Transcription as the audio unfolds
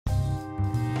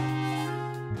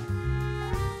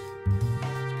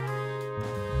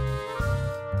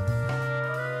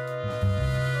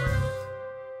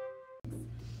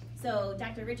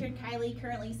Dr. Richard Kiely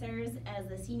currently serves as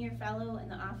the Senior Fellow in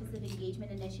the Office of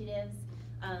Engagement Initiatives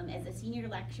as a Senior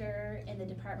Lecturer in the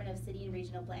Department of City and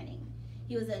Regional Planning.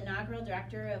 He was the inaugural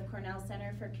Director of Cornell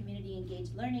Center for Community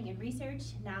Engaged Learning and Research,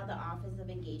 now the Office of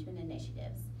Engagement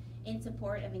Initiatives, in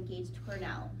support of Engaged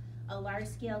Cornell, a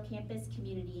large-scale campus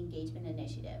community engagement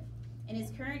initiative. In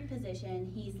his current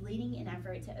position, he's leading an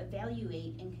effort to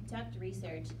evaluate and conduct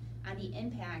research on the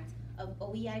impact of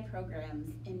OEI programs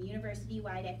and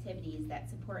university-wide activities that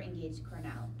support Engaged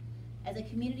Cornell. As a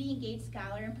community-engaged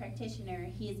scholar and practitioner,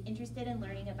 he is interested in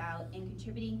learning about and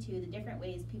contributing to the different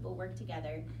ways people work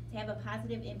together to have a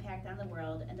positive impact on the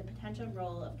world and the potential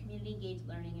role of community-engaged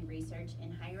learning and research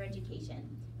in higher education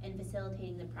and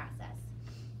facilitating the process.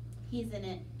 He was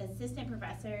an assistant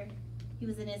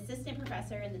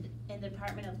professor in the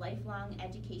Department of Lifelong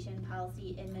Education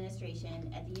Policy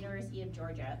Administration at the University of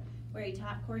Georgia, where he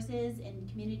taught courses in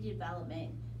community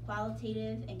development,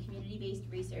 qualitative and community-based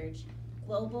research,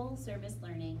 global service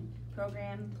learning,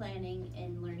 program planning,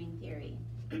 and learning theory.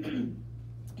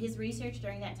 His research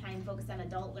during that time focused on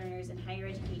adult learners in higher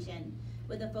education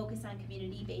with a focus on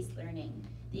community-based learning,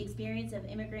 the experience of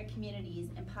immigrant communities,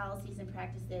 and policies and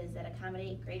practices that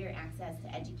accommodate greater access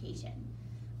to education.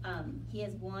 He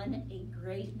has won a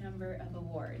great number of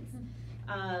awards.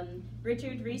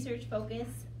 Richard's research focus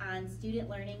on student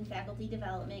learning, faculty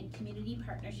development, community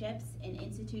partnerships, and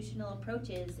institutional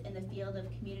approaches in the field of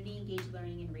community engaged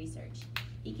learning and research.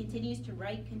 He continues to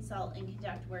write, consult, and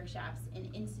conduct workshops in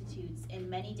institutes in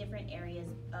many different areas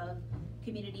of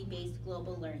community-based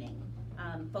global learning,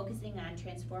 focusing on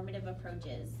transformative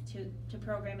approaches to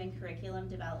program and curriculum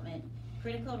development,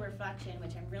 critical reflection,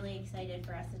 which I'm really excited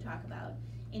for us to talk about,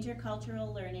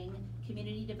 intercultural learning,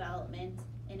 community development,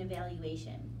 and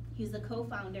evaluation. He was the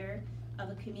co-founder of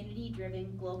a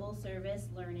community-driven global service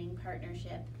learning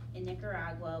partnership in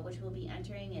Nicaragua, which will be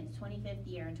entering its 25th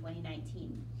year in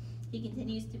 2019. He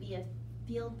continues to be a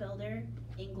field builder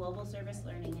in global service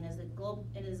learning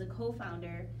and is a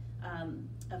co-founder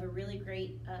of a really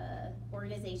great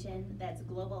organization that's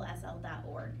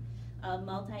globalsl.org, a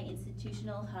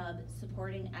multi-institutional hub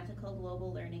supporting ethical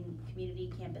global learning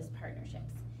community campus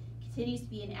partnerships. Continues to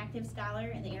be an active scholar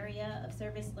in the area of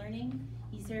service learning.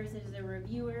 He serves as a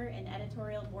reviewer and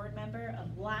editorial board member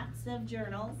of lots of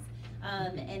journals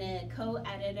and a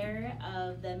co-editor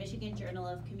of the Michigan Journal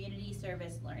of Community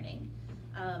Service Learning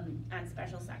on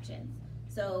special sections.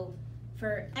 So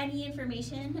for any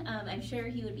information, I'm sure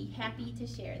he would be happy to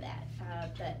share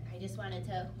that. But I just wanted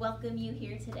to welcome you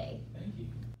here today. Thank you.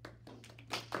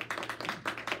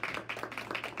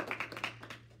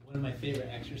 One of my favorite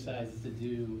exercises to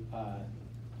do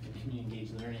in community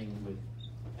engaged learning with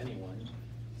anyone,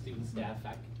 students, staff,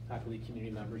 faculty,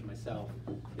 community members, myself,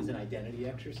 is an identity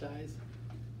exercise.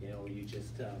 You know, where you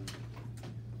just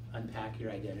unpack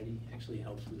your identity. Actually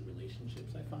helps with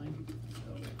relationships, I find.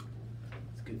 So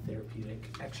it's a good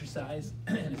therapeutic exercise,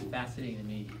 and it's fascinating to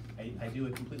me. I do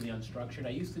it completely unstructured.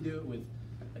 I used to do it with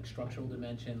like structural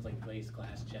dimensions like race,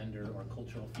 class, gender, or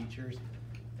cultural features.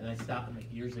 And I stopped like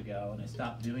years ago, and I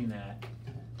stopped doing that.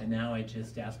 And now I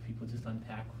just ask people just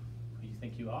unpack who you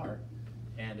think you are.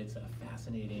 And it's a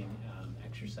fascinating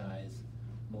exercise,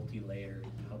 multi-layered,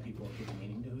 how people give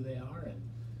meaning to who they are.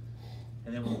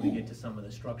 And then when we get to some of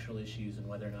the structural issues and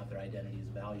whether or not their identity is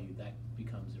valued, that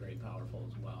becomes very powerful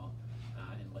as well.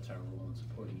 And what's our role in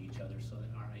supporting each other so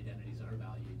that our identities are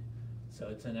valued. So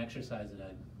it's an exercise that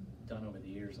I've done over the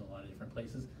years in a lot of different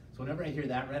places. So whenever I hear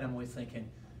that read, I'm always thinking,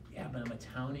 yeah, but I'm a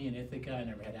townie in Ithaca. I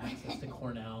never had access to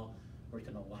Cornell. Worked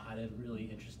in a lot of really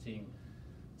interesting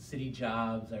city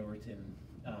jobs. I worked in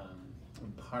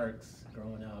parks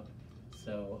growing up.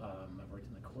 So I've worked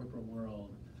in the corporate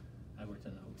world. I worked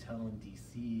in a hotel in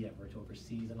DC. I've worked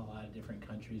overseas in a lot of different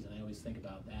countries, and I always think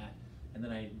about that. And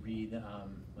then I read,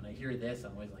 when I hear this,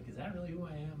 I'm always like, is that really who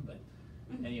I am? But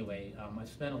anyway, I've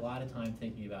spent a lot of time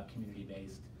thinking about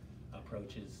community-based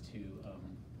approaches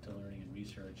to learning and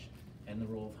research, and the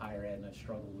role of higher ed, and I've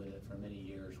struggled with it for many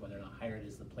years, whether or not higher ed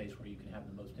is the place where you can have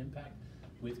the most impact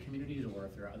with communities, or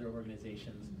if there are other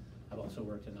organizations. I've also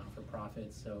worked in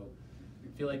not-for-profits, so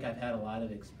I feel like I've had a lot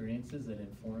of experiences that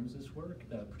informs this work,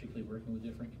 particularly working with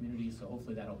different communities, so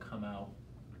hopefully that'll come out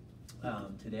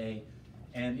today.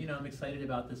 And you know, I'm excited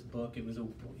about this book. It was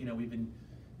we've been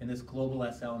in this global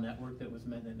SL network that was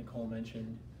meant that Nicole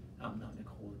mentioned, not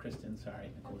Nicole, Kristen,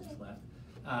 sorry, Nicole just left.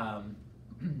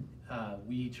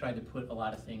 We tried to put a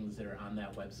lot of things that are on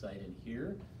that website in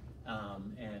here,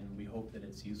 and we hope that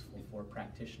it's useful for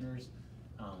practitioners.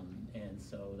 And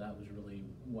so that was really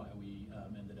why we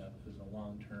ended up, it was a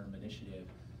long-term initiative.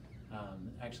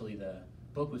 Actually, the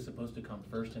book was supposed to come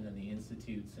first, and then the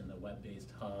institutes and the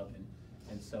web-based hub,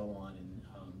 and so on. And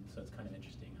so it's kind of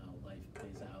interesting how life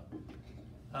plays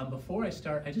out. Before I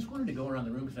start, I just wanted to go around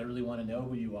the room because I really want to know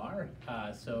who you are.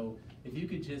 So if you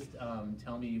could just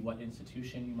tell me what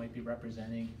institution you might be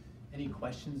representing, any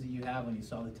questions that you have when you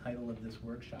saw the title of this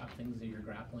workshop, things that you're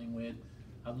grappling with.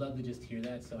 I'd love to just hear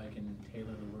that so I can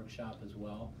tailor the workshop as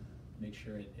well, make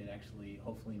sure it actually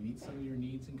hopefully meets some of your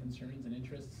needs and concerns and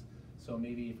interests. So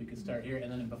maybe if we could start here, and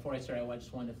then before I start, I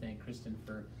just wanted to thank Kristen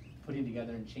for putting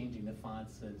together and changing the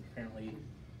fonts. Apparently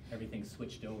everything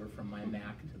switched over from my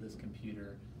Mac to this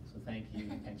computer. So thank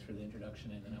you, thanks for the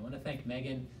introduction. And then I want to thank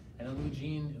Megan and Lou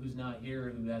Jean, who's not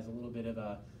here, who has a little bit of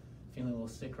feeling a little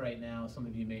sick right now. Some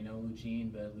of you may know Lou Jean,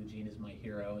 but Lou Jean is my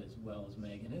hero as well as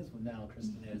Megan is, now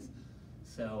Kristen is.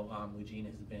 So Lou Jean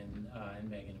has been, and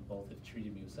Megan, both have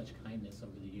treated me with such kindness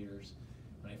over the years.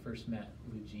 When I first met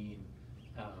Lou Jean,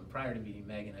 prior to meeting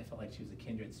Megan, I felt like she was a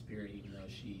kindred spirit, even though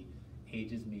she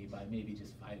ages me by maybe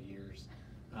just 5 years.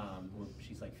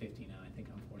 She's like 50 now, I think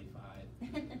I'm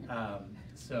 45.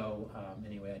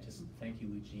 Anyway, I just thank you,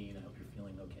 Lou Jean. I hope you're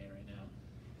feeling okay right now.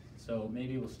 So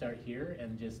maybe we'll start here,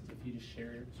 and if you just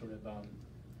share sort of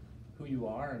who you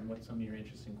are and what some of your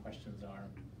interesting questions are.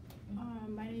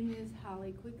 My name is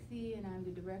Holly Quixie, and I'm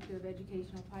the Director of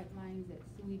Educational Pipelines at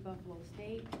SUNY Buffalo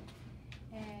State.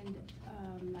 And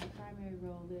my primary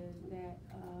role is that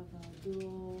of a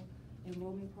dual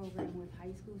enrollment program with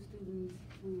high school students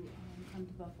who come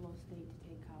to Buffalo State to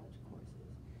take college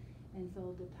courses. And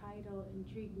so the title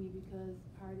intrigued me because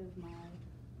part of my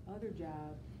other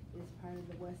job is part of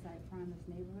the Westside Promise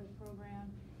Neighborhood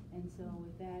Program. And so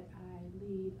with that, I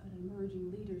lead an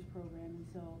Emerging Leaders Program. And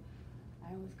so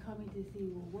I was coming to see,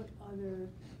 well, what other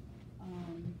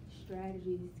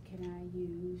strategies can I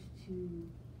use to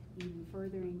even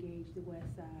further engage the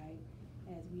West Side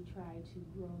as we try to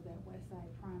grow that West Side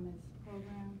Promise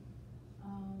program.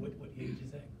 What age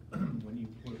is that when you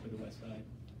work with the West Side?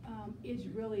 It's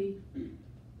really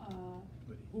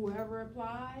whoever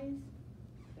applies,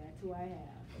 that's who I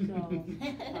have. So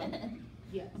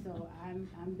yeah, so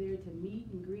I'm there to meet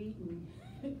and greet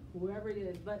and whoever it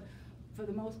is. But for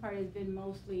the most part, it's been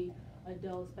mostly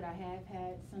adults, but I have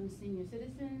had some senior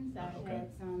citizens. I've had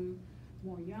some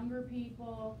more younger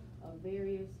people of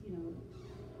various,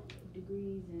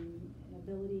 degrees and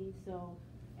abilities. So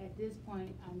at this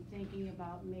point, I'm thinking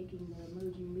about making the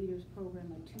Emerging Leaders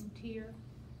Program a 2-tier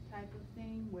type of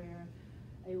thing, where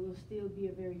it will still be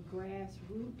a very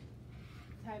grassroots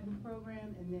type of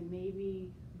program, and then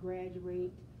maybe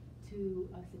graduate to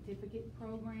a certificate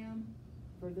program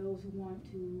for those who want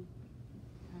to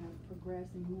kind of progress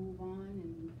and move on,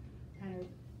 and kind of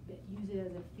use it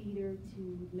as a feeder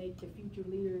to make the future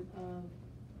leaders of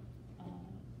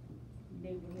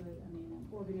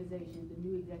organizations, the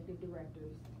new executive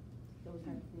directors, those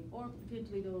types of things, or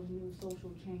potentially those new social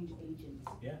change agents.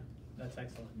 Yeah, that's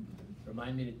excellent.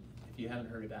 Remind me, if you haven't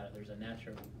heard about it, there's a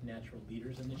Natural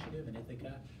Leaders Initiative in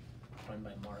Ithaca, run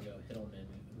by Margot Hittleman,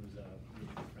 who's a really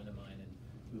good friend of mine, and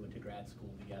we went to grad school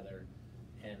together,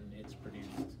 and it's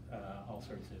produced all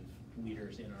sorts of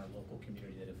leaders in our local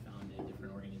community that have founded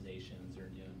different organizations or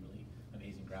doing really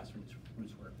amazing grassroots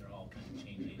work. They're all kind of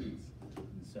change agents.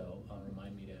 So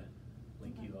remind me to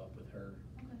link you up with her.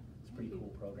 Okay. It's a pretty cool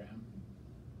program.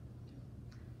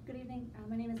 Good evening.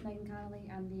 My name is Megan Connolly.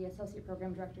 I'm the Associate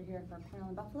Program Director here for Cornell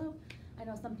in Buffalo. I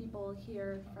know some people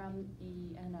here from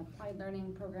an applied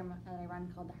learning program that I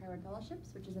run called the Howard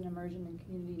Fellowships, which is an immersion in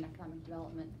community and economic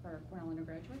development for Cornell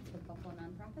undergraduates with Buffalo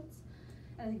nonprofits.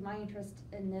 And I think my interest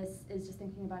in this is just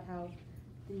thinking about how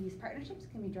these partnerships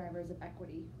can be drivers of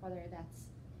equity, whether that's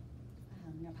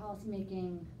policy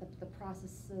making, the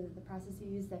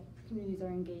processes that communities are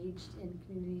engaged in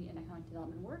community and economic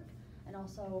development work, and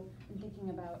also in thinking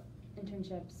about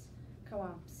internships,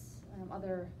 co-ops,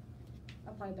 other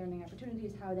applied learning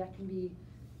opportunities, how that can be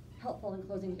helpful in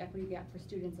closing the equity gap for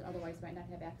students that otherwise might not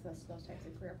have access to those types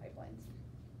of career pipelines.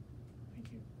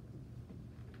 Thank you.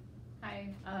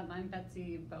 Hi, I'm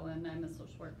Betsy Bowen. I'm a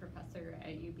social work professor at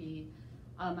UB.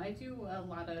 I do a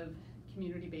lot of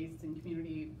community-based and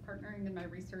community partnering in my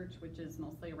research, which is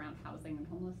mostly around housing and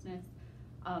homelessness.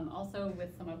 Also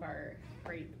with some of our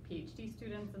great PhD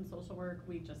students in social work,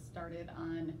 we just started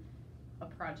on a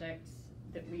project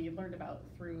that we learned about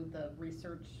through the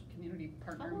research community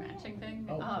partner matching thing.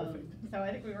 Oh, perfect. So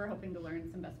I think we were hoping to learn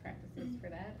some best practices for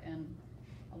that, and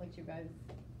I'll let you guys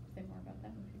say more about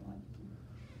that if you want.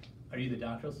 Are you the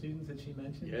doctoral students that she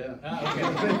mentioned? Yeah. Ah,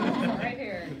 okay. Right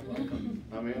here. Welcome.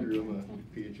 I'm Andrew. I'm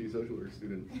a PhD social work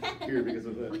student here because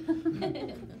of that.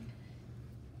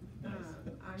 Nice.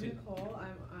 I'm Nicole.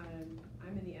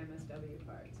 I'm in the MSW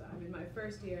part, so I'm in my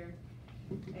first year,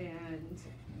 and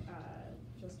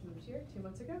just moved here 2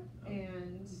 months ago, Oh.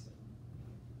 and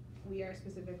we are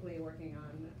specifically working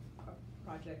on a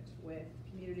project with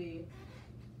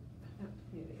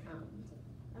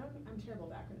I'm terrible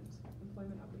with acronyms.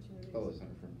 Employment opportunities. Oh, the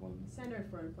Center for Employment. Center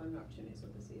for Employment Opportunities,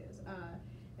 what the C is,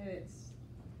 and it's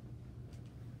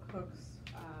hooks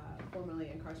formerly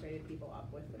incarcerated people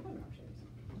up with employment opportunities.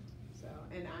 So,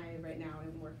 and I right now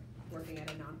am working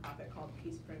at a nonprofit called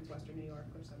Peace Prince Western New York,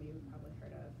 which some of you have probably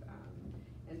heard of,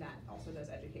 and that also does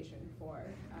education for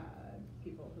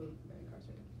people who've been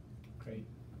incarcerated. Great.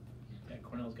 Yeah,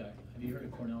 Cornell's got, have you heard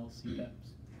of Cornell's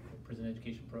CPEP's Prison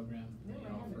Education Program? No, They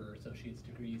I haven't. offer associate's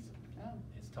degrees. Oh.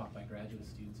 It's taught by graduate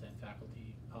students and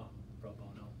faculty, pro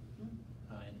bono,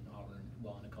 in Auburn,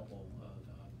 well, in a couple of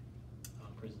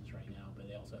prisons right now, but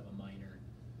they also have a minor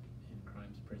in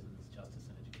crimes, prisons, justice,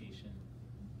 and education.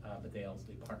 But they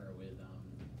partner with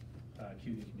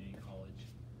Kiely Community College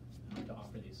to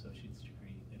offer the associate's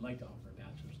degree. They'd like to offer a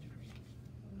bachelor's degree.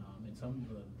 And some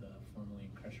of the formerly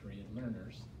incarcerated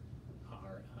learners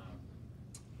are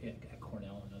at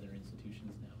Cornell and other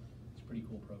institutions now. It's a pretty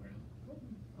cool program. Cool.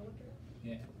 I'll look it up.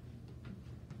 Yeah.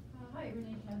 Hi,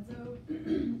 Renee Kenzo.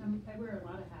 I wear a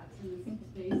lot of hats in this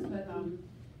space, but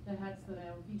the hats that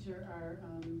I'll feature are,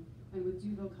 I'm with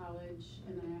Duval College,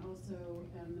 and then I also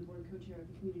am the board co-chair of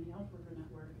the Community Health Worker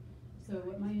Network. So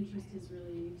what my interest is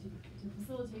really to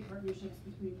facilitate partnerships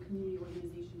between community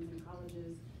organizations and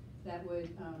colleges that would,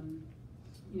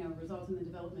 result in the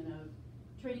development of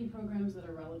training programs that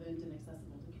are relevant and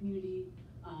accessible to community,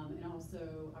 and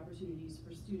also opportunities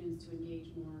for students to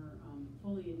engage more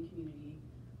fully in community,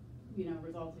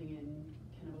 resulting in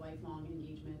kind of a lifelong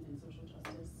engagement and social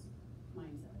justice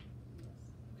mindset, I guess,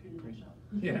 in a Great. nutshell.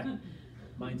 Yeah.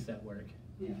 Mindset work.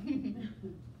 Yeah.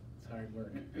 It's hard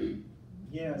work.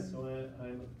 Yeah, so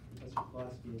I'm a professor of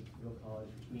philosophy at Duval College,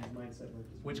 which means mindset work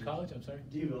is. Which college? I'm sorry?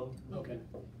 Duval. Okay.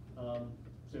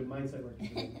 So mindset work is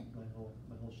really my whole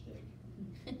shtick.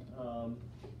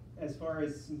 As far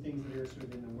as some things that are sort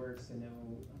of in the works, I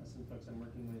know some folks I'm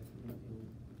working with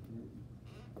in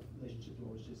relationship to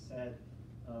what was just said.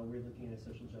 We're looking at a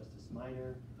social justice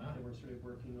minor that we're sort of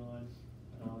working on.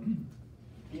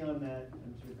 Beyond that,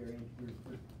 I'm sort of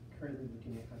we're currently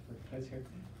looking at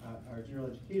our general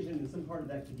education, and some part of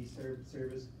that could be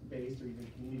service-based or even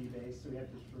community-based. So we have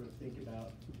to sort of think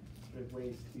about sort of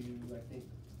ways to, I think,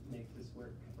 make this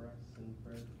work for us and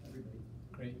for everybody.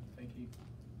 Great. Thank you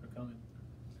for coming.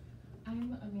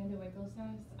 I'm Amanda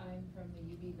Winkelsas. I'm from the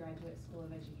UB Graduate School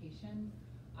of Education.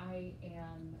 I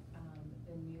am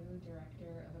the new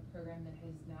director of a program that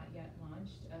has not yet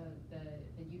launched, the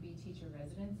UB Teacher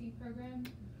Residency Program,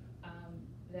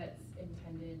 that's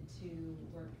intended to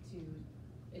work to,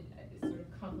 sort of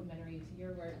complementary to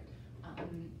your work,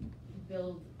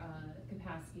 build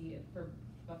capacity for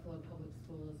Buffalo Public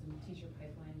Schools and teacher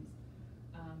pipelines.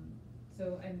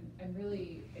 So I'm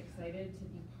really excited to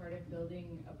be part of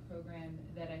building a program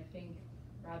that I think,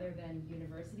 rather than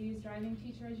universities driving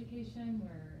teacher education,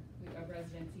 where a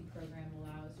residency program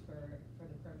allows for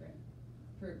the program,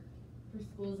 for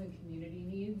schools and community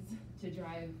needs to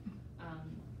drive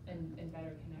and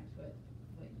better connect what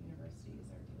universities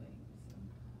are doing.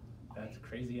 So. That's a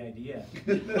crazy idea.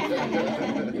 So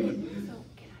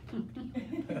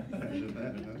Imagine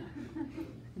that, huh?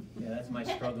 Yeah, that's my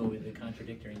struggle with the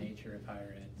contradictory nature of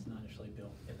higher ed. It's not actually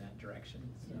built in that direction,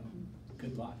 so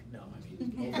good luck. No, I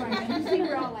mean. I think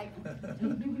we're all like.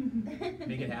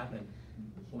 Make it happen.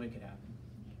 We'll make it happen.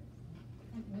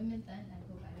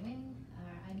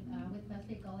 I'm with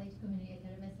Pastor College Community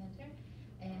Academy Center,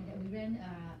 and we run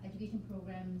education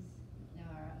programs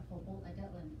for both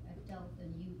adults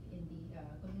and youth in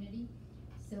the community.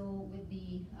 So with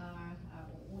the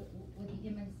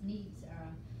immense needs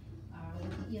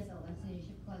with the ESL and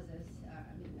citizenship classes,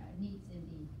 needs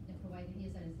in providing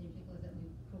ESL and citizenship classes, that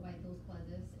we provide those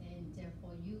classes, and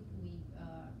for youth we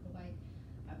provide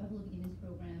a Buffalo Beginnings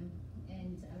program,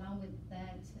 and along with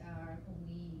that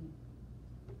we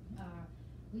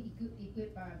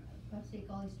equip our Buff State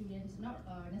College students, not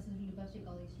necessarily Buff State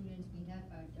College students. We have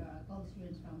college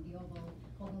students from the Oval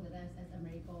working with us as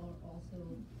AmeriCorps,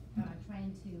 also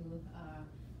trying to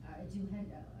do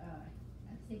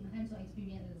hands-on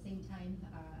experience at the same time,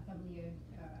 familiar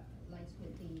lives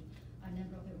with the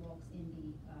number of walks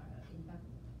in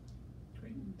Buffalo.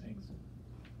 Great, thanks.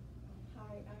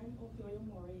 Hi, I'm Ophelia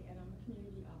Mori, and I'm a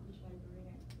community outreach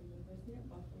librarian at the University of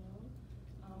Buffalo.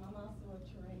 I'm also a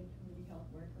trained community health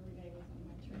worker. Renee was one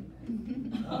of my trainers.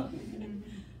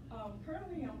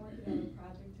 Currently, I'm working on a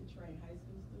project to train high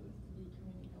school students to be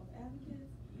community health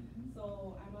advocates.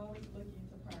 So I'm always looking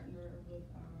to partner with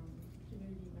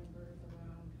community members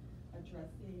around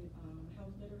addressing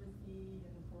health literacy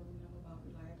and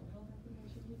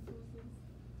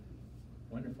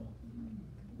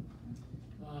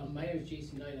My name is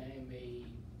Jason Knight. I am a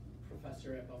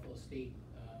professor at Buffalo State.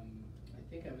 I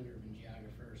think I'm an urban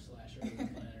geographer / urban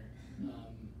planner.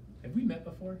 Have we met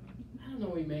before? I don't know,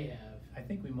 we may have. I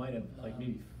think we might have, like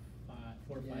maybe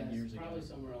 4 or 5 years ago. Probably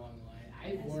somewhere along the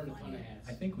line. I've worn a ton of hats.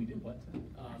 I think we did what?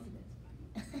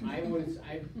 I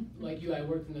like you, I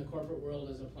worked in the corporate world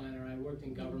as a planner. I worked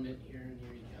in government here in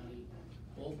Erie County.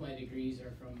 Both my degrees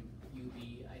are from UB.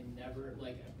 I never,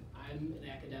 I'm an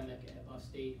academic at Buff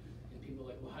State, and people are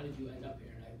like, well, how did you end up here?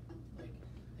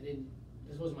 And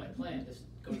this wasn't my plan, just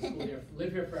go to school here,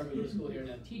 live here forever, go to school here, and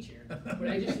then teach here. But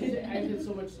I had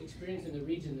so much experience in the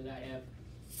region that I have,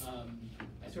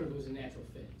 I sort of was a natural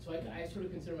fit. So I sort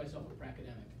of consider myself a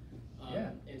pracademic.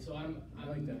 Yeah. And so I'm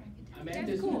like that. I'm at That's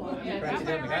this. cool. I'm Yeah, at I'm this-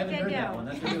 gonna write that down.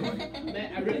 That's a new one.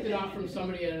 I ripped it off from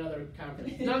somebody at another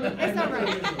conference. No, It's all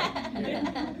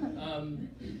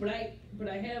right. But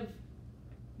I have.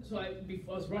 So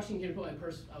before I was rushing here to put my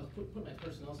put my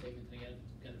personnel statement together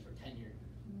for tenure.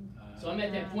 So I'm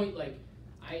at that point,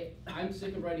 I'm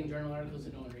sick of writing journal articles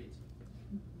that no one reads.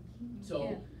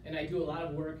 So, and I do a lot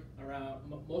of work around.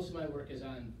 Most of my work is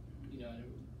on,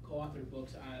 co-authored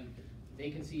books on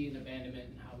vacancy and abandonment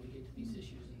and how we get to these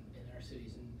issues in our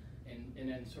cities, and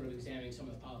then sort of examining some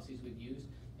of the policies we've used.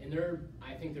 And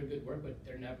I think they're good work, but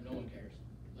no one cares.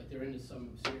 Like they're into some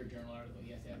obscure journal article.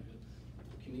 You have to have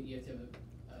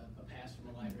a pass from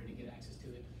a library to get access to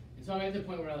it. And so I'm at the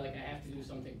point where I have to do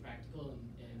something practical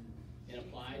and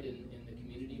applied in the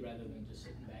community rather than just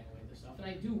sit and bang away at the stuff. And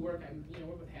I do work. I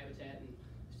work with Habitat and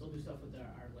still do stuff with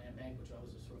our land bank, which I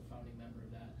was a sort of founding member of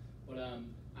that. But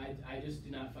I just do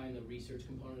not find the research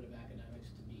component of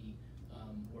academics to be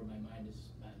where my mind has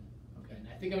been. Okay.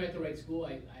 And I think I'm at the right school.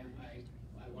 I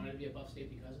wanted to be at Buff State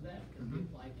because of that, because of the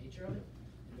applied nature of it,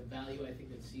 and the value I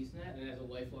think that's sees in that. And as a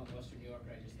lifelong Western New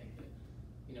Yorker, I just think that,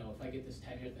 if I get this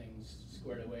tenure thing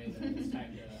squared away, then it's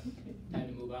time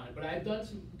to move on. But I've done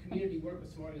some community work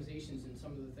with some organizations, and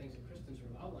some of the things that Kristen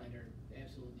sort of outlined are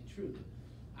absolutely true.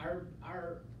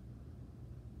 Our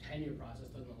tenure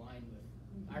process doesn't align with,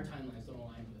 our timelines don't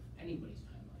align with anybody's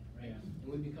timeline, right? Yeah. And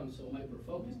we become so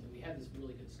hyper-focused that we have this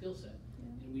really good skill set,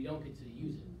 and we don't get to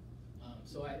use it.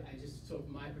 So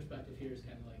from my perspective here is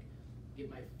kind of like, get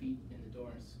my feet in the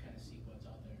door and kind of see what's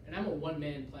out there. And I'm a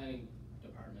one-man planning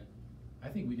department. I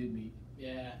think we did meet.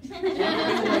 Yeah.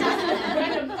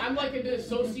 I'm like an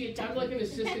associate, I'm like an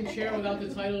assistant chair without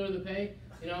the title or the pay.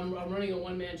 I'm running a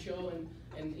one-man show, and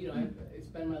it's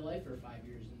been my life for 5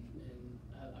 years, and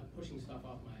I'm pushing stuff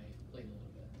off my plate a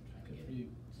little bit. I'm trying to get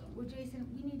some. Well, Jason,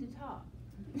 we need to talk.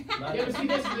 Yeah, but see,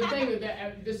 this is the thing,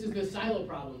 this is the silo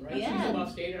problem, right? Yeah. She's a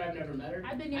Buff Stater, I've never met her.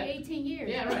 I've been here 18 years.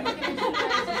 Yeah, right. It's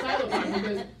a silo problem,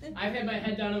 because I've had my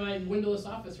head down in my windowless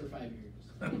office for 5 years.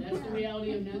 I mean, that's the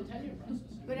reality of the tenure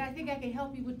process. But I think I can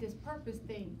help you with this purpose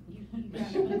thing.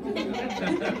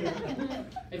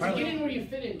 It's a get in where you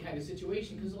fit in kind of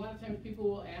situation, because a lot of times people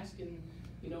will ask, and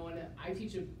and I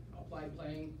teach a applied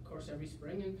planning course every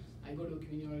spring, and I go to a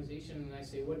community organization and I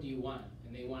say, what do you want?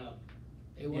 And they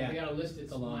got a list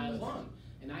that's miles long.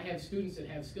 And I have students that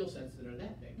have skill sets that are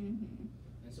that big. And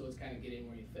so it's kind of get in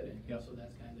where you fit in. Yep. So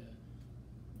that's kind of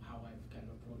how I've kind of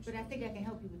approached it. But I think I can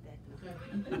help you with that. Okay.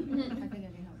 I think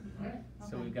I can help you. All right.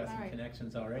 So we've got some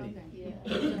connections already. Okay.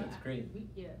 That's great.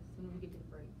 Yeah, so when we get to the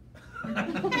break.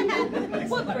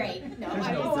 What break? No, There's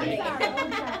I'm no break.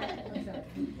 I'm sorry.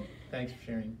 Thanks for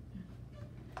sharing.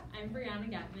 I'm Brianna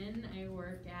Getman. I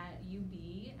work at UB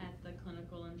at the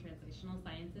Clinical and Translational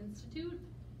Science Institute,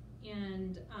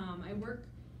 and I work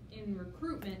in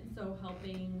recruitment, so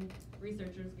helping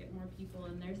researchers get more people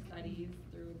in their studies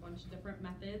through a bunch of different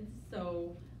methods.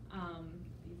 So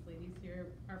these ladies here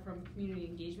are from community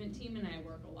engagement team, and I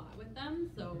work a lot with them,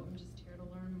 so I'm just here to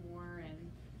learn more.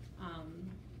 And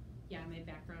yeah, my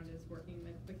background is working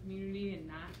with the community and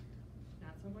not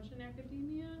so much in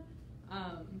academia.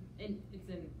 And it's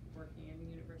in working in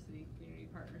university community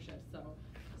partnerships, so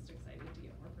just excited to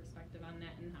get more perspective on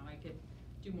that and how I could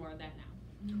do more of that now.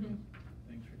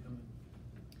 Thanks for coming.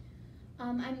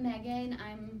 I'm Megan.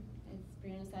 I'm, as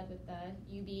Brianna said, with the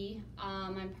UB.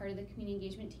 I'm part of the community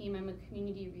engagement team. I'm a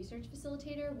community research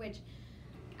facilitator, which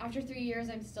after 3 years,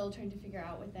 I'm still trying to figure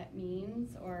out what that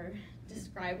means or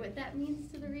describe what that means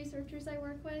to the researchers I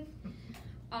work with.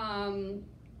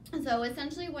 So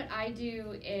essentially what I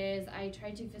do is I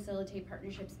try to facilitate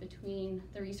partnerships between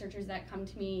the researchers that come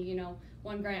to me,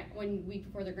 1 week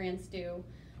before the grants due,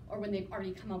 or when they've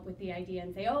already come up with the idea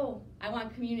and say, oh, I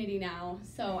want community now.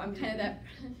 So I'm kind of that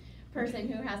person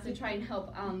who has to try and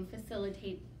help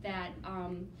facilitate that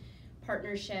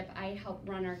partnership. I help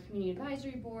run our community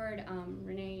advisory board.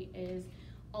 Renee is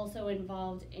also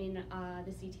involved in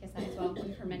the CTSI as well.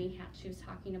 With her many hats she was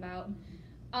talking about.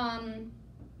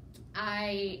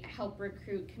 I help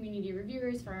recruit community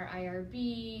reviewers for our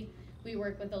IRB. We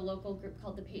work with a local group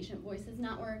called the Patient Voices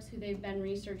Networks, who they've been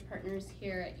research partners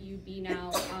here at UB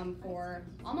now for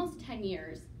almost 10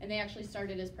 years. And they actually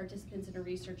started as participants in a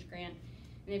research grant,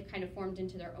 and they've kind of formed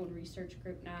into their own research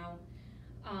group now.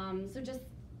 So just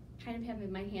kind of having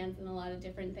my hands in a lot of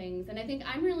different things. And I think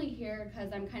I'm really here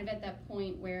because I'm kind of at that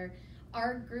point where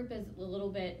our group is a little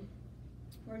bit,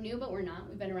 we're new, but we're not.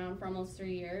 We've been around for almost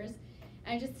 3 years.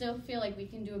 And I just still feel like we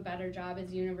can do a better job as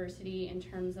a university in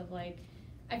terms of like,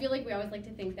 I feel like we always like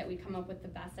to think that we come up with the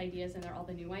best ideas and they're all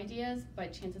the new ideas,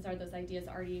 but chances are those ideas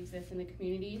already exist in the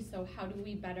community. So how do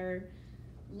we better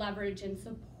leverage and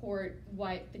support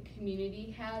what the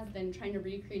community has than trying to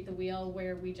recreate the wheel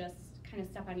where we just kind of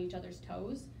step on each other's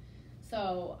toes?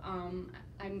 So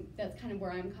that's kind of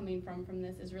where I'm coming from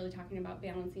this, is really talking about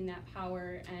balancing that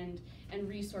power and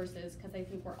resources, because I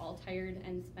think we're all tired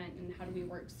and spent, and how do we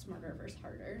work smarter versus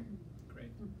harder?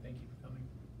 Great, thank you for coming.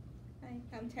 Hi,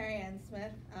 I'm Terry Ann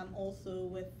Smith. I'm also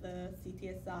with the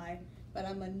CTSI, but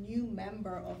I'm a new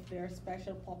member of their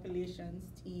special populations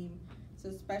team.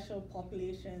 So special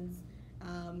populations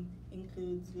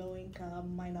includes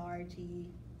low-income,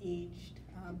 minority-aged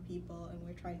people, and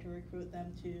we're trying to recruit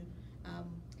them to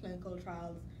clinical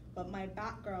trials. But my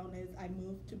background is I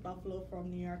moved to Buffalo from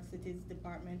New York City's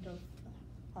Department of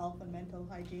Health and Mental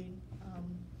Hygiene.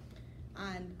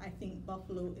 And I think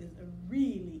Buffalo is a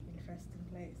really interesting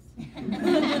place.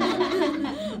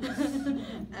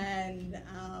 And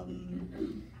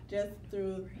just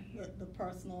through the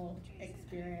personal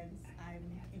experience, I'm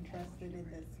interested in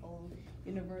this whole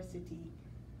university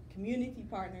community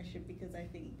partnership, because I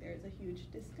think there's a huge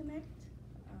disconnect.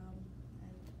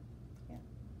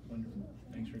 Wonderful.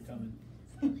 Thanks for coming.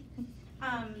 Sorry.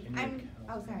 I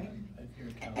hear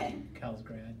Cal's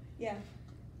grad. Yeah,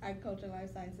 agriculture,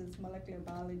 life sciences, molecular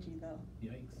biology, though.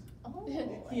 Yikes. Oh,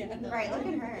 yeah. Right, look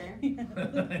at her. I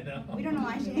know. We don't know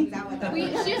why she hangs out with us.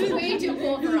 She's way too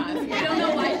cool for us. We don't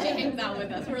know why she hangs out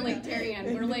with us. We're like Terry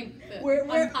Ann. We're like the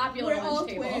unpopular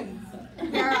lunch table. Twins.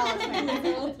 We're all twins. We're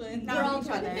all twins. Not with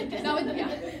each other. No, yeah.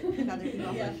 With other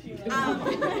people.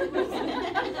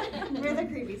 We're the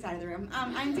creepy side of the room.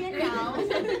 I'm Danielle.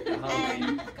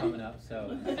 Halloween's coming up,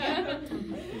 so.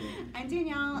 I'm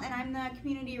Danielle, and I'm the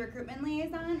community recruitment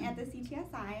liaison at the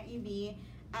CTSI at UB.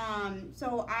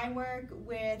 So I work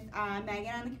with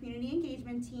Megan on the community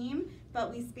engagement team, but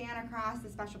we span across the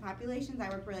special populations. I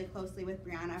work really closely with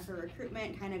Brianna for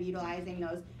recruitment, kind of utilizing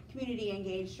those community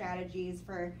engaged strategies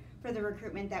for the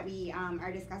recruitment that we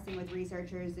are discussing with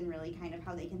researchers, and really kind of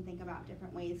how they can think about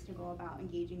different ways to go about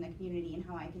engaging the community and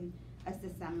how I can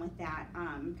assist them with that,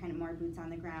 kind of more boots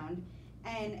on the ground.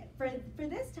 And for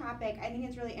this topic, I think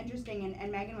it's really interesting,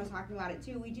 and Megan was talking about it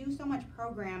too. We do so much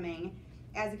programming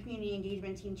as a community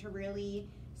engagement team to really,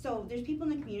 so there's people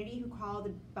in the community who call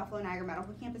the Buffalo Niagara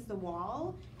Medical Campus the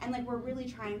wall, and like we're really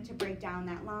trying to break down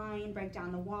that line, break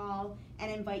down the wall,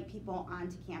 and invite people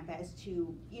onto campus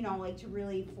to, you know, like to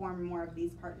really form more of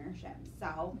these partnerships.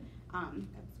 So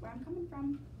that's where I'm coming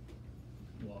from.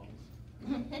 Walls.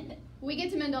 We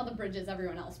get to mend all the bridges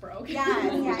everyone else broke. Yeah,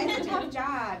 it's a tough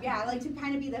job. Yeah, like to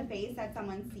kind of be the face that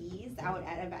someone sees out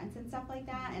at events and stuff like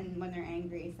that, and when they're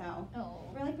angry. So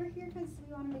we're here because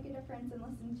we want to make a difference and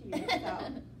listen to you. So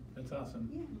that's awesome.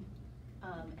 Yeah.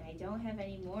 And I don't have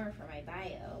any more for my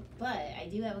bio, but I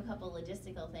do have a couple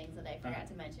logistical things that I forgot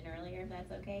to mention earlier, if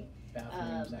that's okay.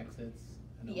 Bathrooms, exits.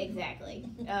 Exactly.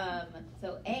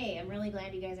 So I'm really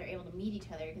glad you guys are able to meet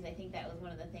each other, because I think that was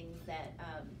one of the things that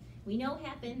we know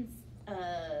happenstance,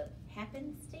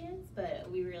 but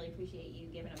we really appreciate you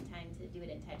giving them time to do it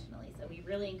intentionally. So we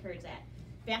really encourage that.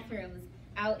 Bathrooms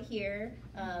out here,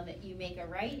 you make a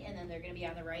right, and then they're going to be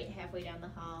on the right halfway down the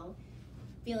hall.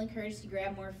 Feel encouraged to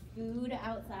grab more food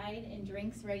outside and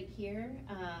drinks right here.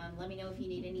 Let me know if you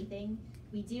need anything.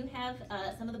 We do have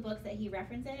some of the books that he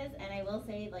references, and I will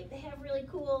say, like, they have really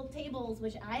cool tables,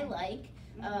 which I like.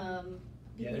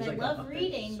 Because I love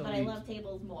reading, but I love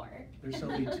tables more. There's so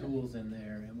many tools in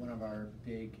there, and one of our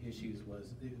big issues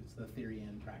was it's the theory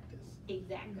and practice.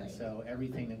 Exactly. And so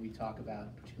everything that we talk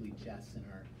about, particularly Jess in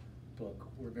our book,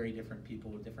 we're very different people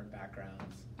with different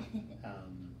backgrounds.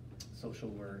 Social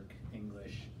work,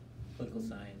 English, political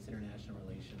science, international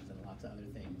relations, and lots of other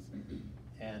things.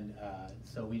 And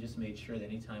so we just made sure that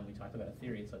anytime we talked about a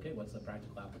theory, it's okay, what's the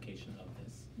practical application of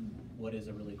this? What is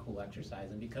a really cool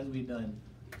exercise? And because we've done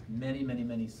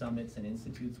many summits and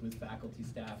institutes with faculty,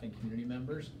 staff, and community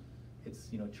members, it's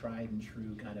tried and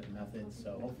true kind of methods.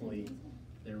 So hopefully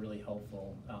they're really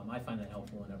helpful. I find that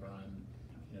helpful whenever I'm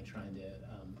trying to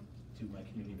do my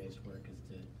community-based work, is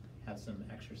to have some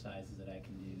exercises that I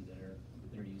can do that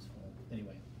are useful.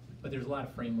 Anyway, but there's a lot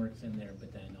of frameworks in there,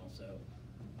 but then also,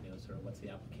 sort of what's the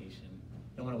application.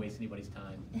 Don't want to waste anybody's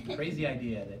time. Crazy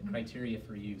idea that criteria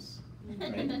for use,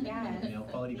 right? Yes.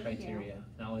 Quality Thank criteria. you.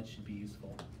 Knowledge should be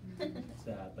useful.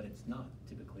 But it's not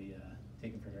typically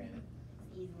taken for granted.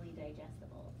 It's easily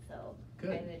digestible, so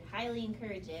Good. I would highly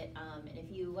encourage it. And if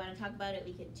you want to talk about it,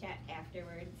 we could chat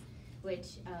afterwards,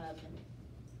 which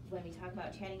when we talk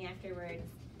about chatting afterwards,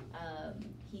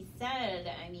 he said,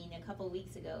 a couple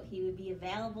weeks ago, he would be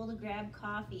available to grab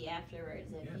coffee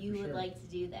afterwards if you would like to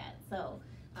do that. So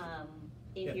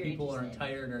if you're people interested.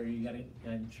 aren't tired, or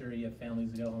I'm sure you have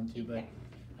families to go home to, but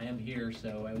I am here,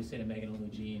 so I always say to Megan and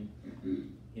Eugene,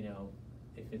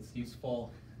 if it's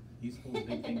useful is a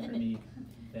big thing for me,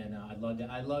 then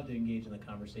I'd love to engage in the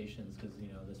conversations, because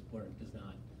this work does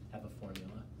not have a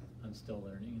formula. I'm still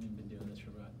learning, and I've been doing this for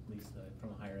about, at least from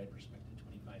a higher ed perspective,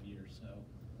 25 years, so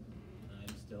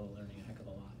I'm still learning a heck of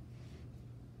a lot.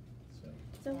 So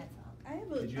that's all. I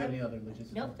have a. Did you have any other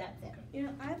logistics? Nope, that's it. You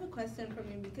know, I have a question from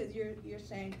you, because you're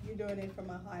saying you're doing it from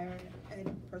a higher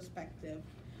ed perspective,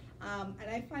 and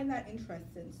I find that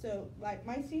interesting. So, like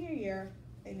my senior year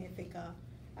in Ithaca,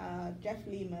 Jeff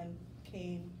Lehman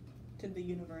came to the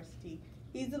university.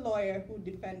 He's a lawyer who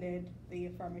defended the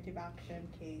affirmative action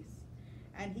case,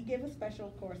 and he gave a special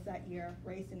course that year,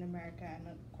 Race in America, and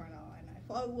at Cornell, and I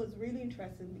thought it was really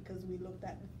interesting because we looked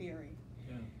at the theory.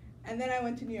 Yeah. And then I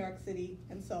went to New York City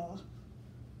and saw,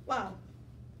 wow,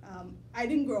 I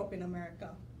didn't grow up in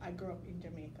America. I grew up in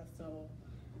Jamaica, so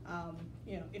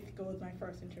Ithaca was my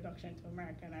first introduction to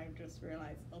America, and I just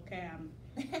realized, okay, I'm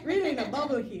really in a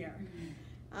bubble here.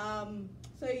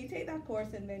 So you take that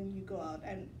course and then you go out,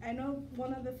 and I know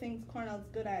one of the things Cornell's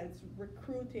good at is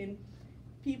recruiting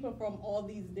people from all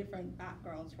these different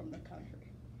backgrounds from the country.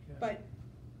 Yeah. But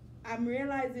I'm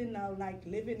realizing now, like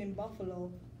living in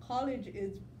Buffalo, college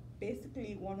is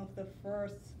basically one of the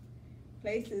first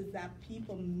places that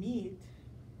people meet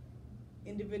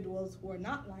individuals who are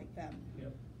not like them.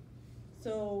 Yep.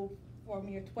 So from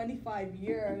your 25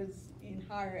 years in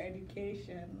higher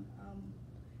education,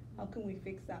 how can we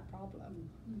fix that problem?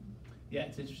 Yeah,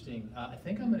 it's interesting. I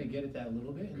think I'm going to get at that a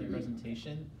little bit in the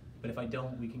presentation, but if I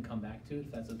don't, we can come back to it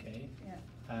if that's okay.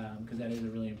 Yeah. Because that is a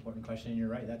really important question, and you're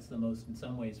right. That's the most, in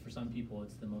some ways, for some people,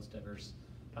 it's the most diverse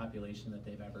population that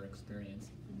they've ever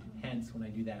experienced. Hence, when I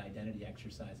do that identity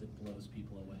exercise, it blows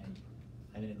people away.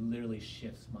 I mean, it literally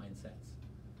shifts mindsets,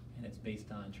 and it's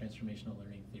based on transformational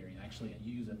learning theory. Actually, I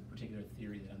use a particular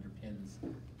theory that underpins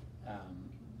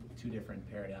two different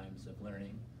paradigms of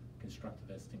learning,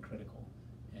 constructivist and critical.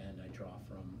 And I draw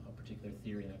from a particular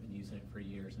theory, and I've been using it for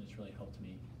years, and it's really helped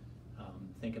me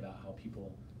think about how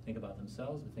people think about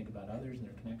themselves, but think about others and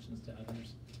their connections to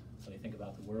others. So they think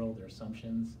about the world, their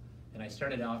assumptions. And I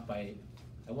started off by,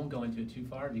 I won't go into it too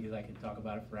far because I could talk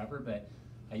about it forever, but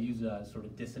I use a sort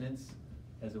of dissonance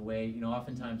as a way,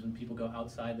 oftentimes when people go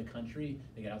outside the country,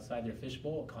 they get outside their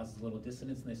fishbowl, it causes a little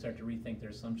dissonance, and they start to rethink their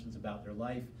assumptions about their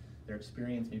life, their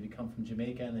experience. Maybe you come from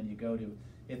Jamaica, and then you go to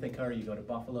Ithaca, or you go to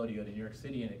Buffalo, or you go to New York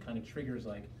City, and it kind of triggers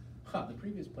like, the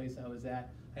previous place I was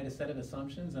at, I had a set of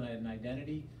assumptions, and I had an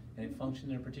identity, and it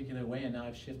functioned in a particular way, and now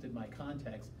I've shifted my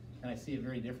context, and I see it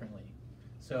very differently.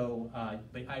 So,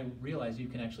 but I realize you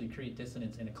can actually create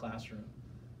dissonance in a classroom.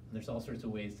 And there's all sorts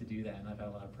of ways to do that, and I've had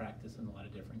a lot of practice in a lot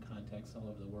of different contexts all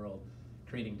over the world,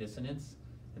 creating dissonance.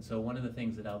 And so one of the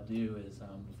things that I'll do is,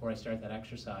 before I start that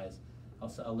exercise,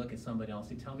 I'll look at somebody and I'll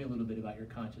say, tell me a little bit about your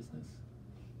consciousness.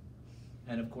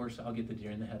 And of course, I'll get the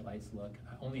deer in the headlights look.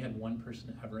 I only had one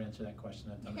person ever answer that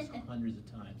question. I've done this hundreds of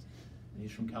times. And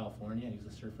he's from California, and he's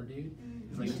a surfer dude.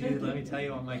 He's like, dude, let me tell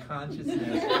you on my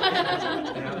consciousness.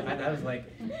 and I was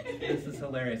like, this is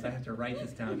hilarious. I have to write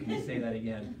this down. Can you say that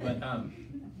again?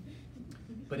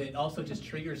 But it also just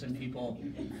triggers in people,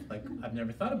 like, I've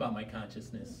never thought about my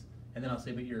consciousness. And then I'll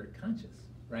say, but you're conscious,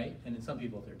 right? And then some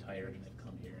people, if they're tired and they've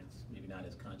come here, it's maybe not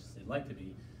as conscious as they'd like to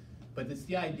be. But it's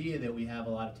the idea that we have a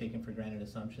lot of taken for granted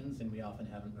assumptions, and we often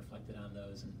haven't reflected on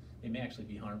those, and they may actually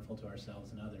be harmful to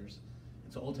ourselves and others.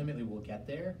 And so ultimately we'll get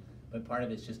there, but part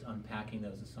of it's just unpacking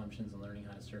those assumptions and learning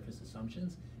how to surface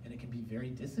assumptions, and it can be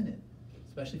very dissonant,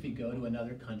 especially if you go to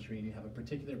another country and you have a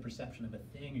particular perception of a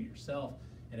thing or yourself,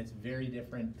 and it's very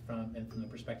different from the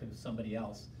perspective of somebody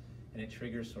else, and it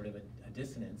triggers sort of a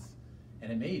dissonance.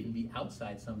 And it may even be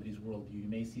outside somebody's worldview. You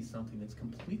may see something that's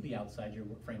completely outside your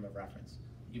frame of reference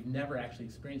you've never actually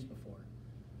experienced before,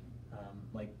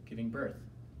 like giving birth.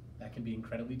 That can be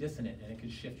incredibly dissonant, and it can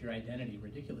shift your identity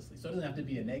ridiculously. So it doesn't have to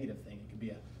be a negative thing. It can be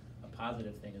a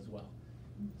positive thing as well.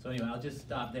 So anyway, I'll just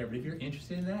stop there. But if you're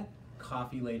interested in that,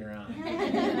 coffee later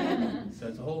on. So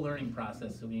it's a whole learning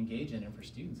process, so we engage in it for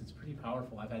students. It's pretty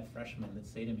powerful. I've had freshmen that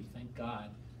say to me, thank God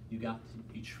you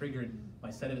triggered my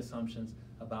set of assumptions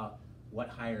about what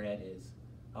higher ed is.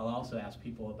 I'll also ask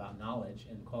people about knowledge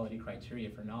and quality criteria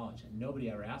for knowledge, and nobody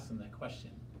ever asks them that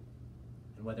question,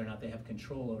 and whether or not they have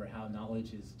control over how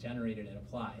knowledge is generated and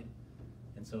applied.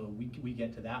 And so we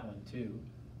get to that one too.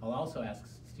 I'll also ask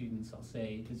students, I'll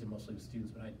say, these are mostly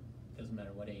students, but it doesn't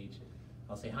matter what age,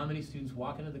 I'll say, how many students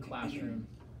walk into the classroom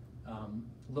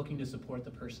looking to support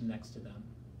the person next to them?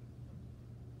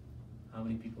 How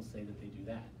many people say that they do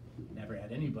that? Never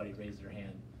had anybody raise their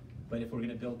hand. But if we're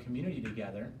gonna build community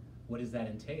together, what does that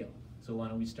entail? So why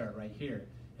don't we start right here?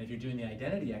 And if you're doing the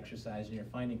identity exercise and you're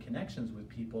finding connections with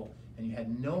people and you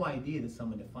had no idea that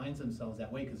someone defines themselves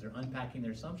that way because they're unpacking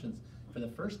their assumptions for the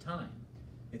first time,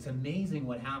 it's amazing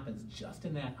what happens just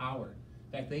in that hour.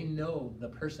 In fact, they know the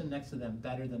person next to them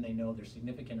better than they know their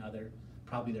significant other,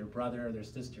 probably their brother or their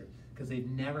sister, because they've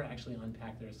never actually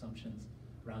unpacked their assumptions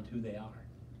around who they are.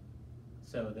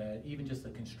 So even just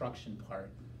the construction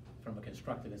part, from a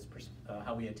constructivist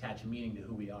how we attach meaning to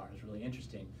who we are is really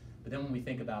interesting. But then when we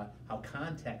think about how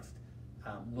context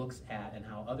looks at and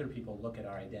how other people look at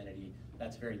our identity,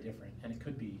 that's very different. And it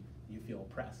could be you feel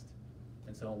oppressed.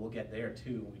 And so we'll get there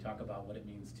too when we talk about what it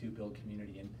means to build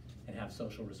community and have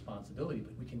social responsibility.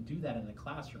 But we can do that in the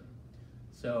classroom.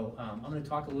 So I'm going to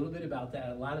talk a little bit about that.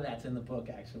 A lot of that's in the book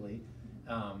actually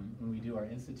when we do our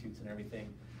institutes and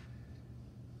everything.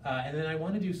 And then I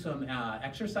want to do some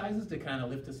exercises to kind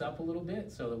of lift us up a little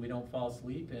bit so that we don't fall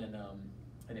asleep.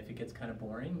 And if it gets kind of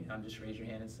boring, just raise your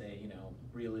hand and say, you know,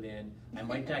 reel it in. I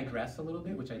might digress a little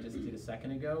bit, which I just did a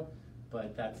second ago,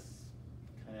 but that's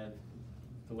kind of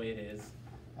the way it is.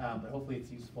 But hopefully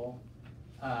it's useful.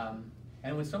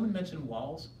 And when someone mentioned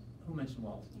walls, who mentioned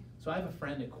walls? So I have a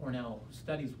friend at Cornell who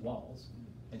studies walls,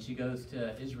 and she goes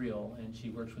to Israel and she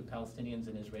works with Palestinians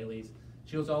and Israelis.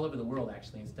 She goes all over the world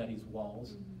actually and studies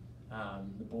walls,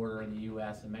 the border in the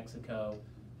US and Mexico.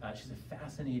 She's a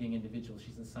fascinating individual.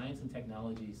 She's in science and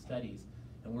technology studies,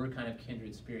 and we're kind of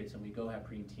kindred spirits, and we go have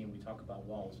green tea and we talk about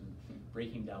walls and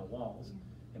breaking down walls.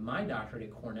 In my doctorate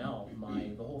at Cornell,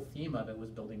 the whole theme of it was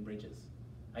building bridges.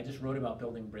 I just wrote about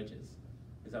building bridges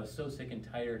because I was so sick and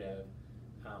tired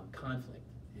of conflict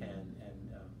and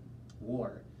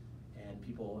war and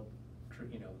people,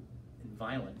 you know, and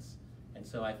violence. And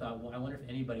so I thought, well, I wonder if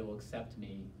anybody will accept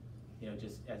me, you know,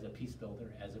 just as a peace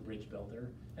builder, as a bridge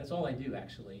builder. That's all I do,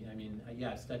 actually. I mean,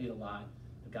 yeah, I've studied a lot,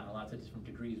 I've gotten lots of different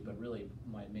degrees, but really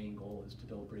my main goal is to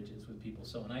build bridges with people.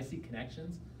 So when I see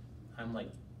connections, I'm like,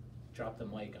 drop the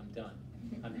mic, I'm done.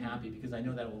 I'm happy because I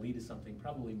know that will lead to something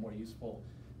probably more useful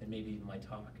than maybe even my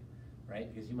talk,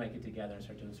 right? Because you might get together and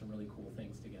start doing some really cool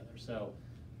things together. So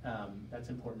that's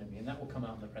important to me, and that will come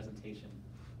out in the presentation.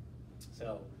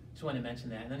 So just wanted to mention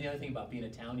that. And then the other thing about being a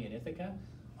townie in Ithaca,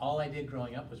 all I did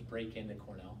growing up was break into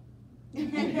Cornell.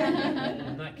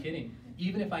 I'm not kidding.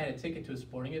 Even if I had a ticket to a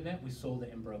sporting event, we sold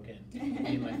it and broke in,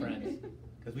 me and my friends.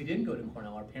 Because we didn't go to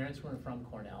Cornell. Our parents weren't from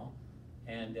Cornell.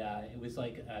 And it was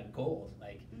like gold,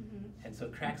 like, and so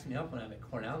it cracks me up when I'm at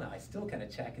Cornell now. I still kind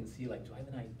of check and see, like, do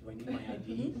I need my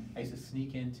ID? I used to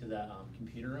sneak into the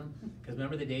computer room, because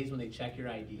remember the days when they check your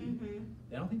ID?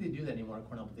 I don't think they do that anymore at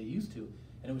Cornell, but they used to.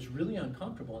 And it was really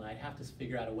uncomfortable, and I'd have to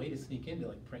figure out a way to sneak in to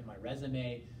like print my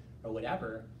resume or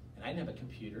whatever, and I didn't have a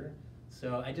computer.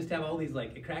 So I just have all these,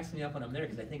 like, it cracks me up when I'm there,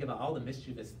 because I think about all the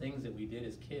mischievous things that we did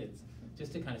as kids,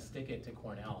 just to kind of stick it to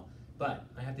Cornell. But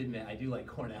I have to admit, I do like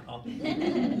Cornell,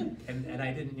 and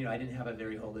I didn't, you know, I didn't have a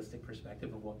very holistic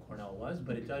perspective of what Cornell was,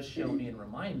 but it does show me and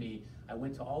remind me. I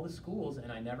went to all the schools,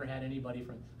 and I never had anybody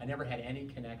from, I never had any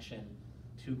connection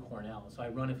to Cornell. So I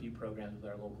run a few programs with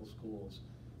our local schools,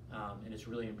 and it's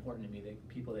really important to me that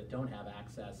people that don't have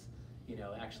access, you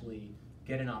know, actually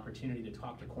get an opportunity to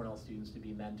talk to Cornell students, to be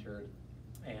mentored,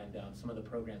 and some of the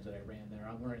programs that I ran there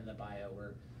weren't in the bio,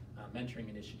 were mentoring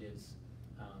initiatives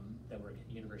that work at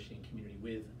university and community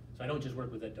with. So I don't just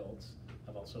work with adults,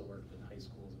 I've also worked with high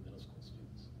schools and middle school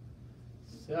students.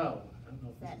 So, I don't know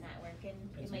if is that not working?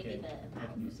 It it's might okay. be the I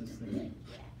mouse. can use this thing.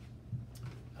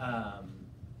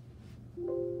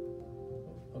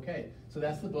 Okay, so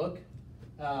that's the book.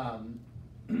 And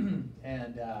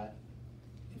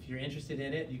if you're interested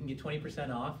in it, you can get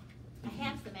 20% off. I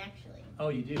have some actually. Oh,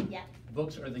 you do? Yep.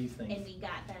 Books are these things. And we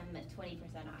got them at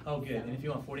 20% off. Oh, good. So. And if you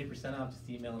want 40% off, just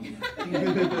email me.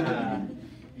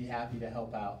 Be happy to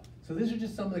help out. So these are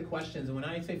just some of the questions. And when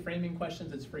I say framing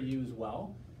questions, it's for you as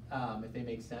well, if they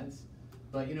make sense.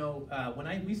 But you know,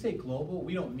 when we say global,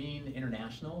 we don't mean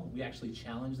international. We actually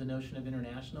challenge the notion of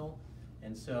international.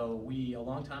 And so a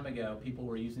long time ago, people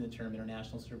were using the term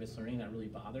international service learning. That really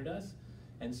bothered us.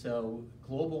 And so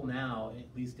global now, at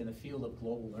least in the field of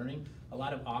global learning, a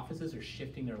lot of offices are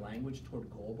shifting their language toward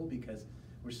global because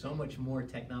we're so much more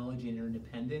technology and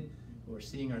interdependent. We're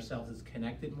seeing ourselves as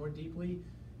connected more deeply.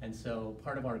 And so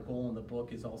part of our goal in the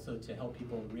book is also to help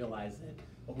people realize that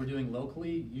what we're doing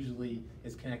locally usually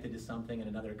is connected to something in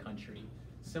another country.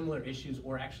 Similar issues,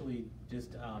 or actually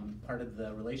just part of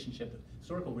the relationship,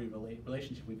 historical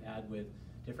relationship we've had with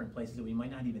different places that we might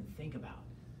not even think about.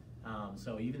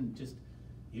 So even just,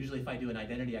 usually if I do an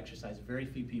identity exercise, very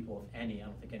few people, if any, I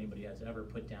don't think anybody has ever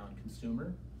put down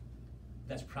consumer.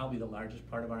 That's probably the largest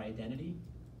part of our identity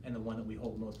and the one that we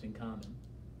hold most in common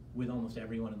with almost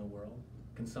everyone in the world,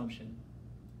 consumption.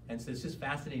 And so it's just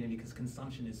fascinating because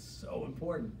consumption is so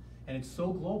important. And it's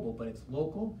so global, but it's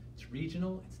local, it's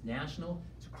regional, it's national,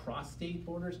 it's across state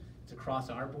borders, it's across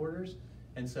our borders.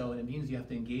 And so it means you have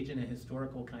to engage in a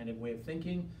historical kind of way of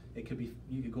thinking. It could be,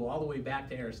 you could go all the way back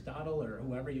to Aristotle or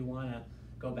whoever you want to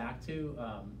go back to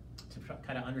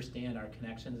kind of understand our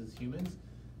connections as humans.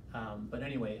 But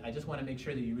anyway, I just want to make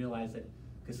sure that you realize that,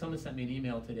 because someone sent me an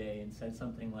email today and said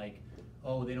something like,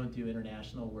 oh, they don't do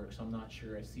international work, so I'm not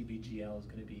sure if CBGL is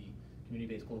going to be,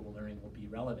 community-based global learning will be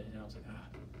relevant. And I was like,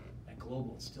 that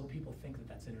global, still people think that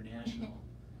that's international.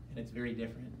 And it's very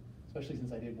different, especially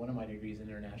since I did one of my degrees in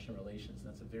international relations.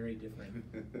 That's a very different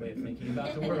way of thinking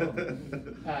about the world,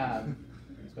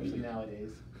 especially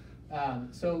nowadays.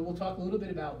 So we'll talk a little bit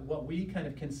about what we kind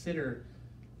of consider.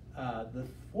 The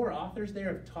 4 authors there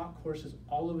have taught courses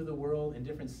all over the world in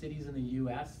different cities in the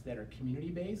US that are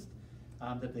community-based,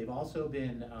 that they've also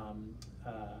been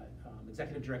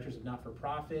executive directors of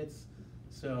not-for-profits.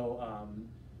 So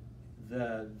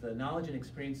the knowledge and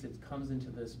experience that comes into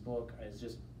this book is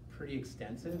just pretty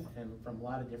extensive and from a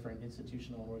lot of different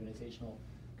institutional and organizational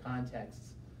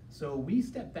contexts. So we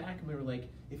stepped back and we were like,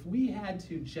 if we had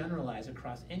to generalize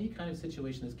across any kind of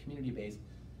situation that's community-based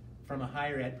from a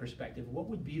higher ed perspective, what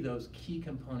would be those key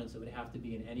components that would have to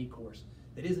be in any course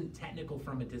that isn't technical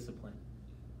from a discipline,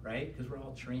 right? Because we're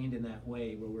all trained in that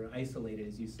way where we're isolated,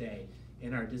 as you say,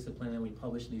 in our discipline and we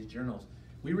publish in these journals.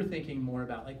 We were thinking more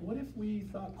about, like, what if we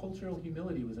thought cultural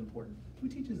humility was important? Who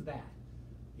teaches that?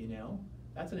 You know,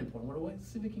 that's an important one. What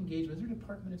civic engagement? Is there a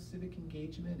Department of Civic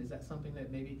Engagement? Is that something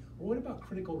that maybe, or what about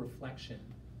critical reflection?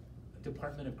 A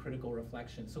Department of Critical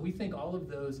Reflection. So we think all of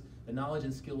those, the knowledge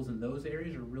and skills in those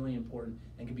areas are really important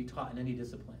and can be taught in any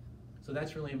discipline. So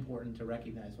that's really important to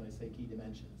recognize when I say key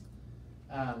dimensions.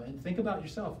 And think about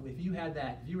yourself. If you had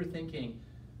that, if you were thinking,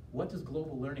 what does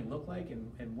global learning look like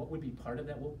and what would be part of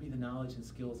that? What would be the knowledge and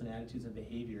skills and attitudes and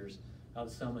behaviors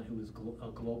of someone who is a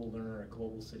global learner, a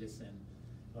global citizen,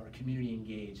 or a community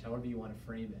engaged, however you want to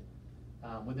frame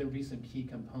it? Would there be some key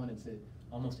components that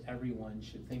almost everyone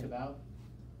should think about?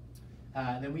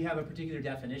 Then we have a particular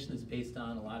definition that's based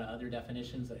on a lot of other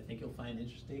definitions that I think you'll find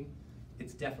interesting.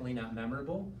 It's definitely not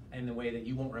memorable in the way that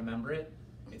you won't remember it.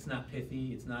 It's not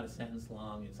pithy, it's not a sentence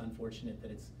long. It's unfortunate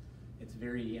that it's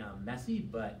very messy,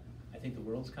 but I think the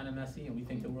world's kind of messy and we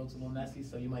think the world's a little messy,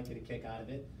 so you might get a kick out of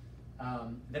it.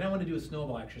 Then I want to do a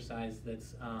snowball exercise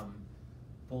that's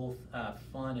both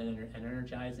fun and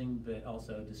energizing, but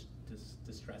also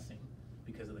distressing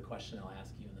because of the question I'll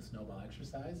ask you in the snowball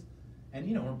exercise. And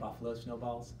you know, we're Buffalo,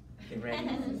 snowballs, get ready,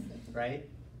 right?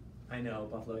 I know,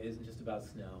 Buffalo isn't just about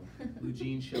snow. Blue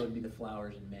Jean showed me the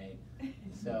flowers in May.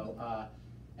 So,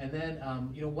 and then,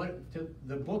 you know,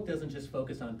 the book doesn't just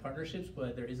focus on partnerships,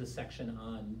 but there is a section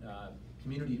on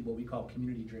community, what we call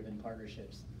community-driven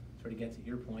partnerships. Sort of gets at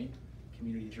your point,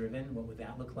 community-driven, what would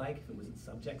that look like if it wasn't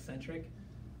subject-centric?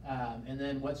 And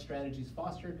then what strategies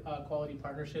foster quality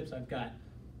partnerships?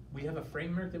 We have a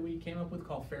framework that we came up with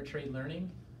called Fair Trade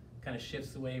Learning. Kind of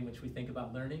shifts the way in which we think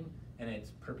about learning, and it's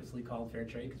purposely called fair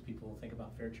trade because people think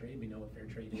about fair trade. We know what fair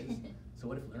trade is. So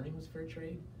what if learning was fair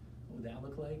trade? What would that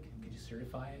look like? Could you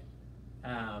certify it?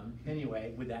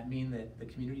 Anyway, would that mean that the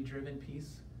community-driven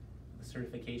piece, the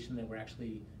certification that we're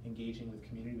actually engaging with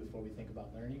community before we think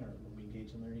about learning, or when we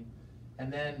engage in learning?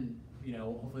 And then, you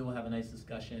know, hopefully we'll have a nice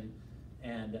discussion,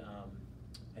 and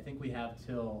I think we have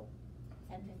till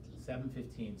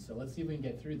 7:15. So let's see if we can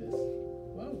get through this.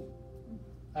 Whoa.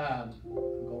 I'm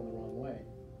going the wrong way.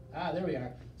 There we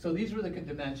are. So these were the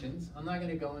dimensions. I'm not going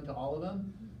to go into all of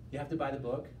them. You have to buy the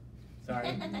book.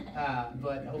 Sorry.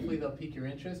 But hopefully they'll pique your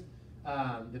interest.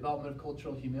 Development of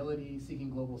cultural humility, seeking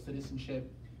global citizenship.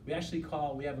 We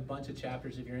have a bunch of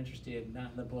chapters if you're interested,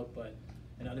 not in the book, but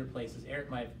in other places. Eric,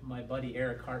 my buddy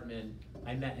Eric Hartman,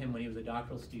 I met him when he was a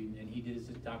doctoral student, and he did his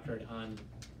doctorate on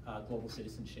global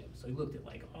citizenship. So he looked at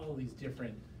like all these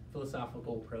different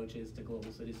philosophical approaches to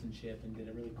global citizenship and did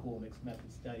a really cool mixed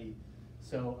method study.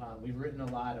 So we've written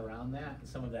a lot around that, and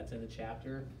some of that's in the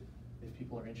chapter if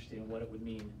people are interested in what it would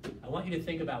mean. I want you to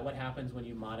think about what happens when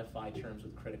you modify terms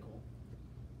with critical.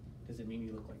 Does it mean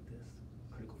you look like this?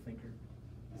 Critical thinker?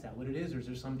 Is that what it is, or is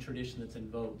there some tradition that's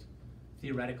invoked,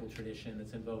 theoretical tradition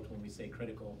that's invoked when we say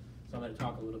critical? So I'm going to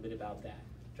talk a little bit about that.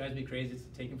 It drives me crazy, it's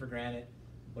taken for granted.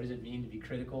 What does it mean to be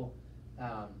critical?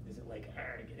 Is it like,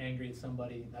 get angry at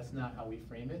somebody? That's not how we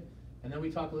frame it. And then we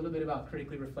talk a little bit about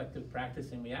critically reflective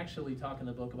practice, and we actually talk in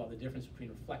the book about the difference between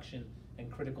reflection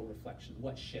and critical reflection.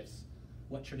 What shifts?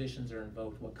 What traditions are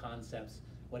invoked? What concepts?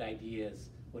 What ideas?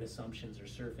 What assumptions are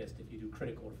surfaced if you do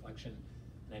critical reflection?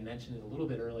 And I mentioned it a little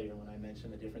bit earlier when I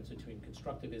mentioned the difference between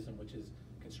constructivism, which is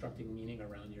constructing meaning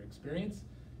around your experience,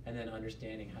 and then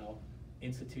understanding how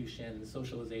institutions,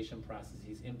 socialization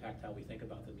processes impact how we think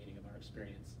about the meaning of our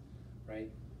experience, right?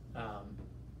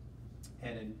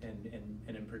 And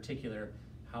in particular,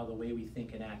 how the way we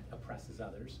think and act oppresses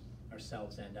others,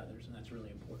 ourselves and others, and that's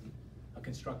really important. A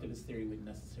constructivist theory wouldn't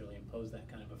necessarily impose that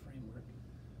kind of a framework.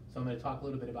 So I'm going to talk a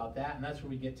little bit about that, and that's where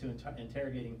we get to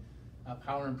interrogating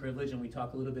power and privilege, and we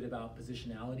talk a little bit about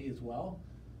positionality as well.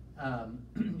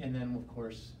 And then, of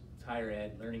course, it's higher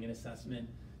ed, learning and assessment.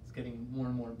 It's getting more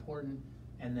and more important.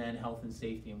 And then health and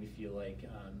safety, and we feel like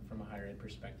from a higher ed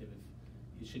perspective,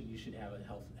 you should have a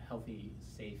healthy,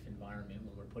 safe environment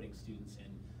when we're putting students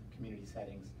in community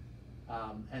settings.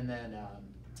 And then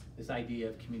this idea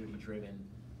of community-driven.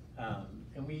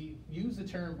 And we use the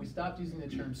term, we stopped using the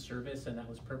term service, and that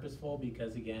was purposeful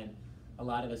because, again,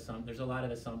 there's a lot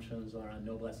of assumptions around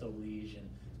noblesse oblige, and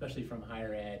especially from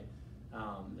higher ed,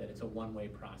 that it's a one-way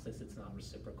process, it's not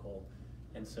reciprocal.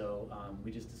 And so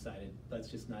we just decided, let's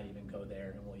just not even go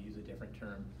there, and we'll use a different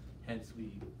term. Hence,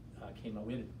 we came up,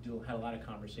 we had a lot of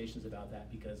conversations about that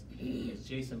because, as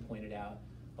Jason pointed out,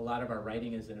 a lot of our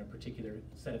writing is in a particular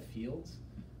set of fields.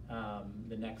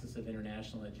 The nexus of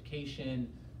international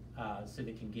education,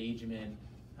 civic engagement,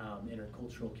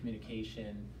 intercultural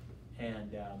communication,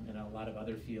 and a lot of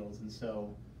other fields. And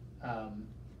so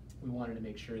we wanted to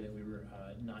make sure that we were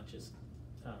not just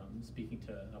speaking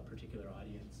to a particular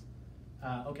audience.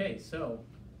 Okay, so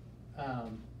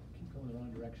keep going the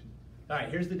wrong direction. All right,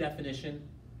 here's the definition.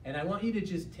 And I want you to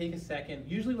just take a second.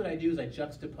 Usually what I do is I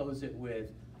juxtapose it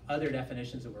with other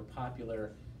definitions that were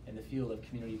popular in the field of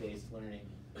community-based learning.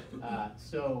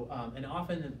 And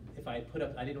often if I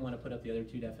didn't want to put up the other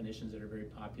two definitions that are very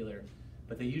popular,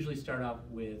 but they usually start off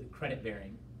with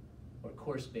credit-bearing or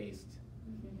course-based.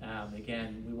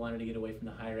 Again, we wanted to get away from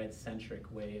the higher ed-centric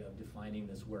way of defining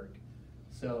this work.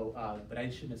 So, but I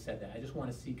shouldn't have said that. I just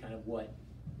want to see kind of what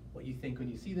you think when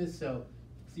you see this. So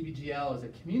CBGL is a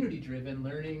community-driven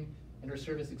learning and or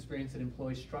service experience that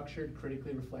employs structured,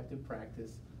 critically reflective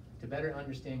practice to better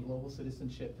understand global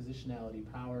citizenship, positionality,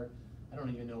 power. I don't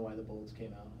even know why the bolds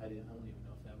came out. I don't even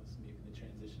know if that was maybe the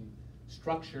transition.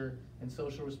 Structure and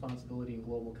social responsibility in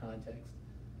global context.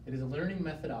 It is a learning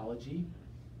methodology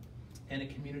and a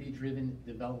community-driven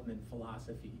development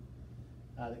philosophy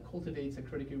that cultivates a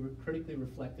critically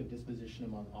reflective disposition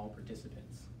among all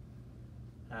participants.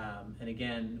 And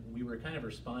again, we were kind of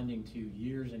responding to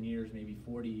years and years, maybe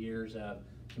 40 years of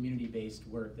community-based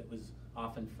work that was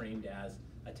often framed as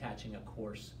attaching a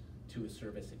course to a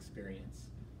service experience.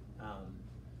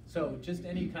 So just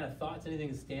any kind of thoughts, anything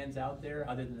that stands out there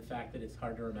other than the fact that it's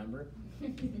hard to remember?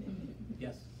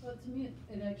 Yes? Well, to me,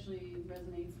 it actually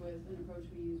resonates with an approach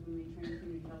we use when we train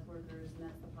community health workers, and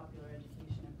that's the popular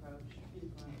education approach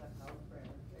influenced by Paulo Freire,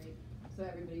 right? So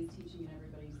everybody's teaching and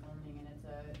everybody's learning, and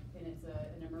it's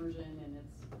an immersion, and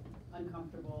it's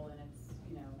uncomfortable, and it's,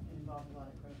 it involves a lot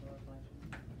of critical reflection.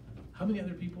 How many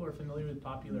other people are familiar with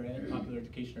popular ed, popular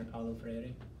education, or Paulo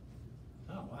Freire?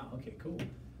 Oh, wow, okay, cool.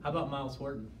 How about Miles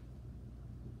Horton?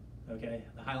 Okay,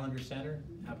 the Highlander Center,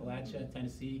 Appalachia,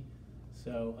 Tennessee.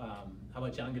 So how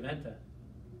about John Gaventa?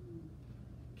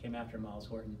 Came after Miles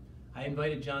Horton. I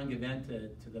invited John Gaventa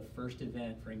to the first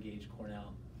event for Engage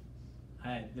Cornell.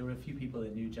 There were a few people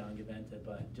that knew John Gaventa,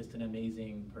 but just an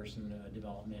amazing person,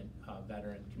 development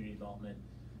veteran, community development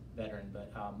veteran.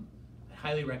 But I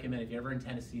highly recommend, if you're ever in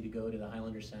Tennessee, to go to the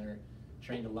Highlander Center.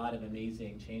 Trained a lot of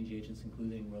amazing change agents,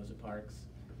 including Rosa Parks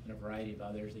and a variety of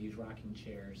others. They use rocking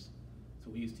chairs. So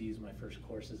we used to use my first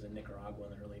courses in Nicaragua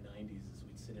in the early 90s. Is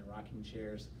we'd sit in rocking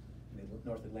chairs in the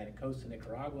North Atlantic coast of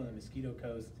Nicaragua and the Mosquito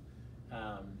Coast.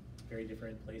 Very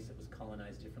different place that was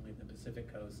colonized differently than the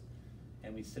Pacific Coast.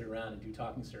 And we'd sit around and do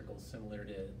talking circles similar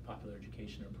to popular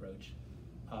education approach.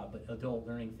 But adult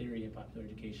learning theory and popular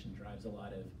education drives a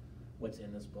lot of what's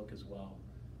in this book as well.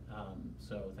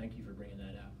 So thank you for bringing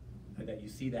that up. That you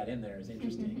see that in there is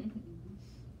interesting.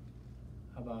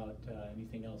 How about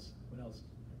anything else? What else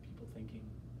are people thinking?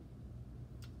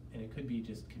 And it could be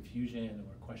just confusion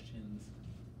or questions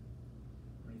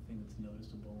or anything that's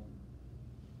noticeable.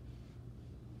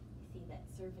 You see that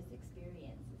surface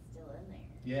experience is still in there.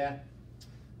 Yeah.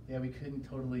 Yeah, we couldn't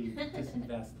totally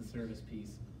disinvest the service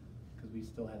piece because we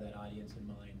still have that audience in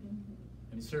mind. Mm-hmm.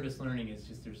 I mean, service learning is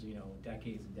just, there's, you know,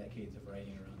 decades and decades of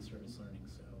writing around service learning,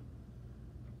 so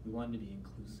we wanted to be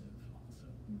inclusive also.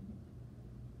 Mm-hmm.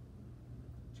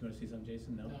 Do you want to say something,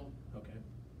 Jason? No? No. Okay.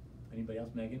 Anybody else?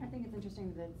 Megan? I think it's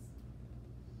interesting that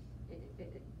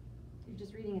you're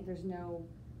just reading it, there's no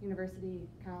university,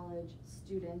 college,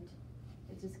 student.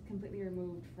 It's just completely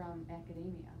removed from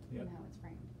academia Yep. and how it's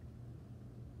framed.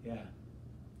 Yeah.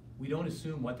 We don't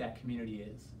assume what that community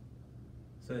is.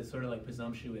 So it's sort of like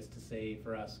presumptuous to say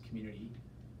for us community.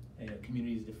 You know,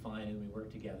 community is defined and we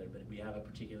work together, but we have a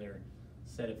particular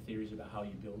set of theories about how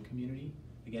you build community.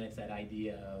 Again, it's that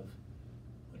idea of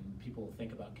when people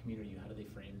think about community, how do they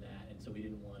frame that? And so we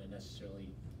didn't want to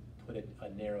necessarily put a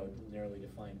narrowly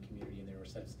defined community in there or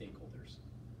set of stakeholders.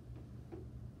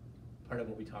 Part of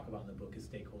what we talk about in the book is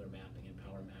stakeholder mapping and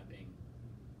power mapping.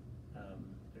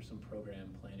 There's some program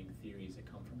planning theories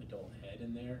that come from adult ed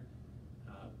in there.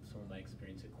 Some of my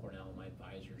experience at Cornell, my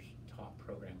advisors taught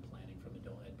program planning from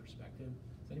adult ed perspective.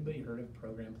 Has anybody heard of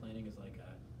program planning as like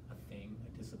a thing,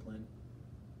 a discipline?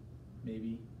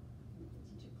 Maybe?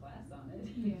 Teach a class on it.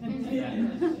 Yeah.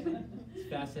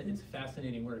 It's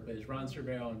fascinating work, but it's Ron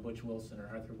Cervero and Butch Wilson or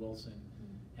Arthur Wilson,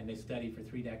 and they studied for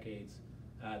 3 decades.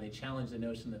 They challenged the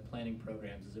notion that planning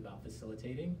programs is about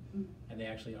facilitating, and they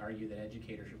actually argue that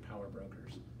educators are power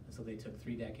brokers. And so they took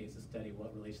 3 decades to study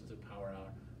what relations of power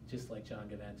are, just like John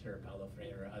Gaventer, Paulo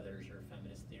Freire, or others, or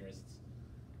feminist theorists.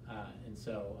 And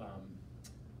so,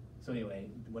 so anyway,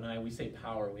 when we say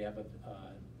power, we have a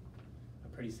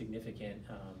pretty significant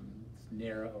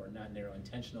narrow, or not narrow,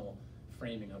 intentional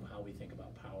framing of how we think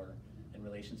about power and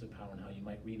relations of power and how you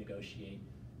might renegotiate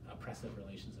oppressive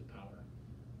relations of power.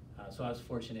 So I was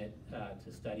fortunate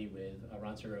to study with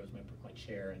Ron Cervero, was my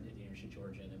chair at the University of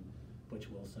Georgia, and Butch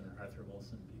Wilson, or Arthur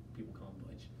Wilson, people call him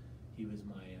Butch. He was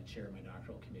my chair of my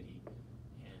doctoral committee.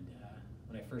 And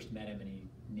when I first met him and he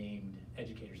named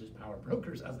educators as power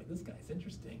brokers, I was like, this guy's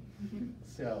interesting.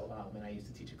 So, and I used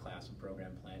to teach a class in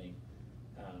program planning.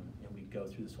 And we'd go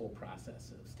through this whole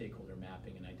process of stakeholder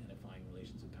mapping and identifying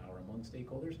relations of power among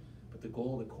stakeholders. But the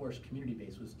goal of the course,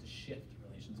 community-based, was to shift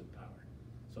relations of power.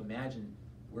 So imagine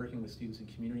working with students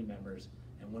and community members,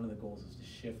 and one of the goals is to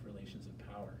shift relations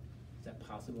of power. Is that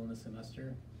possible in a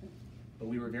semester? But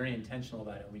we were very intentional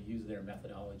about it, and we used their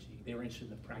methodology. They were interested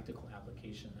in the practical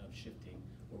application of shifting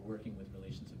or working with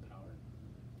relations of power.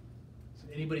 So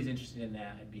if anybody's interested in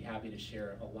that, I'd be happy to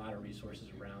share a lot of resources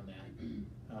around that.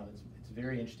 It's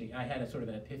very interesting. I had a sort of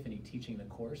an epiphany teaching the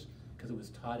course because it was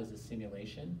taught as a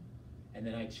simulation, and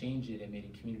then I changed it and made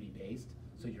it community-based,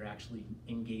 so you're actually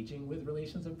engaging with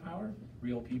relations of power,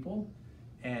 real people,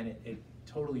 and it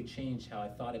totally changed how I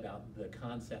thought about the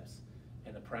concepts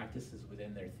and the practices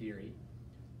within their theory.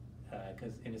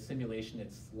 Because in a simulation,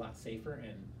 it's a lot safer,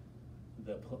 and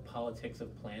the politics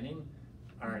of planning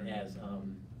aren't as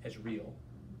real.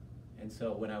 And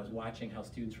so when I was watching how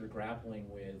students were grappling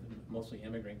with mostly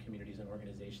immigrant communities and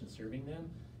organizations serving them,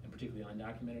 and particularly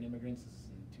undocumented immigrants, this is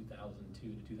in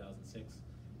 2002 to 2006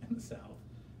 in the South,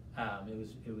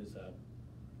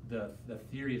 the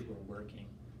theories were working.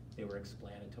 They were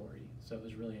explanatory. So it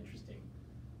was really interesting.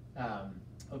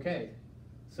 Okay,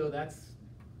 so that's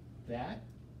that.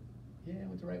 Yeah, I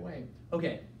went the right way.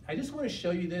 Okay, I just want to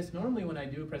show you this. Normally when I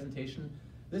do a presentation,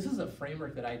 this is a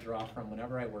framework that I draw from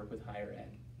whenever I work with higher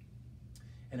ed.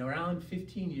 And around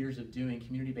 15 years of doing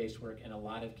community-based work in a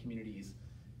lot of communities,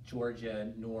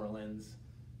 Georgia, New Orleans,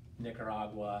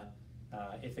 Nicaragua,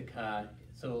 Ithaca,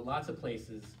 so lots of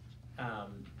places,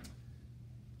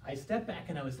 I stepped back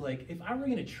and I was like, if I were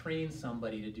going to train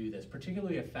somebody to do this,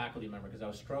 particularly a faculty member, because I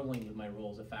was struggling with my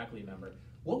role as a faculty member,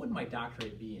 what would my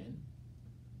doctorate be in,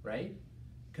 right?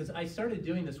 Because I started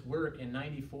doing this work in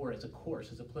 '94 as a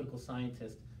course, as a political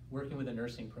scientist, working with a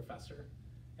nursing professor.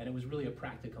 And it was really a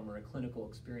practicum or a clinical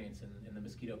experience in the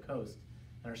Mosquito Coast.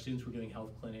 And our students were doing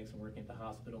health clinics and working at the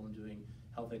hospital and doing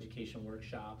health education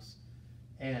workshops.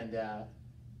 And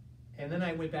then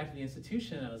I went back to the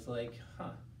institution and I was like,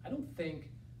 I don't think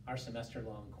our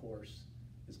semester-long course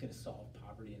is going to solve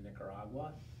poverty in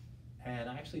Nicaragua. And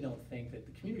I actually don't think that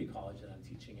the community college that I'm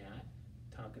teaching at,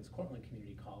 Tompkins Cortland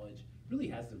Community College, really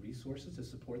has the resources to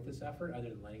support this effort other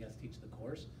than letting us teach the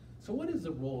course. So what is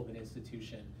the role of an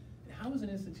institution? And how is an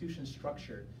institution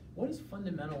structured? What is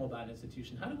fundamental about an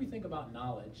institution? How do we think about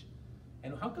knowledge?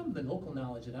 And how come the local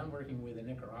knowledge that I'm working with in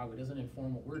Nicaragua doesn't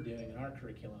inform what we're doing in our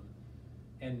curriculum?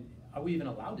 And are we even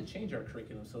allowed to change our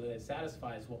curriculum so that it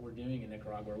satisfies what we're doing in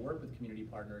Nicaragua or work with community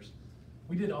partners?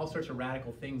 We did all sorts of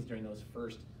radical things during those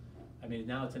first, I mean,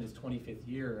 now it's in its 25th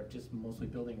year of just mostly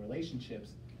building relationships.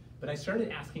 But I started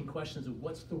asking questions of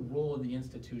what's the role of the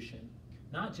institution?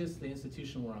 Not just the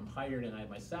institution where I'm hired and I have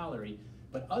my salary,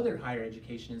 but other higher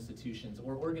education institutions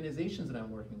or organizations that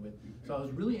I'm working with. So I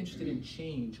was really interested in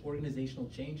change, organizational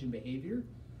change and behavior.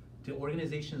 Do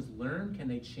organizations learn? Can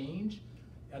they change?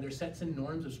 Are there sets and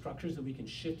norms of structures that we can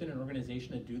shift in an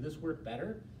organization to do this work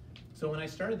better? So when I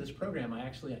started this program, I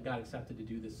got accepted to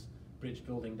do this bridge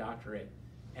building doctorate.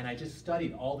 And I just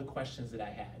studied all the questions that I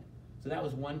had. So that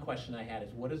was one question I had,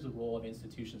 is what is the role of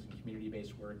institutions in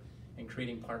community-based work and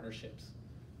creating partnerships?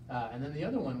 And then the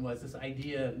other one was this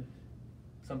idea,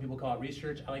 some people call it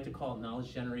research, I like to call it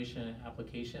knowledge generation and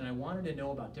application. I wanted to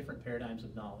know about different paradigms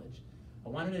of knowledge. I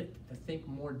wanted to think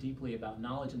more deeply about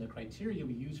knowledge and the criteria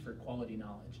we use for quality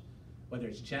knowledge, whether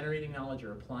it's generating knowledge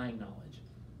or applying knowledge,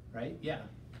 right? Yeah.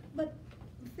 But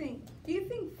do you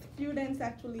think students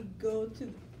actually go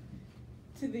to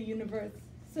the university?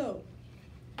 So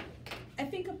I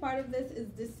think a part of this is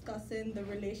discussing the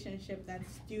relationship that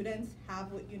students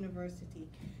have with university.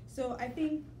 So I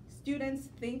think students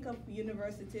think of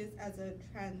universities as a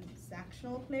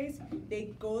transactional place.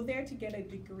 They go there to get a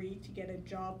degree, to get a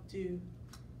job, to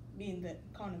be in the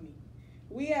economy.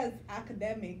 We as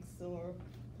academics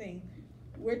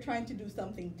we're trying to do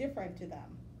something different to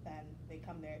them than they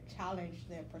come there, challenge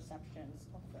their perceptions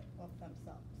of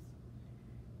themselves.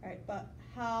 All right, but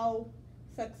how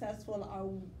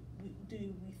successful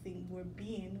do we think we're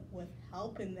being with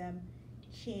helping them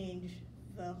change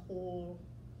the whole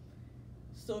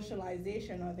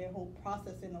socialization or their whole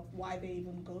processing of why they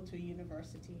even go to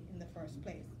university in the first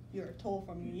place? You're told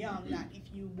from young that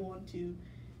if you want to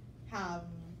have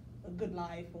a good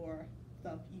life or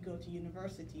stuff, you go to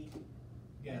university.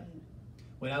 Yeah.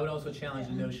 Well, I would also challenge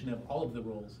the notion of all of the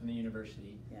roles in the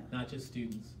university, not just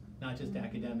students, not just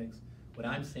academics. What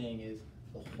I'm saying is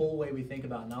the whole way we think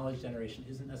about knowledge generation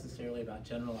isn't necessarily about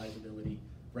generalizability,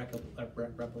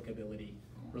 replicability,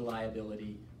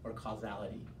 reliability, or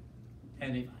causality.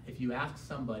 And if you ask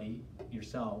somebody,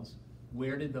 yourselves,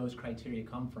 where did those criteria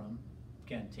come from?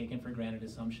 Again, taken for granted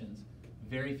assumptions.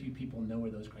 Very few people know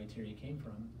where those criteria came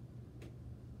from.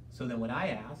 So then what I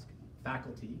ask,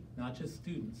 faculty, not just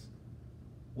students,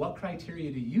 what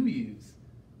criteria do you use?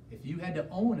 If you had to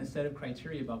own a set of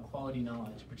criteria about quality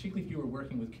knowledge, particularly if you were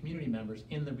working with community members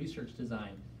in the research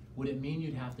design, would it mean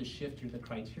you'd have to shift the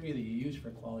criteria that you use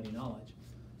for quality knowledge?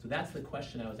 So that's the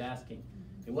question I was asking.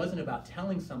 It wasn't about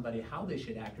telling somebody how they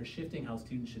should act or shifting how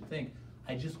students should think.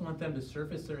 I just want them to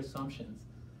surface their assumptions.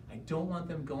 I don't want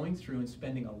them going through and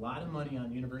spending a lot of money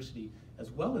on university,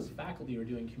 as well as faculty who are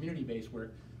doing community-based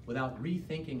work, without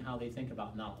rethinking how they think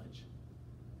about knowledge.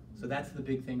 So that's the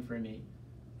big thing for me.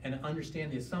 And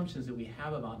understand the assumptions that we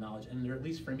have about knowledge, and there are, at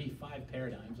least for me, 5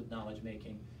 paradigms of knowledge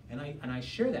making. And I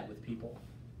share that with people.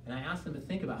 And I ask them to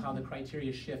think about how the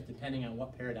criteria shift depending on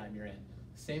what paradigm you're in.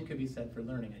 The same could be said for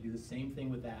learning. I do the same thing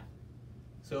with that.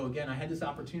 So again, I had this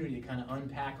opportunity to kind of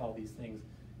unpack all these things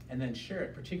and then share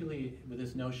it, particularly with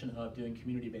this notion of doing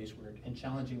community-based work and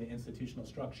challenging the institutional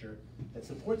structure that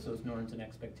supports those norms and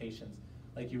expectations.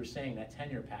 Like you were saying, that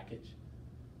tenure package.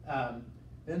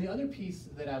 Then the other piece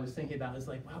that I was thinking about is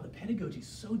like, wow, the pedagogy is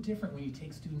so different when you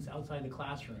take students outside the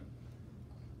classroom.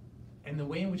 And the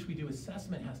way in which we do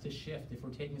assessment has to shift if we're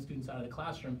taking students out of the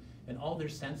classroom and all their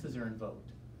senses are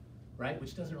invoked, right?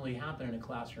 Which doesn't really happen in a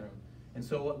classroom. And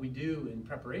so what we do in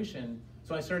preparation,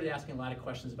 so I started asking a lot of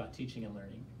questions about teaching and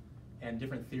learning and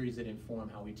different theories that inform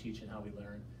how we teach and how we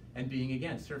learn. And being,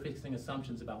 again, surfacing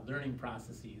assumptions about learning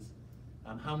processes.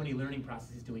 How many learning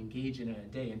processes do we engage in a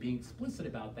day, and being explicit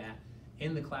about that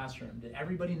in the classroom. Did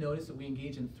everybody notice that we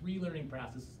engage in 3 learning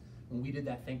processes when we did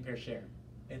that think, pair, share?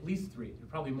 At least 3,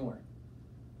 probably more.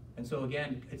 And so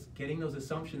again, it's getting those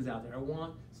assumptions out there. I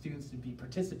want students to be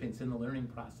participants in the learning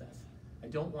process. I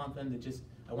don't want them to just,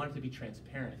 I want it to be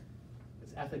transparent.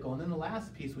 It's ethical. And then the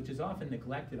last piece, which is often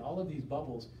neglected, all of these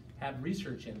bubbles have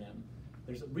research in them.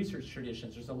 There's research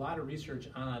traditions. There's a lot of research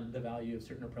on the value of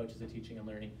certain approaches of teaching and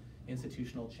learning,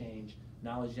 institutional change,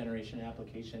 knowledge generation and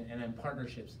application, and then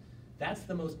partnerships. That's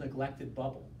the most neglected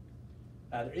bubble.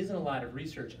 There isn't a lot of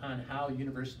research on how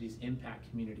universities impact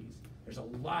communities. There's a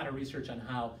lot of research on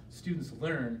how students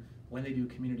learn when they do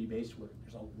community-based work.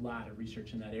 There's a lot of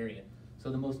research in that area.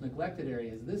 So the most neglected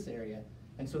area is this area.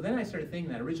 And so then I started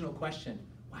thinking that original question,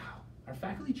 wow, are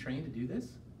faculty trained to do this?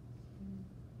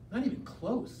 Not even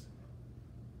close.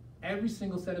 every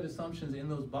single set of assumptions in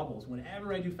those bubbles.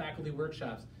 Whenever I do faculty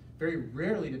workshops, very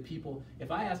rarely do people,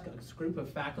 if I ask a group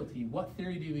of faculty, what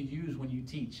theory do you use when you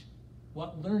teach?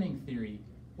 What learning theory?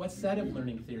 What set of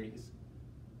learning theories?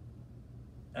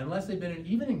 Unless they've been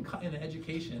even in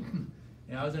education,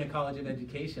 and I was in a college of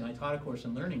education, I taught a course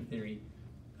in learning theory.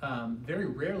 Very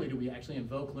rarely do we actually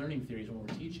invoke learning theories when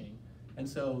we're teaching. And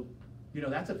so,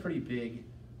 that's a pretty big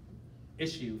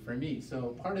issue for me.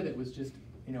 So part of it was just,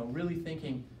 really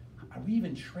thinking, are we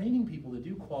even training people to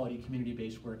do quality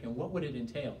community-based work, and what would it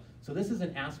entail? So this is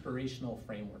an aspirational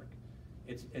framework.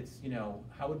 It's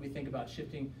how would we think about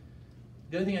shifting?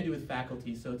 The other thing I do with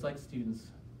faculty, so it's like students.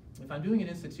 If I'm doing an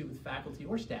institute with faculty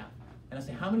or staff, and I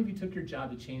say, how many of you took your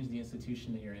job to change the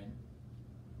institution that you're in?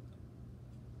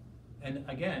 And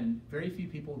again, very few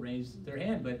people raise their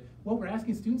hand, but we're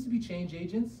asking students to be change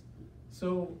agents.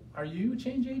 So are you a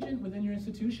change agent within your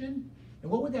institution?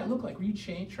 And what would that look like? Were you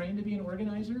trained to be an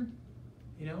organizer?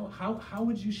 How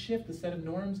would you shift the set of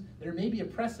norms that are maybe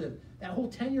oppressive? That whole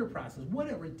tenure process, what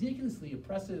a ridiculously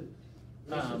oppressive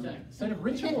set of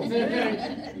rituals.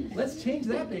 Let's change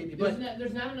that, baby. But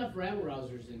There's not enough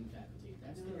rabble-rousers in faculty.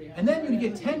 That's the reality. and then when you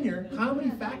get tenure, how many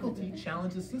faculty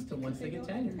challenge the system once they get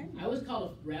tenure? I was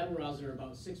called a rabble-rouser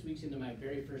about 6 weeks into my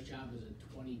very first job as a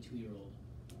 22-year-old.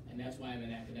 And that's why I'm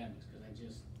in academics, because I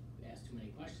just asked too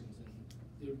many questions.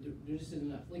 And there just isn't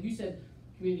enough. Like you said,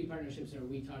 community partnerships are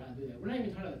we taught how to do that. We're not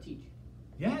even taught how to teach.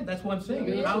 Yeah, that's what I'm saying.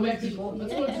 Let's How go many back to- people?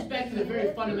 Let's go just back to the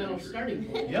very fundamental starting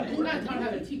point. Yep. We're not taught how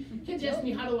to teach. Kids ask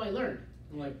me, how do I learn?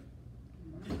 I'm like,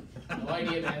 no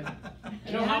idea, man.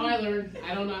 I know how I learn.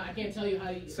 I don't know. I can't tell you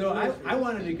how you. So I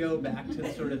wanted to go back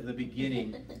to sort of the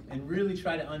beginning and really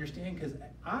try to understand, because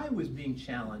I was being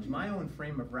challenged. My own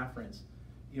frame of reference,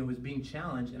 was being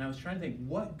challenged, and I was trying to think,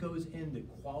 what goes into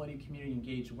quality community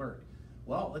engaged work?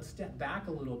 Well, let's step back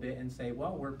a little bit and say,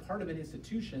 well, we're part of an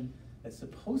institution that's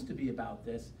supposed to be about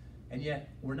this, and yet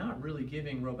we're not really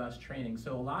giving robust training.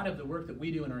 So a lot of the work that we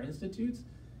do in our institutes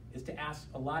is to ask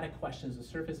a lot of questions, to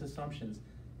surface assumptions,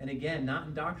 and again, not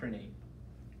indoctrinate.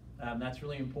 That's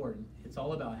really important. It's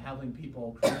all about having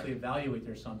people critically evaluate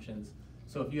their assumptions.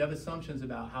 So if you have assumptions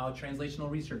about how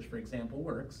translational research, for example,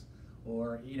 works,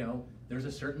 or there's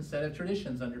a certain set of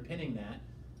traditions underpinning that,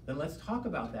 then let's talk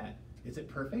about that. Is it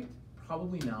perfect?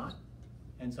 Probably not.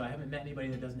 And so I haven't met anybody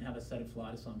that doesn't have a set of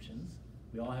flawed assumptions.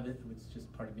 We all have it. It's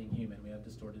just part of being human. We have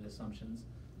distorted assumptions.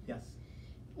 Yes?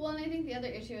 Well, and I think the other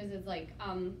issue is like,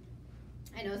 I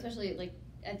know especially like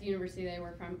at the university that I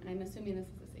work from, and I'm assuming this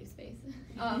is a safe space.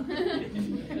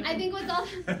 I think what's all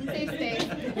safe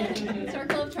space,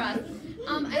 circle of trust.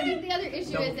 I think the other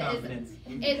issue is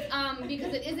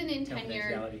because it isn't in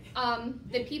tenure.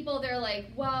 The people, they're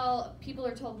like, well, people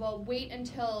are told, well, wait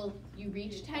until you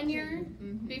reach tenure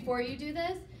before you do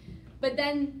this. But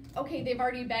then, okay, they've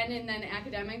already been in then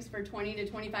academics for 20 to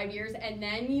 25 years, and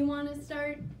then you want to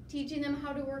start teaching them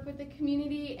how to work with the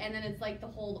community, and then it's like the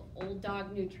whole old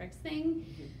dog, new tricks thing.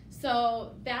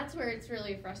 So that's where it's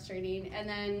really frustrating. And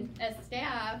then as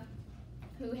staff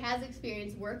who has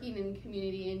experience working in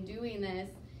community and doing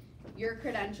this, your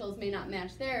credentials may not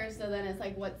match theirs, so then it's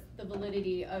like, what's the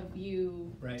validity of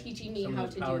you teaching me how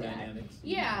to do that? Dynamics.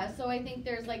 Yeah, so I think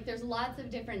there's lots of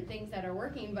different things that are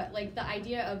working, but like the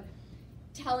idea of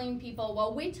telling people,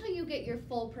 well, wait till you get your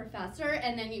full professor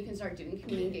and then you can start doing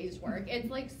community engaged work. It's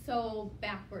like so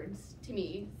backwards to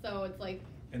me. So it's like.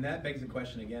 And that begs the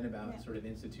question again about sort of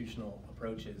institutional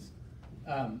approaches.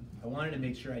 I wanted to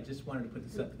make sure, I just wanted to put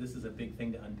this up, this is a big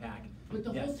thing to unpack. But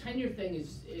the whole tenure thing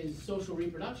is social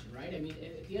reproduction, right? I mean,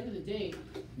 at the end of the day,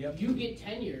 you get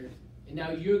tenure, and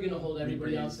now you're going to hold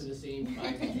everybody else to the same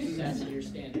 5 success in your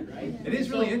standard, right? It is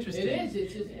really interesting. It is.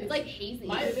 It's like hazing.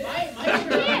 My chair,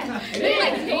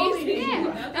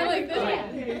 I'm like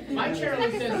this. My chair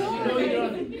always says, you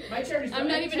don't. My chair just. I'm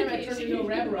not even I turned into a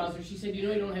rabble rouser. She said,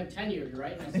 you don't have tenure,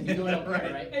 right? And I said, you don't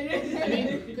care, right? I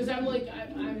mean, because I'm like,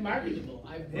 I'm marketable.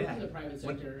 I've worked in the private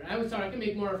sector. And I was thought I can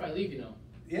make more if I leave,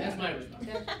 Yeah. That's my response.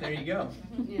 There you go.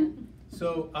 Yeah.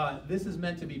 So this is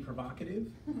meant to be provocative,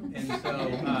 and so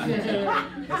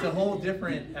it's a whole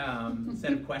different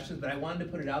set of questions, but I wanted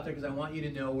to put it out there because I want you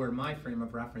to know where my frame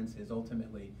of reference is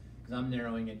ultimately, because I'm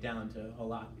narrowing it down to a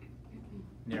lot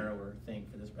narrower thing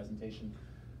for this presentation.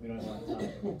 We don't have a lot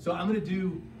of time. So I'm going to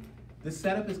do, the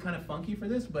setup is kind of funky for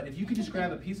this, but if you could just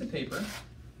grab a piece of paper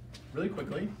really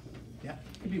quickly. Yeah,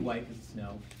 it could be white because it's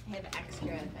snow. I have extra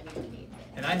if anyone needs it.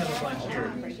 And I have a bunch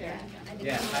here. For sure.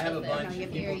 Yeah, I have a bunch.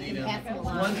 People need them.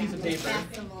 One piece of paper.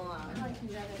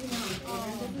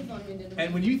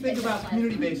 And when you think about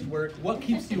community-based work, what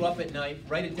keeps you up at night?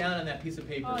 Write it down on that piece of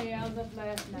paper. Oh yeah, I was up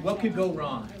last night. What could go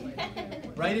wrong?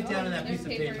 Write it down on that piece of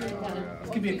paper. This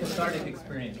could be a cathartic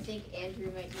experience. I think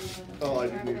Andrew might need one. Oh, I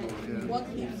do need one, What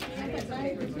keeps you up at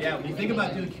night? Yeah, when you think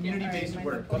about doing community-based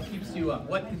work, what keeps you up?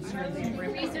 What concerns you?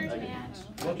 Research match.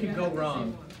 What could go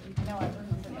wrong?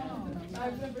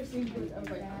 I've never seen it. I was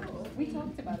like, oh. We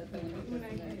talked about it though. When I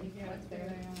came, yeah, it's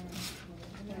there.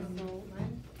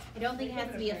 I don't think it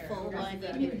has to be a full one,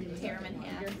 you can tear them in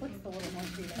half.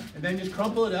 And then just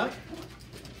crumple it up.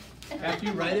 After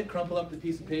you write it, crumple up the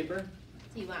piece of paper.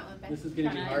 Do you want one, Becky? This is gonna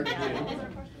be hard to do.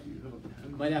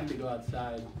 We might have to go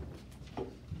outside,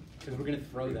 because we're gonna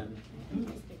throw them.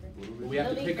 We have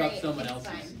to It'll be pick up great. someone It's else's.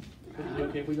 fine. Is it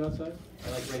okay if we go outside?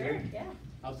 Or like right here? Yeah.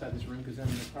 Outside this room, because then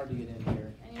it's hard to get in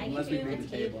here. I Unless can we do move the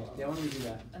the table. table. Yeah, why don't we do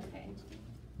that? Okay.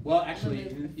 Well, actually,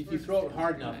 if you throw it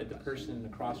hard enough at the person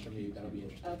across from you, that'll be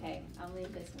interesting. Okay, I'll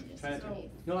leave this one just Try in not to- case.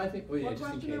 No, I think, oh yeah, What just in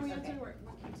question are we case. answering? What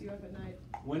keeps you up at night?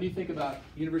 When you think about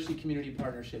university community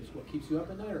partnerships, what keeps you up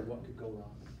at night or what could go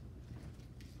wrong?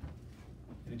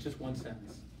 And it's just one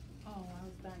sentence. Oh, I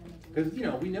was dying to make Because, you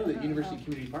know, we know that university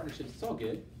community partnerships, it's all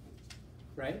good,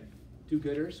 right?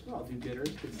 Do-gooders, we're all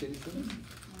do-gooders, good citizens.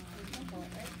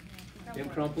 Then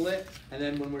crumple it, and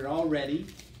then when we're all ready,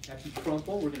 after you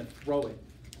crumple, we're gonna throw it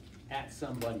at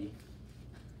somebody.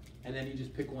 And then you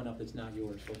just pick one up that's not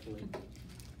yours, hopefully.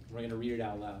 We're gonna read it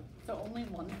out loud. So only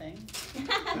one thing?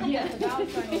 Yeah.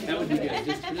 That would be good,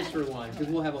 just for one, because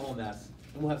we'll have a whole mess,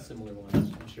 and we'll have similar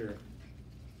ones, I'm sure.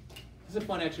 This is a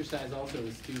fun exercise also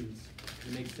with students.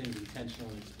 It makes things intentional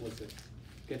and explicit,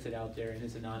 gets it out there, and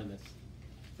it's anonymous.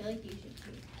 I feel like you should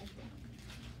take that down.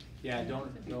 Yeah, don't,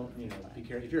 you know, be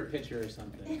careful. If you're a pitcher or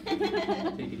something,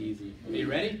 take it easy. Are you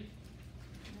ready?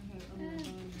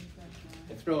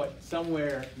 And throw it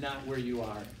somewhere not where you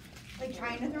are. Like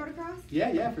trying to throw it across?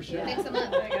 Yeah, for sure. Mix them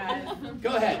up.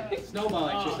 Go ahead, snowball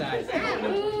exercise.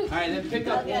 All right, then pick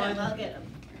up one I'll get them.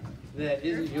 that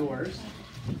isn't yours.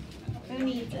 Who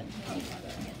needs them?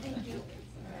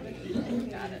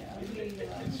 Got it.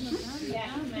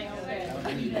 Yeah,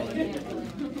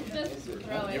 just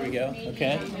throw it. Here we go,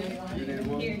 okay.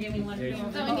 Here, give me one. There's-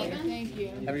 Oh, we need one? Thank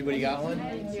you. Everybody got one?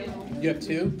 You have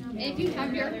two? If you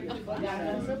have your. All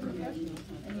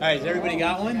right, has everybody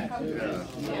got one?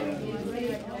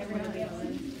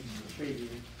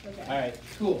 All right,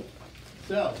 cool.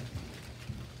 So,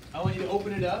 I want you to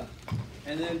open it up,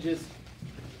 and then just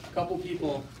a couple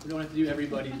people, we don't have to do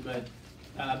everybody's, but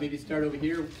maybe start over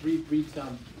here, read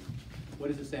some. What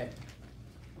does it say?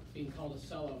 Being called a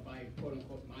sellout by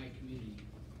quote-unquote my community.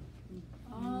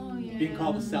 Oh, yeah. Being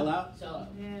called a sellout? Sellout.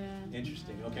 Yeah.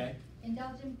 Interesting, okay.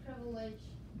 Indulgent privilege,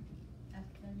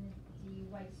 ethnicity,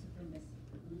 white supremacy.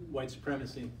 White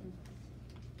supremacy.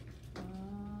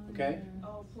 Okay.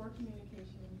 Oh, poor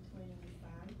communication between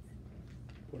sides.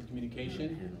 Poor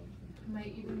communication.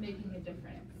 Might even making a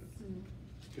difference.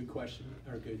 Good question,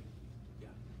 or good, yeah.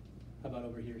 How about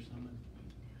over here, someone?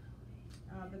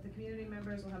 But the community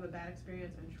members will have a bad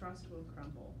experience and trust will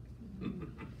crumble.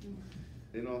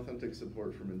 Inauthentic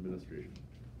support from administration.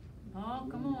 Oh,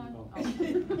 come on. Oh. Oh.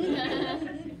 Did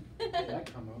that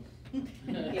come up?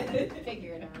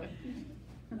 Figure it out.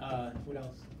 What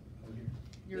else? Over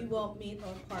here. We won't meet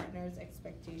our partner's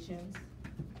expectations.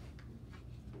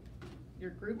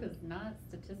 Your group is not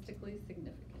statistically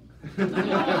significant.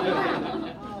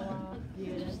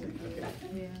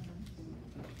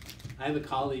 I have a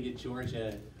colleague at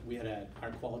Georgia, we had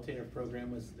our qualitative program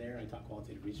was there, I taught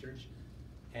qualitative research,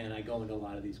 and I go into a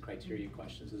lot of these criteria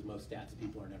questions, as most stats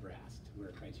people are never asked where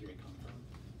criteria come from.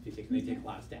 They take a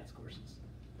lot of stats courses.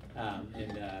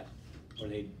 Or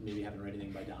they maybe haven't read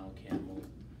anything by Donald Campbell,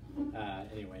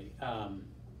 anyway,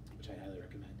 which I highly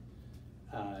recommend.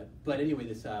 But anyway,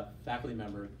 this faculty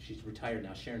member, she's retired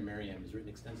now, Sharon Merriam, has written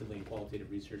extensively in qualitative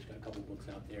research, got a couple books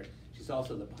out there. She's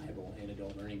also the Bible and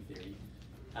adult learning theory,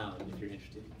 if you're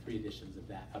interested, 3 editions of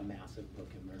that, a massive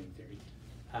book in learning theory.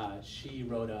 She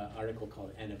wrote an article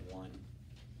called N of 1,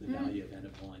 the value of N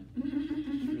of 1.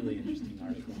 It's a really interesting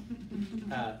article.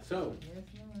 So,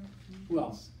 who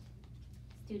else?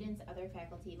 Students, other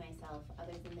faculty, myself,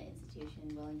 others in the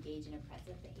institution will engage in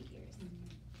oppressive behaviors.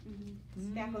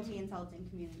 Faculty insulting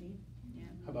community.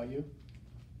 How about you?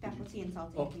 Faculty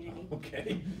insulting Oh, community.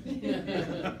 okay.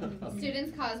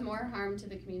 Students cause more harm to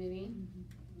the community.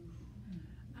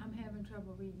 I'm having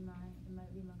trouble reading mine. It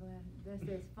might be my glasses. That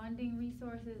says funding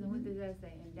resources, and what does that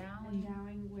say? Endowing?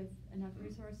 Endowing with enough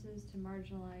resources to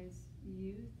marginalize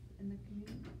youth in the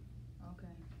community.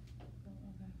 Okay.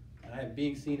 And I have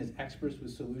being seen as experts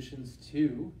with solutions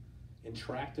to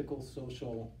intractable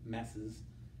social messes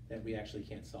that we actually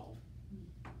can't solve.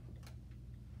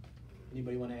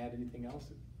 Anybody want to add anything else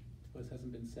that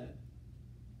hasn't been said?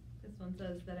 This one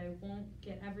says that I won't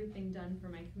get everything done for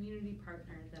my community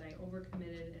partner, that I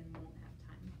overcommitted and won't have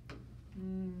time.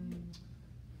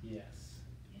 Yes.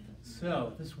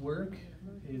 So this work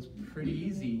is pretty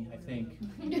easy, I think.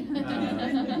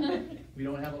 We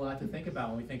don't have a lot to think about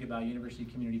when we think about university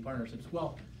community partnerships.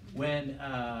 Well, when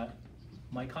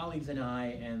my colleagues and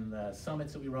I, and the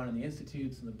summits that we run in the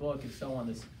institutes and the book and so on,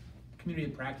 this community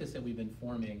of practice that we've been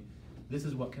forming, this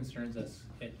is what concerns us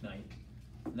at night.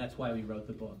 And that's why we wrote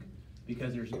the book,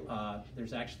 because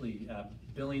there's actually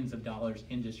billions of dollars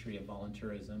industry of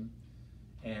volunteerism,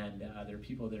 and there are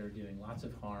people that are doing lots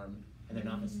of harm, and they're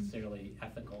not necessarily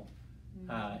ethical.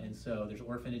 And so there's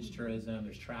orphanage tourism,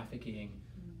 there's trafficking,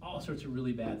 all sorts of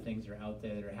really bad things are out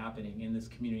there that are happening in this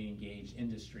community engaged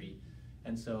industry.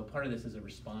 And so part of this is a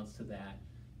response to that.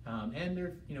 And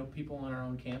there are people on our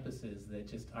own campuses that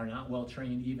just are not well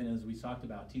trained, even as we talked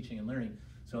about teaching and learning.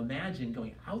 So imagine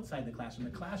going outside the classroom.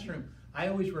 The classroom, I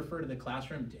always refer to the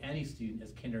classroom to any student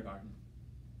as kindergarten.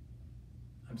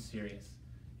 I'm serious.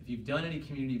 If you've done any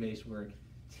community-based work,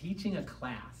 teaching a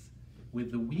class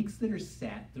with the weeks that are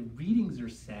set, the readings are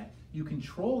set, you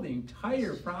control the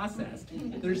entire process.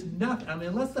 There's nothing, I mean,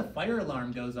 unless the fire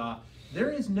alarm goes off, there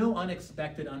is no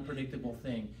unexpected, unpredictable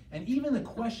thing. And even the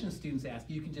questions students ask,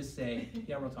 you can just say,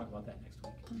 yeah, we'll talk about that next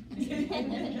week.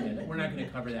 Yeah, we're not going to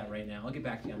cover that right now. I'll get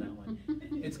back to you on that one.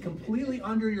 It's completely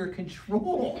under your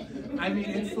control. I mean,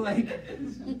 it's like,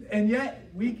 and yet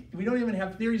we don't even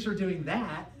have theories for doing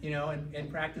that, and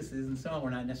practices and so on. We're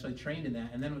not necessarily trained in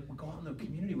that. And then we go out in the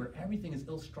community where everything is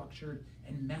ill-structured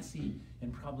and messy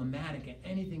and problematic, and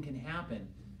anything can happen,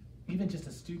 even just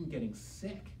a student getting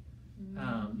sick.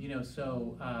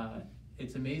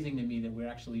 It's amazing to me that we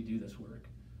actually do this work.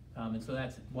 And so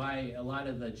that's why a lot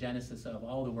of the genesis of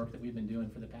all the work that we've been doing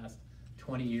for the past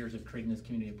 20 years of creating this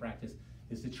community of practice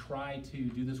is to try to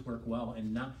do this work well,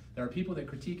 and there are people that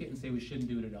critique it and say we shouldn't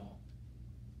do it at all.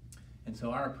 And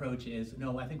so our approach is,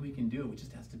 no, I think we can do it, it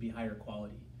just has to be higher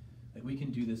quality. Like, we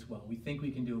can do this well, we think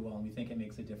we can do it well, and we think it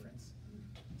makes a difference.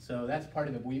 So that's part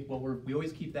of it. We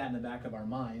always keep that in the back of our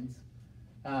minds.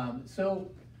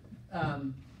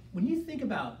 When you think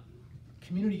about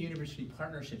community-university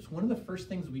partnerships, one of the first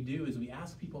things we do is we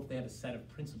ask people if they have a set of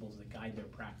principles that guide their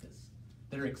practice,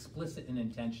 that are explicit and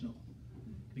intentional.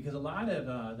 Because a lot of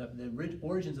the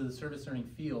origins of the service learning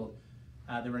field,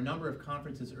 there were a number of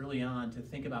conferences early on to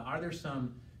think about, are there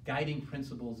some guiding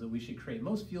principles that we should create?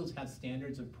 Most fields have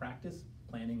standards of practice.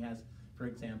 Planning has, for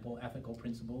example, ethical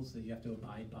principles that you have to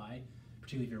abide by.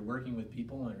 Particularly if you're working with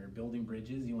people and you're building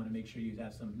bridges, you want to make sure you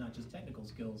have some, not just technical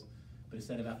skills, but a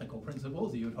set of ethical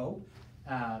principles, you would hope.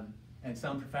 And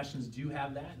some professions do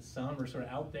have that, and some are sort of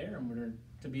out there and are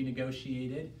to be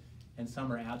negotiated, and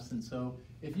some are absent. So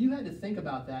if you had to think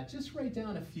about that, just write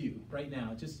down a few right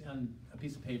now, just on a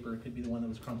piece of paper. It could be the one that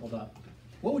was crumpled up.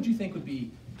 What would you think would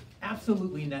be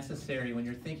absolutely necessary when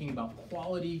you're thinking about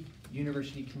quality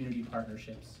university community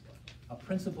partnerships? A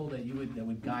principle that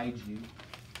would guide you.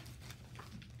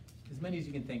 As many as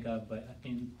you can think of, but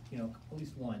at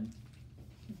least one.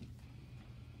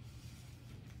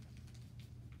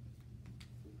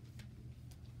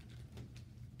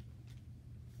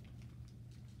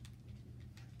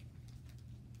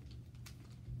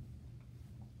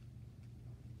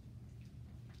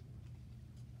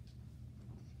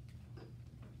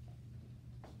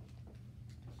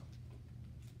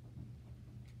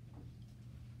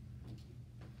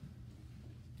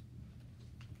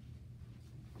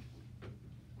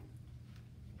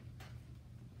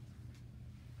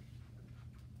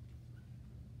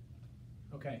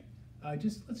 Okay,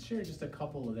 let's share just a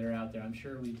couple that are out there. I'm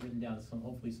sure we've written down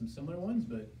hopefully some similar ones,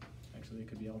 but actually they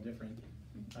could be all different.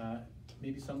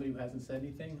 Maybe somebody who hasn't said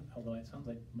anything, although it sounds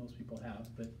like most people have,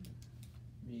 but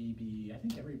maybe, I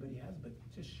think everybody has, but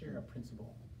just share a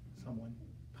principle, someone,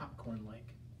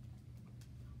 popcorn-like.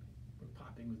 We're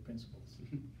popping with principles.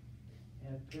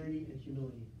 Have purity and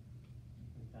humility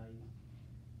as values.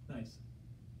 Nice.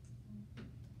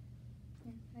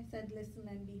 Yeah, I said listen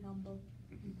and be humble.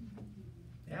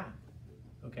 Yeah,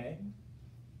 okay.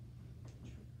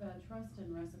 Trust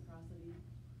and reciprocity.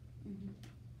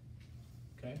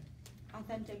 Okay.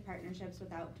 Authentic partnerships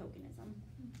without tokenism.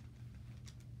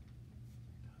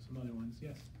 Some other ones,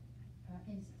 yes.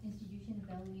 Institution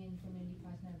valuing community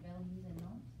partner values and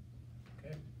norms.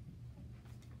 Okay.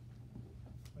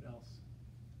 What else?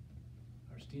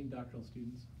 Our esteemed doctoral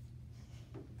students.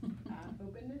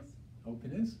 Openness.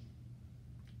 Openness.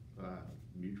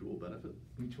 Mutual benefit.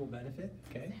 Mutual benefit,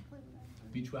 okay.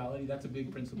 Mutuality, that's a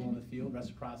big principle in the field.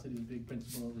 Reciprocity is a big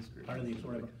principle. It's part of the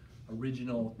sort of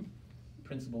original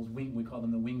principles. We call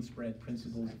them the wing spread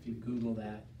principles if you Google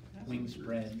that. wings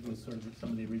spread was sort of some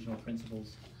of the original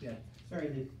principles. Yeah. Sorry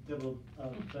to double,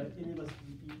 but in your list,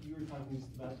 you were talking just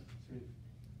about sort of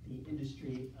the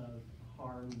industry of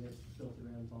harm that's built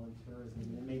around volunteerism,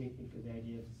 and it made me think of the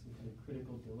idea of some kind of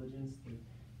critical diligence that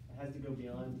has to go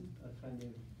beyond a kind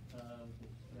of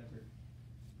whatever.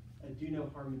 A do no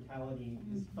harm mentality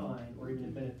is fine, or even a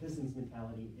beneficence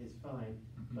mentality is fine,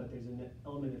 but there's an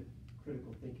element of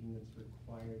critical thinking that's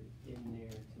required in there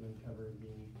to uncover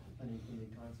the unintended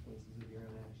consequences of your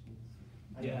own actions.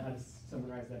 I don't know how to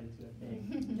summarize that into a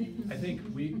thing. I think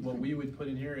what we would put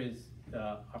in here is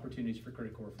opportunities for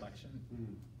critical reflection.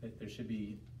 That there should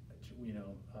be,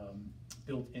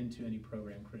 built into any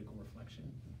program, critical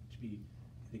reflection. It should be,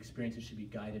 the experiences should be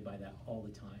guided by that all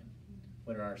the time.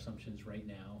 What are our assumptions right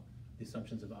now? The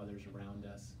assumptions of others around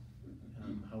us?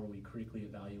 How are we critically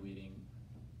evaluating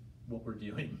what we're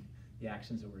doing, the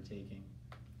actions that we're taking,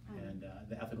 and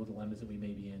the ethical dilemmas that we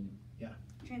may be in? Yeah.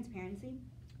 Transparency.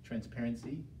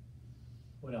 Transparency.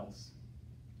 What else?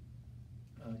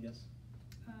 Yes?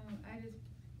 I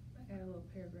got a little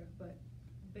paragraph, but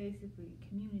basically,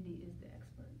 community is the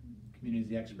expert. Community is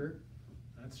the expert.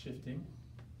 That's shifting.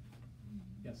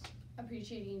 Yes?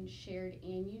 Appreciating shared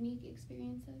and unique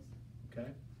experiences. Okay.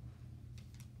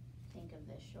 Think of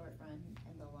the short run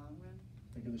and the long run.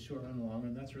 Think of the short run and the long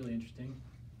run. That's really interesting.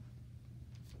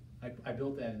 I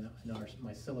built that in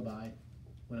my syllabi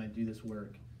when I do this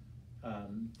work.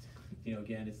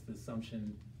 Again, it's the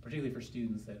assumption, particularly for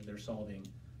students, that they're solving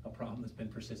a problem that's been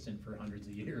persistent for hundreds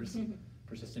of years,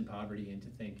 persistent poverty, and to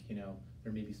think,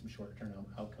 there may be some short-term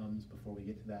outcomes before we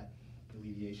get to that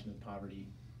alleviation of poverty.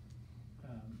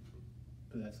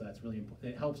 But that's really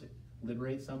important. It helps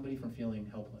liberate somebody from feeling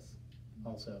helpless,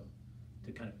 also,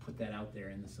 to kind of put that out there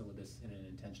in the syllabus in an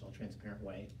intentional, transparent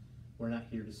way. We're not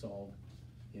here to solve,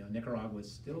 Nicaragua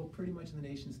is still pretty much in the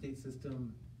nation-state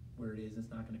system where it is.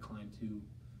 It's not going to climb too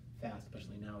fast,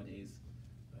 especially nowadays,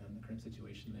 in the current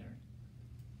situation there.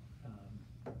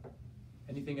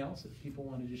 Anything else that people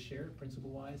want to just share,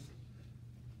 principle-wise?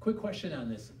 Quick question on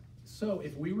this. So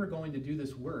if we were going to do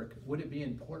this work, would it be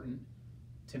important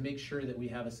to make sure that we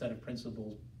have a set of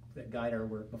principles that guide our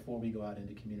work before we go out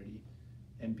into community?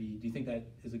 And do you think that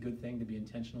is a good thing to be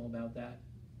intentional about that?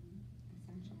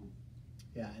 Essential.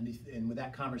 Yeah, and would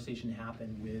that conversation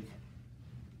happen with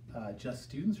just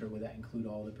students, or would that include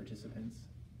all the participants?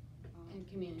 And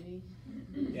community.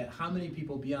 Yeah, how many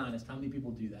people, be honest, how many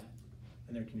people do that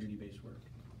in their community-based work?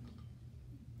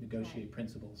 Negotiate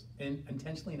principles, and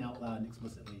intentionally and out loud and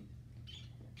explicitly.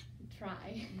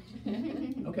 Try.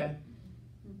 Okay.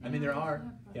 I mean, there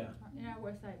are, yeah. In our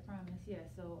West Side Promise,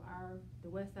 so the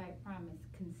West Side Promise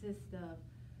consists of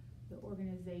the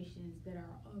organizations that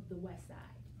are of the West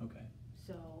Side. Okay.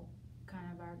 So kind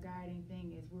of our guiding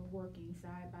thing is we're working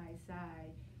side by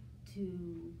side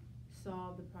to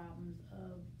solve the problems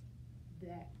of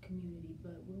that community,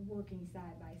 but we're working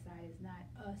side by side. It's not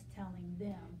us telling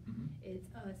them, it's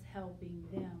us helping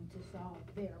them to solve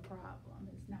their problem.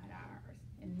 It's not ours,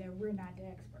 and we're not the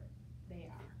expert, they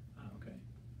are. Okay,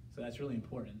 so that's really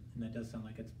important, and that does sound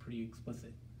like it's pretty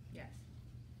explicit. Yes.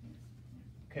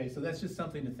 Okay, so that's just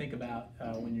something to think about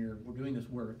when we're doing this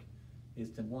work,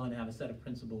 is to, one, have a set of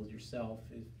principles yourself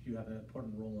if you have an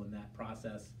important role in that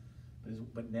process,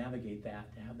 but navigate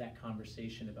that, to have that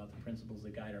conversation about the principles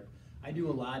that guide our. I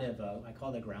do a lot of, I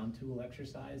call it a ground tool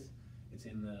exercise. It's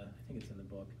in I think it's in the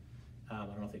book. I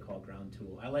don't know if they call it ground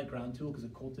tool. I like ground tool because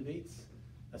it cultivates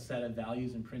a set of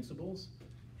values and principles,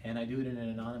 and I do it in an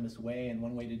anonymous way, and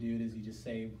one way to do it is you just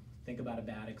say, think about a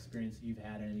bad experience that you've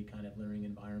had in any kind of learning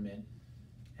environment,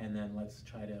 and then let's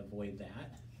try to avoid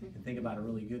that, and think about a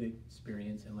really good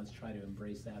experience, and let's try to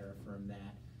embrace that or affirm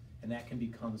that, and that can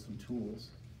become some tools.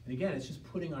 And again, it's just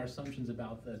putting our assumptions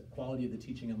about the quality of the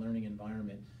teaching and learning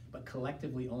environment, but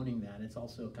collectively owning that. It's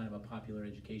also kind of a popular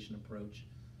education approach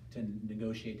to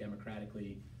negotiate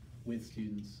democratically with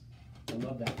students. I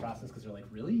love that process because they're like,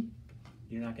 really?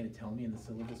 You're not going to tell me in the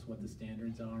syllabus what the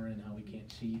standards are and how we can't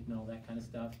cheat and all that kind of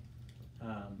stuff?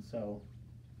 So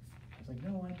I was like,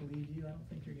 no, I believe you. I don't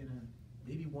think you're going to,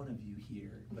 maybe one of you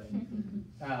here. But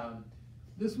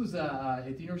this was at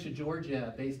the University of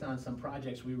Georgia, based on some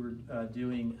projects we were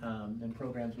doing and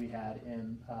programs we had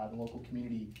in the local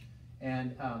community.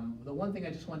 And the one thing I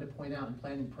just wanted to point out in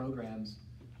planning programs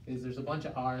is there's a bunch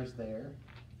of R's there.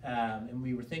 And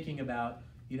we were thinking about,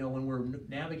 when we're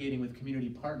navigating with community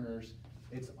partners,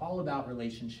 it's all about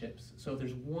relationships. So if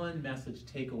there's one message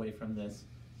takeaway from this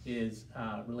is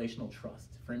relational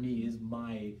trust. For me, is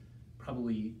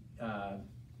probably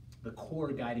the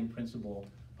core guiding principle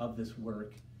of this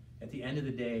work. At the end of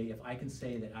the day, if I can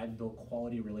say that I've built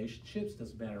quality relationships,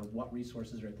 doesn't matter what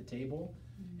resources are at the table,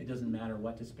 It doesn't matter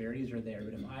what disparities are there,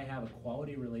 but if I have a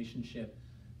quality relationship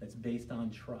that's based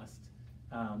on trust,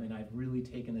 and I've really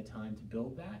taken the time to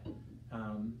build that,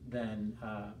 then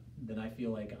I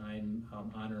feel like I'm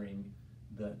honoring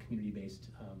the community-based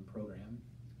program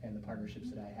and the partnerships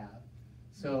that I have.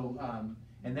 So,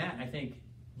 and that, I think,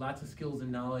 lots of skills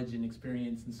and knowledge and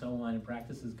experience and so on and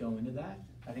practices go into that.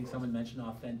 I think someone mentioned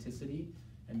authenticity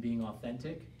and being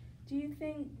authentic. Do you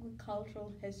think the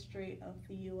cultural history of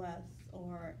the U.S.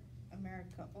 or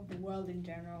America or the world in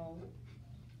general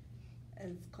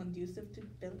is conducive to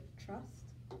build trust?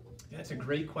 That's a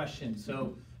great question.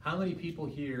 So how many people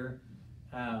here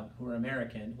who are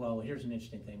American, well, here's an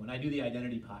interesting thing. When I do the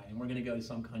identity pie, and we're going to go to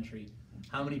some country,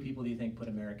 how many people do you think put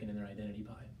American in their identity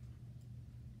pie?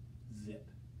 Zip.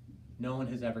 No one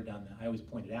has ever done that. I always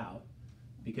point it out,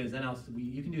 because then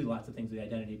you can do lots of things with the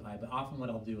identity pie, but often what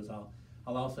I'll do is I'll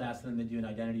also ask them to do an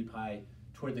identity pie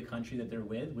toward the country that they're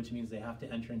with, which means they have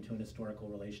to enter into an historical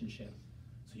relationship.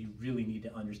 So you really need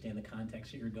to understand the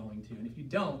context that you're going to. And if you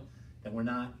don't, then we're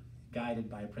not guided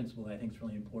by a principle that I think is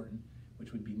really important,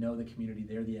 which would be know the community,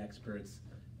 they're the experts,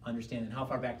 understand, and how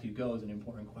far back do you go is an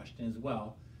important question as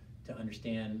well, to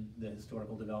understand the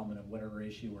historical development of whatever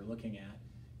issue we're looking at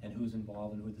and who's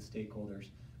involved and who are the stakeholders.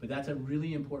 But that's a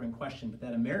really important question, but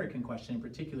that American question in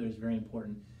particular is very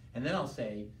important. And then I'll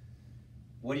say,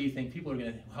 what do you think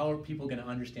how are people gonna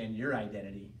understand your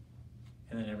identity?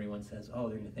 And then everyone says, oh,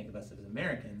 they're gonna think of us as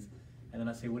Americans. And then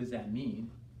I say, what does that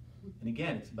mean? And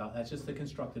again, that's just the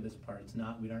constructivist part.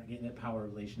 We aren't getting at power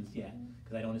relations yet,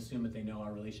 because I don't assume that they know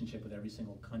our relationship with every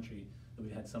single country that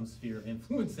we've had some sphere of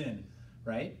influence in,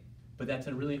 right? But that's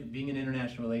being in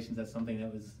international relations, that's something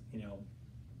that was,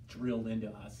 drilled into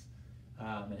us.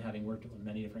 And having worked with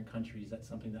many different countries, that's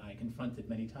something that I confronted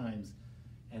many times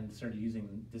and started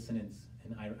using dissonance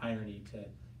and irony to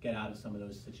get out of some of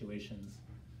those situations.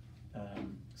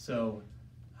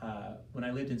 When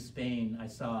I lived in Spain, I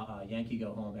saw Yankee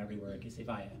go home everywhere, que se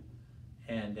vaya.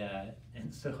 And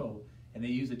they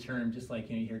use a term just like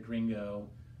you hear gringo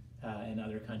in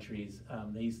other countries.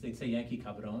 They'd say Yankee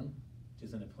cabron, which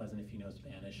isn't a pleasant if you know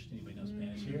Spanish. Anybody know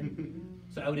Spanish here?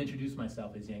 So I would introduce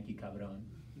myself as Yankee cabron.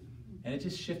 And it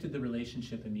just shifted the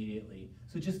relationship immediately.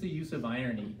 So just the use of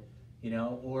irony,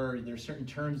 or there's certain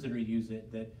terms that are used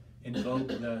that invoke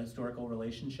the historical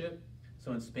relationship.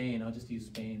 So in Spain, I'll just use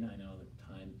Spain, I know the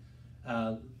time.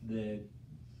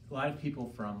 A lot of people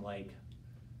from like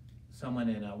someone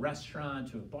in a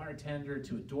restaurant to a bartender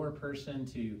to a door person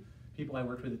to people I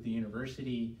worked with at the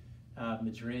University of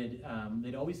Madrid,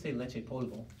 they'd always say leche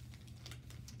polvo. Do you know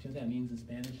what that means in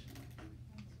Spanish?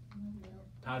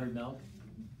 Powdered milk.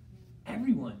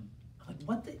 Everyone,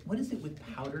 what is it with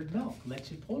powdered milk?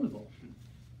 Leche polvo.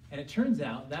 And it turns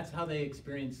out that's how they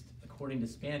experienced, according to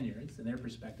Spaniards and their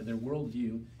perspective, their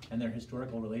worldview and their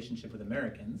historical relationship with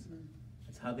Americans.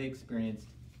 That's how they experienced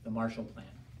the Marshall Plan.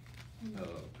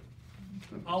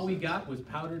 All we got was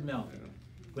powdered milk.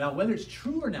 Well, whether it's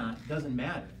true or not doesn't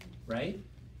matter, right?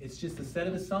 It's just a set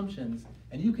of assumptions,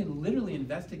 and you can literally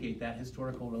investigate that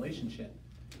historical relationship.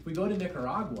 If we go to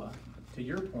Nicaragua, to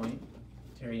your point,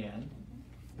 Terry Ann,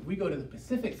 if we go to the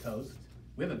Pacific coast,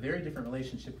 we have a very different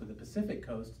relationship with the Pacific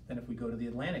coast than if we go to the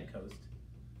Atlantic coast.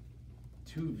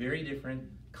 Two very different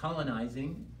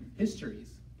colonizing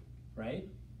histories, right?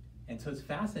 And so it's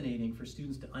fascinating for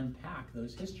students to unpack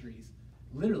those histories,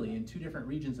 literally in two different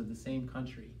regions of the same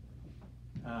country.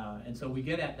 And so we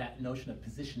get at that notion of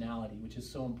positionality, which is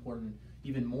so important,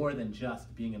 even more than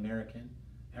just being American.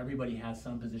 Everybody has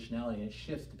some positionality, and it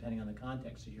shifts depending on the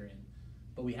context that you're in.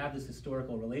 But we have this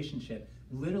historical relationship.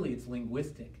 Literally, it's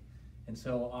linguistic. And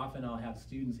so often I'll have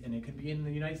students, and it could be in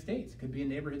the United States, it could be in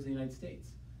neighborhoods in the United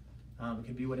States. It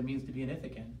could be what it means to be an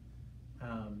Ithacan.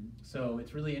 So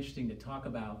it's really interesting to talk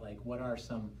about, like, what are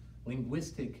some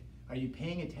linguistic, are you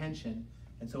paying attention?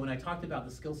 And so when I talked about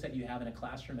the skill set you have in a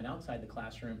classroom and outside the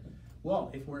classroom,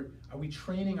 well, are we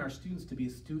training our students to be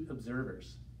astute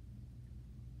observers,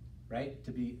 right?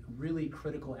 To be really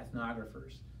critical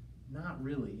ethnographers? Not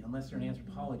really, unless they're in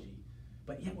anthropology.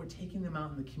 But yet we're taking them out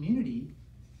in the community.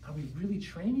 Are we really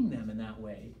training them in that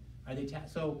way? Are they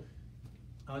so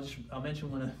I'll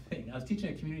mention one other thing. I was teaching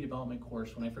a community development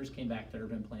course when I first came back to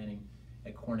urban planning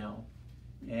at Cornell.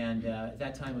 And at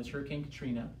that time it was Hurricane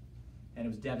Katrina, and it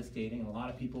was devastating, and a lot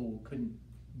of people couldn't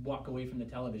walk away from the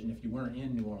television if you weren't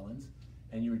in New Orleans,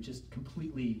 and you were just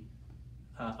completely,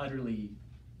 utterly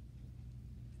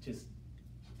just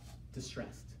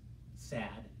distressed,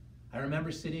 sad. I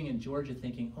remember sitting in Georgia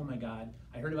thinking, oh my God,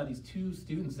 I heard about these two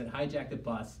students that hijacked a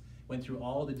bus, went through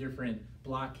all the different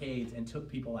blockades and took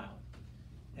people out.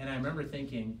 And I remember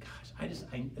thinking, gosh,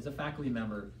 as a faculty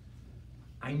member,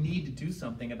 I need to do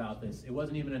something about this. It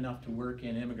wasn't even enough to work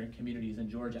in immigrant communities in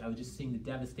Georgia. I was just seeing the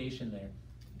devastation there.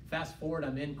 Fast forward,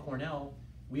 I'm in Cornell.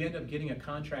 We ended up getting a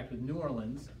contract with New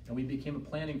Orleans, and we became a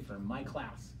planning firm, my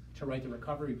class, to write the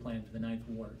recovery plan for the 9th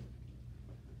Ward,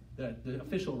 the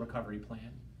official recovery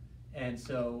plan. And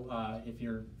so if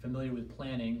you're familiar with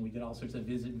planning, we did all sorts of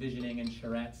visioning and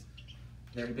charrettes.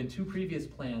 There had been 2 previous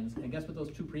plans, and guess what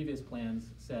those 2 previous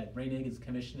plans said? Ray Nagin's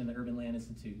commission and the Urban Land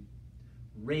Institute.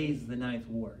 Raise the 9th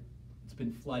Ward. It's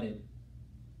been flooded.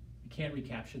 You can't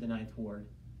recapture the 9th Ward.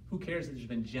 Who cares that there's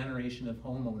been a generation of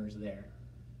homeowners there?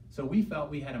 So we felt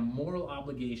we had a moral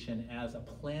obligation as a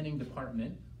planning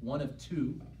department, one of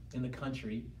 2 in the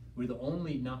country. We're the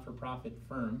only not-for-profit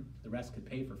firm. The rest could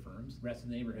pay for firms, the rest of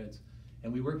the neighborhoods.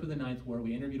 And we worked with the 9th Ward.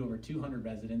 We interviewed over 200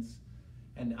 residents.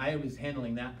 And I was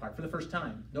handling that part for the first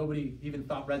time. Nobody even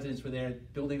thought residents were there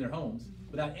building their homes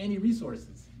without any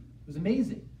resources. It was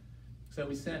amazing. So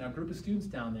we sent a group of students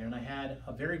down there, and I had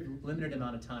a very limited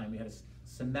amount of time. We had a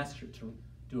semester to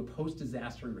do a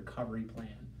post-disaster recovery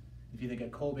plan. If you think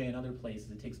of Kobe and other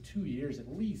places, it takes 2 years at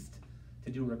least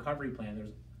to do a recovery plan.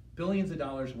 There's billions of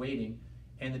dollars waiting,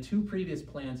 and the 2 previous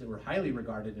plans that were highly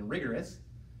regarded and rigorous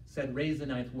said raise the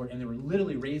 9th Ward, and they were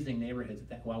literally raising neighborhoods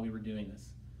while we were doing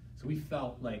this. So we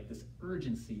felt like this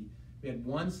urgency. We had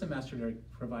 1 semester to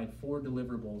provide 4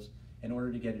 deliverables in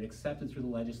order to get it accepted through the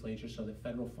legislature so that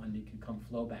federal funding could come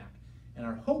flow back. And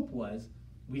our hope was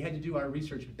we had to do our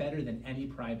research better than any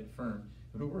private firm.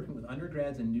 We were working with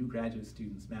undergrads and new graduate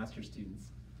students, master's students,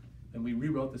 and we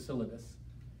rewrote the syllabus.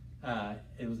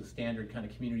 It was a standard kind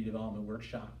of community development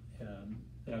workshop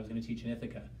that I was going to teach in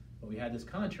Ithaca. But we had this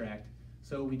contract,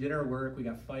 so we did our work, we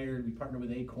got fired, we partnered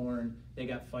with Acorn, they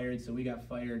got fired, so we got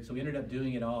fired. So we ended up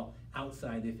doing it all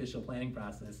outside the official planning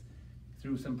process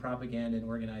through some propaganda and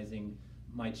organizing.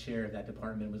 My chair of that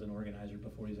department was an organizer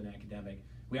before he was an academic.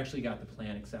 We actually got the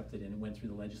plan accepted and it went through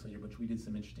the legislature, which we did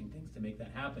some interesting things to make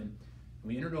that happen.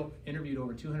 We interviewed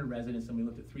over 200 residents and we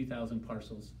looked at 3,000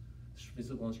 parcels,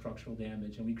 physical and structural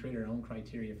damage, and we created our own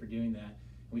criteria for doing that.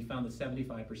 And we found that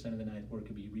 75% of the 9th Ward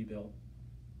could be rebuilt.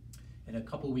 And a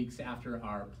couple weeks after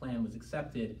our plan was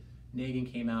accepted,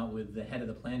 Nagin came out with the head of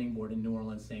the planning board in New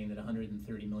Orleans saying that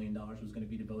 $130 million was going to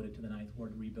be devoted to the 9th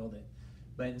Ward to rebuild it.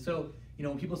 But so, you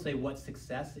know, when people say what's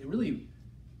success, it really,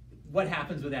 what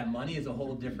happens with that money is a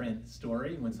whole different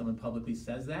story when someone publicly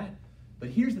says that. But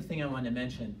here's the thing I wanted to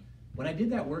mention. When I did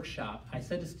that workshop, I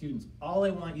said to students, all I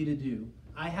want you to do,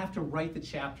 I have to write the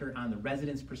chapter on the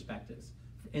residents' perspectives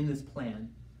in this plan.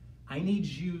 I need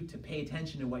you to pay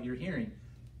attention to what you're hearing.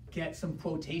 Get some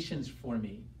quotations for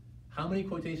me. How many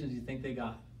quotations do you think they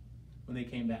got when they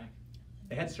came back?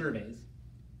 They had surveys.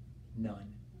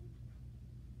 None.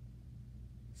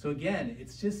 So again,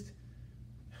 it's just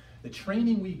the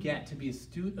training we get to be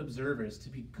astute observers, to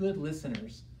be good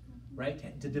listeners,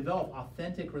 right? To develop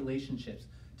authentic relationships,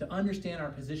 to understand our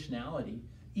positionality,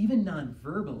 even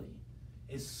non-verbally,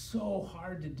 is so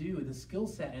hard to do. The skill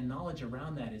set and knowledge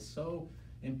around that is so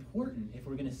important if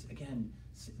we're going to, again,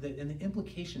 and the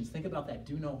implications, think about that,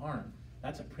 do no harm.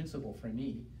 That's a principle for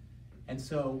me. And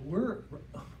so we're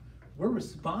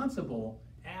responsible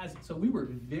so we were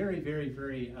very, very,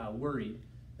 very worried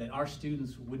that our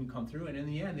students wouldn't come through, and in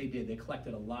the end they did. They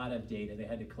collected a lot of data. They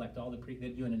had to collect all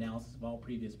they'd do an analysis of all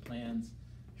previous plans,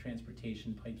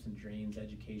 transportation, pipes and drains,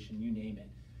 education, you name it.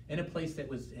 In a place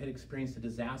that had experienced a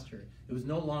disaster, it was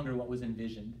no longer what was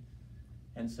envisioned.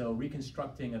 And so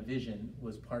reconstructing a vision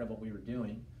was part of what we were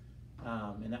doing.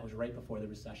 And that was right before the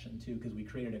recession too, because we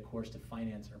created a course to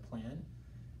finance our plan.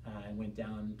 And went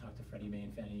down and talked to Fannie Mae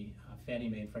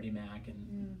and Freddie Mac,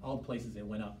 and all the places it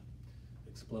went up,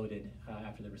 exploded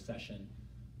after the recession.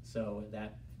 So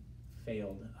that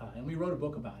failed. And we wrote a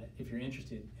book about it, if you're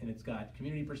interested. And it's got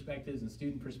community perspectives and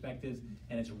student perspectives,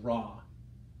 and it's raw.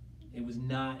 It was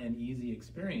not an easy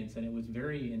experience, and it was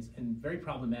very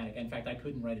problematic. In fact, I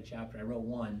couldn't write a chapter. I wrote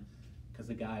one because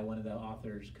one of the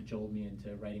authors, cajoled me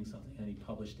into writing something, and he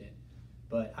published it.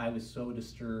 But I was so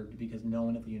disturbed because no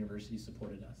one at the university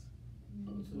supported us.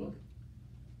 What's the book?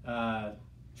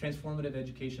 Transformative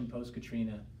Education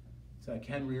Post-Katrina. It's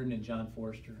Ken Reardon and John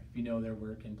Forster, if you know their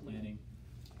work in planning.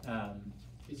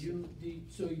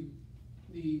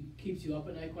 The keeps you up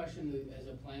at night question as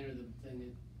a planner, the thing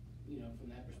that, from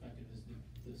that perspective is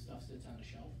the stuff sits on a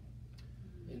shelf.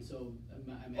 And so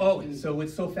I'm asking, so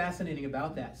what's so fascinating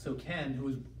about that? So Ken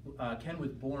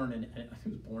was born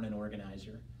an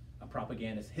organizer, a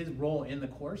propagandist. His role in the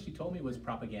course, he told me, was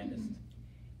propagandist,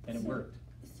 and it worked.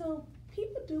 So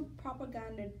people do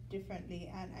propaganda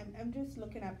differently, and I'm just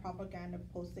looking at propaganda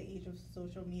post the age of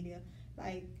social media.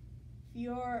 Like, if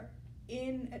you're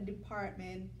in a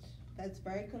department that's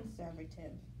very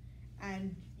conservative,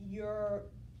 and you're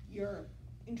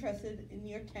interested in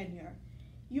your tenure,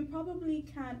 you probably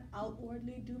can't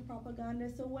outwardly do propaganda.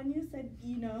 So when you said,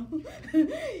 you know,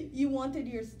 you wanted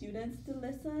your students to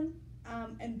listen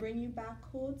and bring you back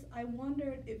quotes, I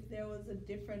wondered if there was a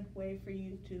different way for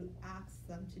you to ask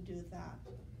them to do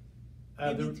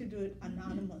that. Maybe to do it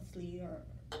anonymously or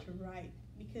to write,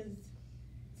 because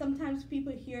sometimes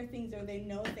people hear things or they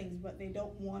know things, but they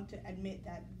don't want to admit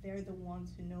that they're the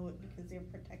ones who know it because they're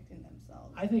protecting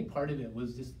themselves. I think part of it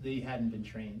was just they hadn't been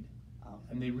trained.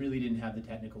 And they really didn't have the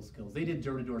technical skills. They did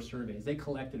door-to-door surveys. They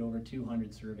collected over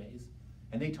 200 surveys.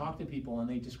 And they talked to people and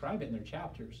they describe it in their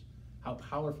chapters, how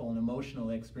powerful and emotional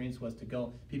the experience was to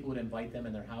go. People would invite them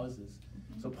in their houses.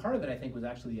 So part of it, I think, was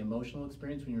actually the emotional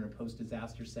experience when you're in a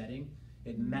post-disaster setting.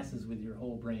 It messes with your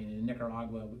whole brain. And in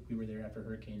Nicaragua, we were there after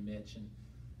Hurricane Mitch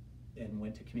and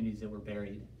went to communities that were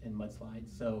buried in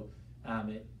mudslides. So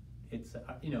it's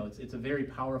a very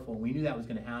powerful, we knew that was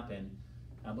gonna happen.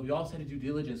 But we also had to do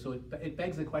diligence, so it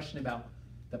begs the question about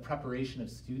the preparation of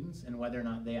students and whether or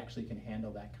not they actually can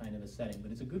handle that kind of a setting.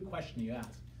 But it's a good question you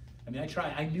ask. I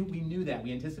mean, we knew that,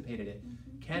 we anticipated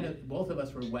it. Both of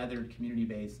us were weathered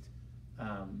community-based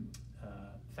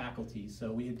faculty,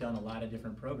 so we had done a lot of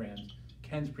different programs.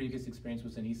 Ken's previous experience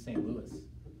was in East St. Louis,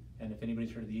 and if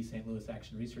anybody's heard of the East St. Louis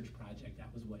Action Research Project,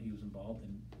 that was what he was involved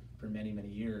in for many, many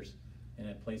years in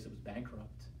a place that was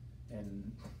bankrupt.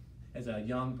 And as a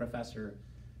young professor,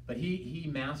 but he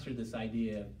mastered this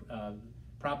idea of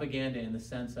propaganda in the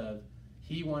sense of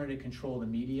he wanted to control the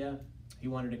media, he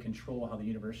wanted to control how the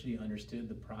university understood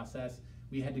the process.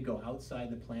 We had to go outside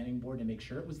the planning board to make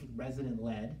sure it was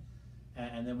resident-led,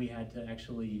 and then we had to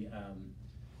actually,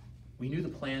 we knew the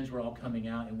plans were all coming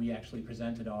out, and we actually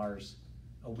presented ours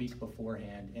a week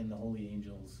beforehand in the Holy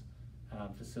Angels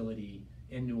facility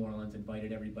in New Orleans,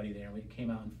 invited everybody there, and it came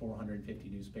out in 450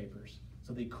 newspapers.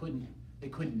 So they couldn't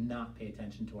not pay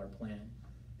attention to our plan.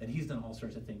 And he's done all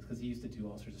sorts of things because he used to do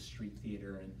all sorts of street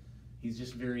theater, and he's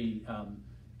just very,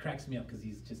 cracks me up because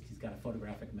he's got a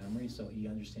photographic memory, so he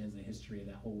understands the history of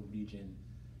that whole region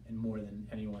and more than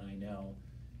anyone I know.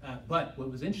 But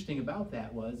what was interesting about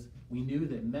that was we knew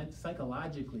that meant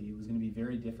psychologically it was going to be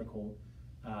very difficult,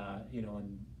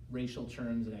 in racial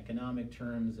terms and economic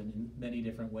terms and in many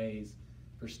different ways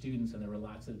for students, and there were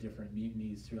lots of different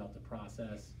mutinies throughout the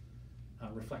process.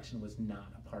 Reflection was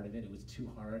not a part of it. It was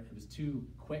too hard. It was too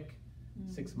quick.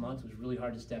 6 months. It was really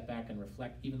hard to step back and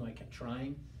reflect, even though I kept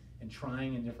trying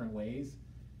in different ways.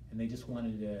 And they just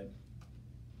wanted to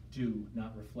do,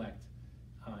 not reflect.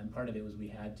 And part of it was we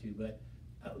had to. But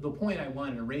the point I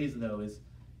wanted to raise, though, is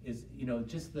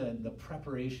just the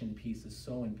preparation piece is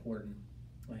so important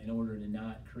in order to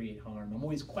not create harm. I'm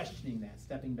always questioning that,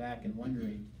 stepping back and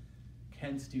wondering,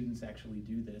 can students actually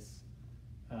do this?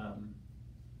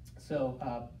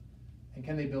 And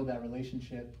can they build that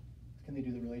relationship? Can they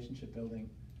do the relationship building?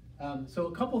 So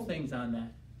a couple things on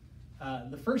that.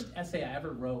 The first essay I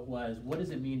ever wrote was, what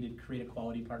does it mean to create a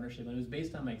quality partnership? And it was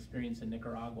based on my experience in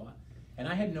Nicaragua. And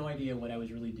I had no idea what I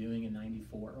was really doing in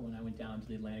 '94 when I went down to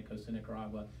the Atlantic coast of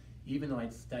Nicaragua, even though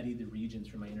I'd studied the regions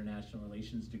for my international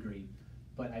relations degree.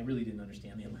 But I really didn't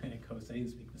understand the Atlantic coast. I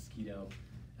didn't speak Mosquito.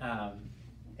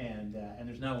 And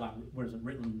there's not a lot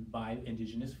written by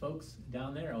indigenous folks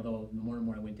down there, although the more and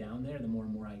more I went down there, the more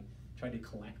and more I tried to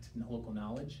collect local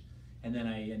knowledge. And then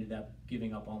I ended up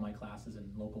giving up all my classes, and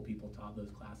local people taught those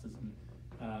classes. And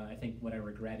I think what I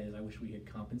regret is I wish we had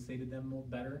compensated them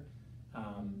better.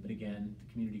 But again,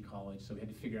 the community college, so we had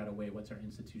to figure out a way,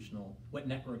 what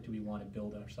network do we want to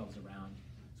build ourselves around?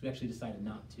 So we actually decided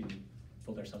not to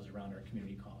build ourselves around our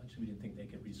community college. We didn't think they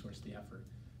could resource the effort.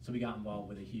 So we got involved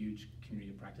with a huge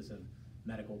community of practice of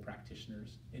medical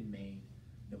practitioners in Maine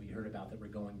that we heard about that were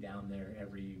going down there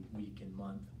every week and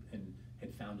month and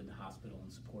had founded the hospital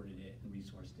and supported it and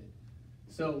resourced it.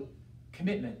 So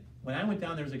commitment. When I went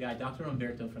down, there was a guy, Dr.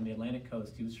 Umberto from the Atlantic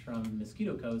coast. He was from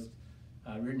Mosquito Coast,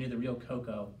 near the Rio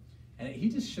Coco. And he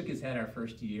just shook his head our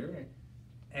first year.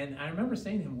 And I remember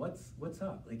saying to him, what's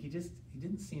up? Like, he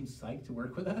didn't seem psyched to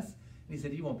work with us. And he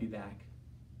said, he won't be back.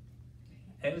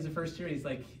 And it was the first year, he's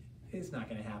like, it's not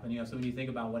gonna happen. So when you think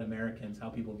about how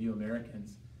people view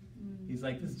Americans, he's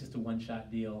like, this is just a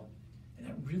one-shot deal. And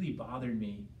that really bothered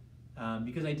me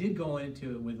because I did go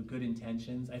into it with good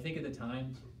intentions. I think at the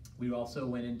time, we also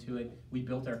went into it, we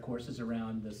built our courses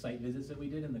around the site visits that we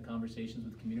did and the conversations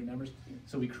with community members.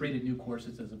 So we created new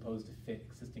courses as opposed to fit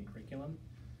existing curriculum.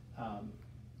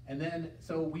 And then,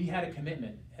 so we had a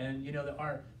commitment. And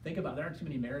think about it, there aren't too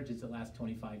many marriages that last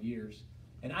 25 years.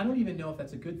 And I don't even know if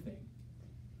that's a good thing.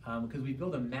 Because we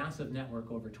built a massive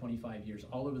network over 25 years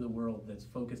all over the world that's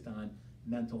focused on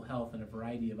mental health and a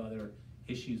variety of other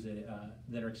issues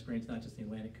that are experienced not just in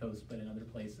the Atlantic coast, but in other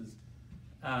places.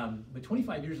 But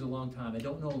 25 years is a long time. I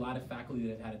don't know a lot of faculty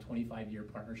that have had a 25-year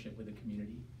partnership with a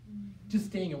community, just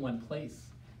staying in one place.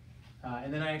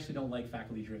 And then I actually don't like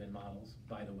faculty-driven models,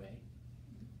 by the way.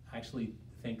 I actually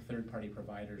think third-party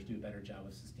providers do a better job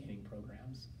of sustaining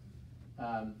programs.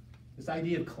 This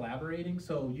idea of collaborating,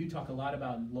 so you talk a lot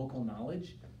about local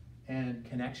knowledge and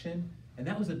connection, and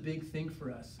that was a big thing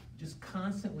for us. Just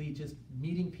constantly just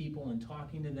meeting people and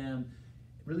talking to them,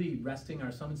 really resting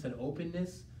our, someone said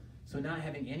openness, so not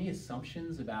having any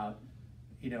assumptions about,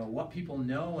 you know, what people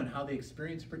know and how they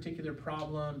experience a particular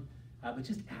problem, but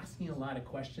just asking a lot of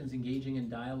questions, engaging in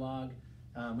dialogue.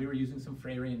 We were using some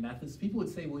Freirean methods. People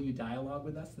would say, will you dialogue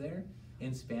with us there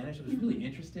in Spanish? It was really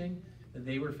interesting that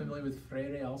they were familiar with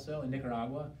Freire also in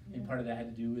Nicaragua, and part of that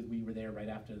had to do with we were there right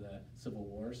after the Civil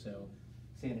War, so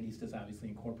Sandinistas obviously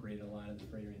incorporated a lot of the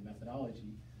Freirean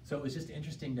methodology. So it was just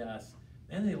interesting to us.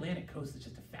 And the Atlantic coast is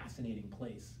just a fascinating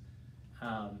place.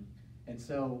 And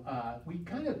so we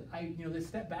kind of, they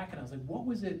stepped back and I was like, what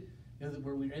was it,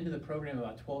 where we were into the program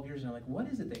about 12 years and I'm like, what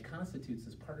is it that constitutes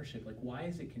this partnership? Like, why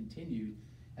is it continued?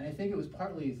 And I think it was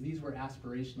partly these were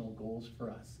aspirational goals for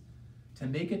us. To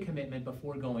make a commitment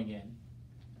before going in.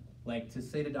 Like to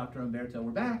say to Dr. Umberto,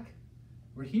 we're back,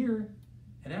 we're here,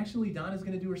 and actually Donna's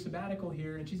gonna do her sabbatical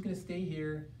here and she's gonna stay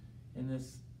here in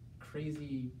this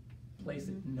crazy place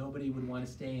that nobody would want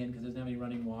to stay in because there's not any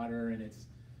running water and it's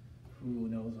who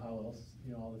knows how else,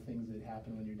 all the things that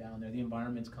happen when you're down there. The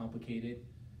environment's complicated,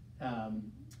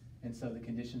 and so the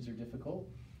conditions are difficult.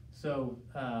 So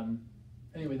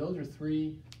anyway, those are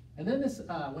three. And then this,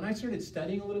 when I started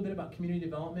studying a little bit about community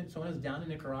development, so when I was down in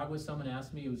Nicaragua, someone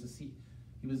asked me, he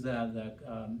was the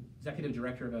executive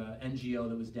director of an NGO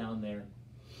that was down there.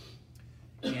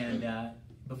 And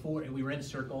before, we were in a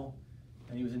circle,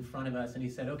 and he was in front of us, and he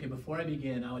said, okay, before I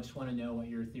begin, I just want to know what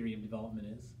your theory of development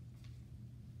is.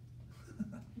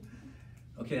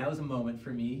 Okay, that was a moment for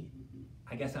me.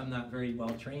 I guess I'm not very well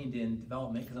trained in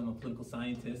development because I'm a political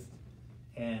scientist,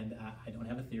 and I don't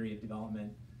have a theory of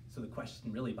development. So the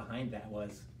question really behind that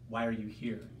was, why are you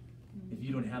here? If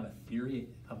you don't have a theory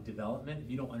of development,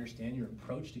 if you don't understand your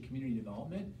approach to community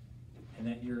development, and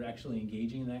that you're actually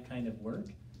engaging in that kind of work.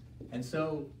 And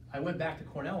so I went back to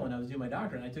Cornell when I was doing my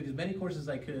doctorate, and I took as many courses as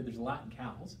I could. There's a lot in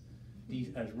Cal's.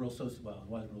 It was rural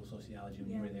sociology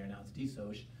when you were there, now it's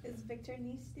DSoc. Is Victor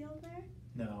Neese still there?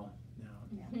 No.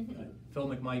 Phil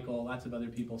McMichael, lots of other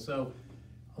people. So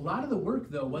a lot of the work,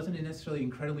 though, wasn't necessarily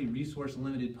incredibly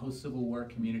resource-limited post-Civil War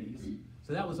communities.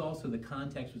 So that was also, the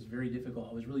context was very difficult.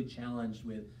 I was really challenged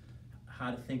with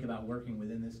how to think about working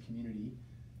within this community.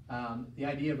 The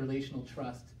idea of relational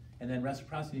trust and then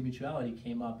reciprocity and mutuality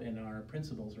came up in our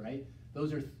principles, right?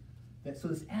 Those are, so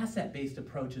this asset-based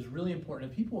approach is really important.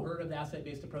 Have people heard of the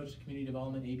asset-based approach to community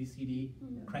development, ABCD?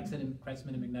 Kreitzman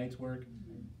and McKnight's work,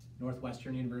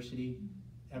 Northwestern University.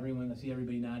 Everyone, I see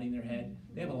everybody nodding their head.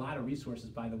 They have a lot of resources,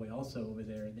 by the way, also over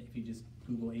there. If you just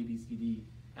Google ABCD,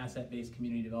 asset-based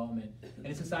community development. And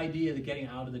it's this idea of getting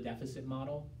out of the deficit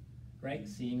model, right?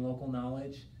 Seeing local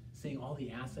knowledge, seeing all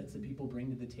the assets that people bring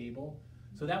to the table.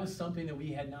 So that was something that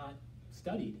we had not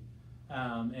studied.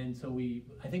 And so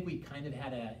I think we kind of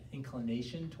had an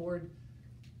inclination toward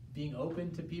being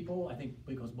open to people. I think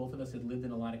because both of us had lived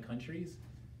in a lot of countries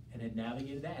and had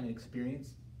navigated that and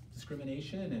experienced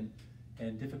discrimination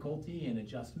and difficulty and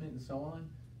adjustment and so on.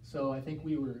 So I think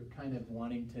we were kind of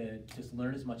wanting to just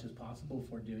learn as much as possible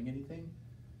before doing anything.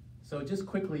 So just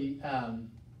quickly,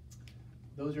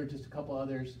 those are just a couple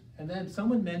others. And then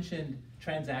someone mentioned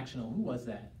transactional. Who was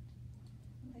that?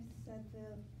 I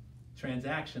said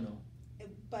transactional.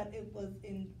 But it was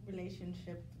in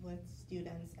relationship with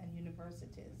students and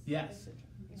universities. Yes.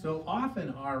 So often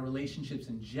our relationships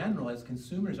in general as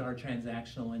consumers are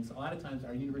transactional, and so a lot of times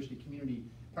our university community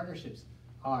partnerships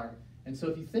are. And so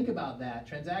if you think about that,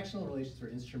 transactional relations are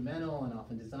instrumental and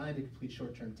often designed to complete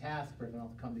short-term tasks where everyone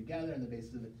will come together on the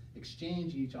basis of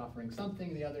exchange, each offering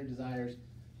something the other desires.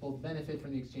 Both benefit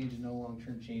from the exchange and no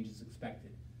long-term change is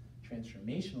expected.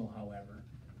 Transformational, however,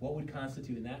 what would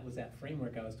constitute, and that was that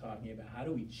framework I was talking about, how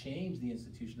do we change the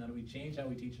institution? How do we change how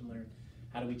we teach and learn?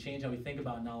 How do we change how we think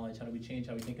about knowledge? How do we change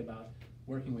how we think about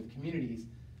working with communities?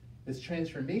 This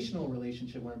transformational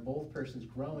relationship where both persons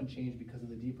grow and change because of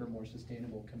the deeper, more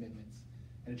sustainable commitments.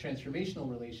 In a transformational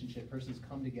relationship, persons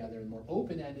come together in a more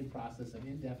open-ended process of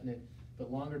indefinite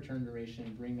but longer-term duration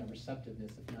and bring a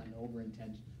receptiveness, if not an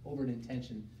overt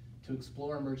intention, to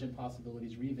explore emergent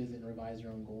possibilities, revisit and revise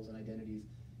their own goals and identities,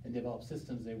 and develop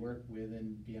systems they work with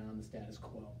and beyond the status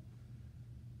quo.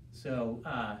 So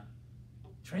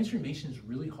transformation is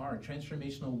really hard.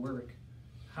 Transformational work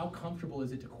how comfortable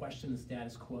is it to question the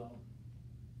status quo?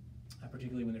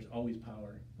 Particularly when there's always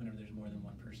power, whenever there's more than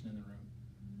one person in the room.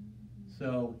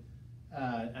 So,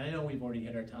 I know we've already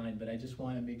hit our time, but I just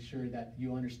want to make sure that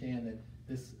you understand that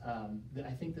this, that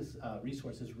I think this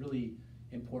resource is really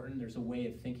important. There's a way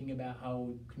of thinking about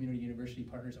how community university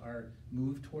partners are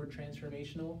moved toward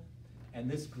transformational. And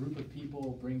this group of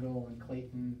people, Bringle and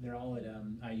Clayton, they're all at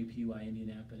IUPUI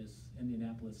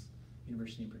Indianapolis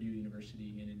University and Purdue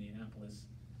University in Indianapolis.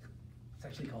 It's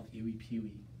actually called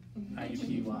IUPUI.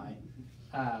 IUPUI.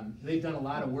 They've done a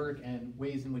lot of work and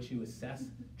ways in which you assess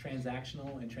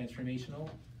transactional and transformational.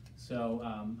 So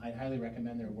I highly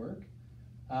recommend their work.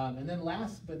 And then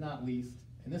last but not least,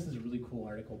 and this is a really cool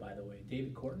article, by the way,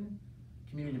 David Corton,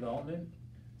 Community Development.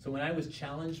 So when I was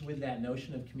challenged with that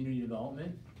notion of community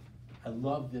development, I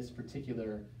love this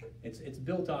particular, it's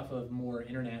built off of more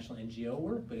international NGO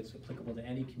work, but it's applicable to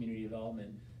any community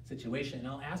development situation. And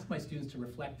I'll ask my students to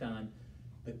reflect on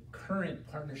the current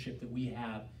partnership that we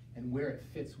have and where it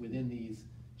fits within these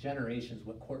generations,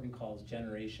 what Corton calls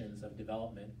generations of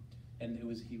development. And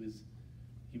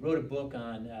he wrote a book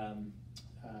on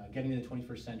getting to the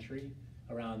 21st century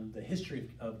around the history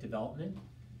of development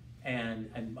and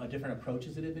different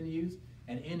approaches that have been used.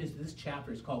 And in this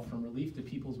chapter is called From Relief to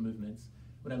People's Movements.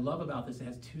 What I love about this, it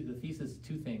has the thesis,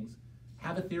 two things.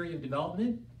 Have a theory of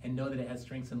development and know that it has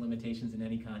strengths and limitations in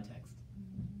any context,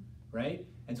 right?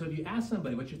 And so if you ask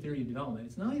somebody, what's your theory of development?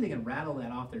 It's not only they can rattle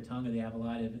that off their tongue or they have a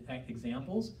lot of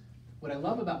examples. What I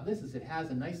love about this is it has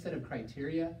a nice set of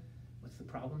criteria. What's the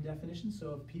problem definition?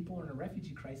 So if people are in a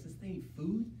refugee crisis, they need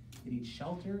food, they need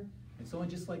shelter, and so on,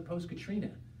 just like post-Katrina,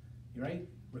 right?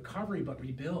 Recovery, but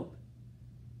rebuild.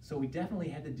 So we definitely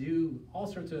had to do all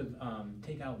sorts of,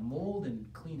 take out mold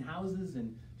and clean houses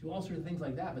and do all sorts of things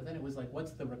like that. But then it was like,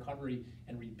 what's the recovery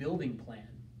and rebuilding plan?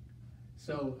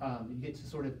 So you get to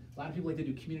sort of, a lot of people like to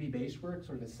do community-based work,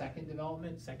 sort of a second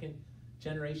development, second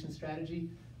generation strategy.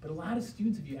 But a lot of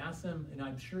students, if you ask them, and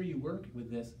I'm sure you work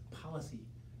with this, policy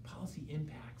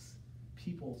impacts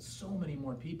people, so many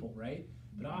more people, right?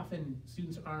 But often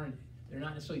students they're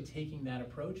not necessarily taking that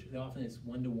approach. Often it's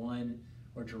one-to-one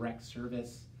or direct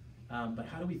service. But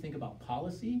how do we think about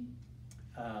policy?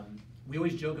 We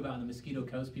always joke about on the Mosquito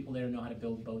Coast, people there know how to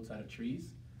build boats out of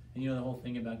trees. And you know the whole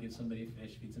thing about give somebody a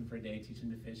fish, feeds them for a day, teach them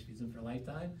to fish, feeds them for a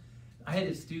lifetime. I had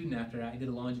a student after I did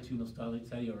a longitudinal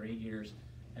study over 8 years,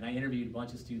 and I interviewed a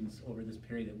bunch of students over this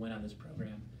period that went on this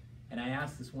program. And I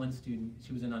asked this one student,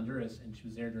 she was in Honduras, and she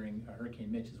was there during Hurricane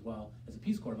Mitch as well, as a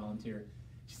Peace Corps volunteer.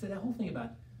 She said that whole thing about,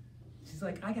 she's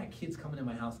like, I got kids coming to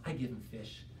my house, I give them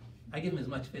fish. I give them as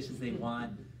much fish as they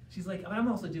want. She's like,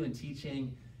 I'm also doing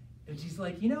teaching. And she's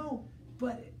like, you know,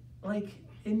 but like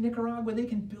in Nicaragua, they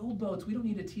can build boats. We don't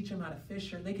need to teach them how to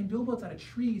fish, or they can build boats out of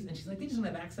trees. And she's like, they just don't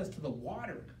have access to the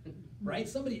water, right?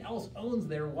 Somebody else owns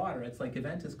their water. It's like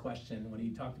Eventa's question when he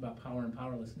talked about power and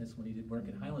powerlessness when he did work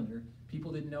at Highlander.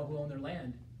 People didn't know who owned their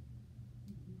land.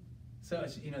 So,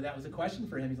 you know, that was a question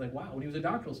for him. He's like, wow, when he was a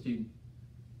doctoral student.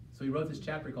 So he wrote this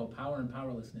chapter called Power and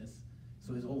Powerlessness.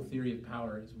 So his whole theory of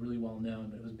power is really well known,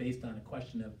 but it was based on a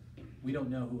question of, we don't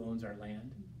know who owns our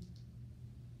land.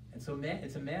 And so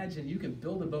it's imagine you can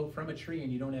build a boat from a tree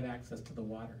and you don't have access to the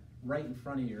water right in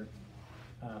front of your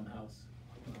house,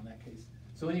 well, in that case.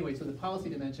 So anyway, so the policy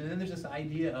dimension, and then there's this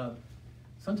idea of,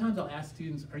 sometimes I'll ask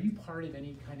students, are you part of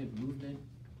any kind of movement?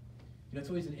 You know, it's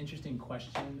always an interesting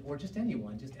question, or just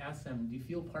anyone, just ask them, do you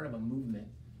feel part of a movement?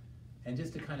 And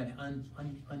just to kind of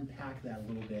unpack that a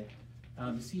little bit.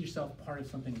 To see yourself part of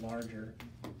something larger,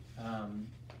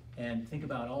 and think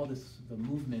about all the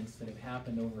movements that have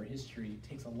happened over history. It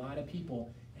takes a lot of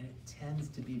people, and it tends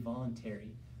to be voluntary.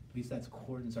 At least that's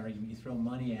Corton's argument. You throw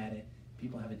money at it,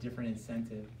 people have a different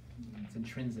incentive. It's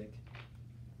intrinsic.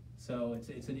 So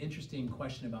it's an interesting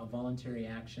question about voluntary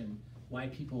action.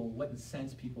 What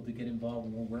incents people to get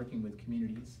involved when we're working with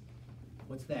communities?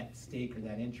 What's that stake or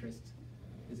that interest?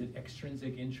 Is it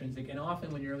extrinsic, intrinsic? And often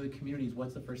when you're with communities,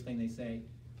 what's the first thing they say?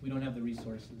 We don't have the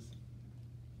resources.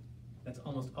 That's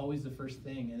almost always the first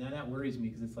thing, and that worries me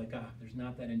because it's like, there's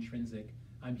not that intrinsic.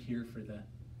 I'm here for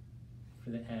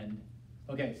the end.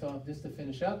 Okay, so just to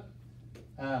finish up,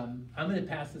 I'm going to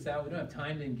pass this out. We don't have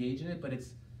time to engage in it, but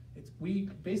we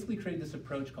basically created this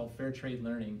approach called Fair Trade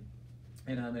Learning,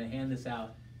 and I'm going to hand this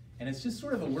out. And it's just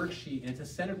sort of a worksheet, and it's a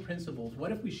set of principles.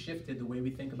 What if we shifted the way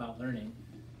we think about learning?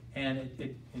 And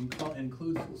it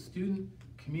includes student,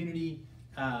 community,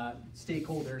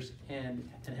 stakeholders, and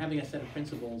having a set of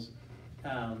principles.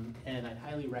 And I'd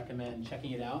highly recommend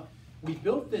checking it out. We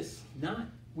built this,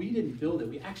 we didn't build it,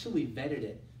 we actually vetted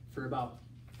it for about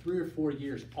 3 or 4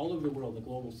 years all over the world, the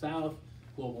Global South,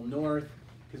 Global North,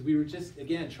 because we were just,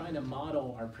 again, trying to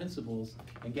model our principles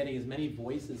and getting as many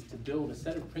voices to build a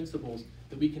set of principles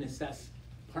that we can assess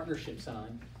partnerships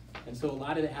on. And so a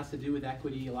lot of it has to do with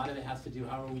equity, a lot of it has to do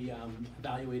how are we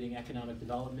evaluating economic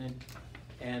development.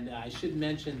 And I should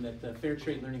mention that the Fair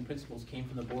Trade Learning Principles came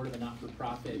from the board of a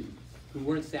not-for-profit who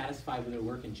weren't satisfied with their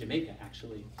work in Jamaica,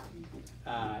 actually.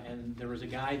 And there was a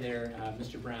guy there,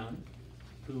 Mr. Brown,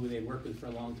 who they worked with for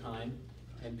a long time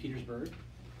in Petersburg.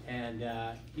 And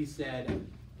he said,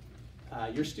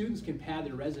 your students can pad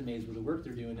their resumes with the work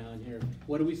they're doing down here.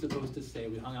 What are we supposed to say?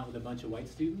 We hung out with a bunch of white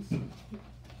students?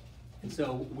 And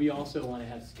so we also want to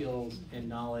have skills and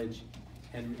knowledge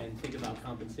and think about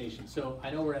compensation. So I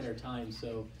know we're at our time,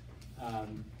 so,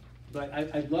 but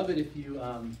I'd love it if you,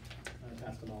 I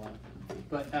passed them all out.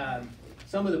 But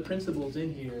some of the principles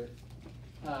in here,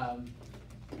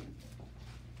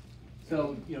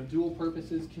 so, you know, dual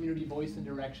purposes, community voice and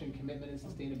direction, commitment and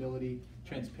sustainability,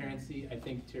 transparency, I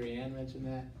think Terry Ann mentioned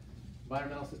that,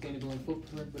 environmental sustainability,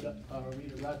 footprint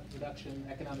reduction,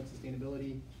 economic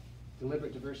sustainability,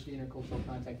 deliberate diversity, intercultural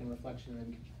contact and reflection,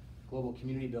 and global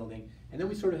community building. And then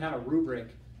we sort of have a rubric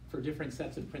for different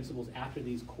sets of principles after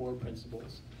these core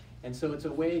principles. And so it's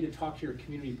a way to talk to your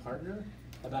community partner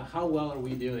about how well are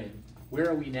we doing, where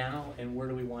are we now, and where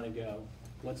do we want to go?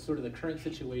 What's sort of the current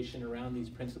situation around these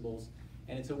principles?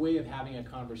 And it's a way of having a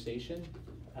conversation.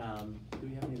 Do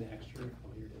we have any of the extra? Oh,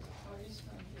 here it is.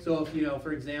 So if, you know,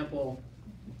 for example,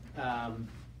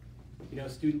 you know,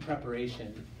 student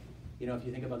preparation, you know, if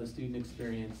you think about the student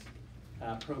experience,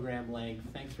 program length.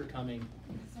 Thanks for coming,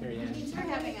 Terry Ann. Thanks for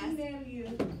having us.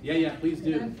 Yeah, please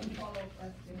do.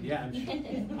 Yeah, I'm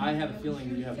sure. I have a feeling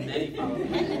that you have many follow-up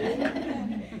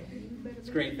questions. It's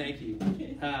great, thank you.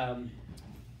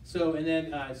 So, and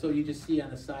then, so you just see on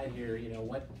the side here, you know,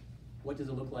 what does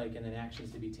it look like and then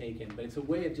actions to be taken. But it's a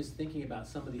way of just thinking about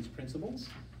some of these principles.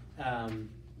 And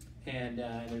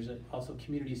there's also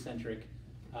community-centric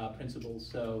principles.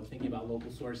 So thinking about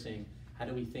local sourcing, how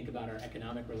do we think about our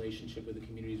economic relationship with the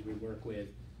communities we work with?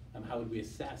 How would we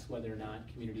assess whether or not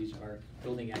communities are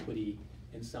building equity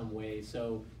in some way?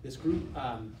 So this group,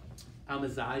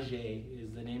 Amizage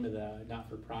is the name of the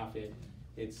not-for-profit.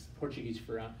 It's Portuguese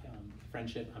for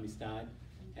friendship, amistad,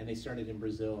 and they started in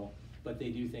Brazil. But they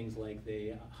do things like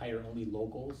they hire only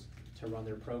locals to run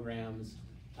their programs.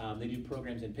 They do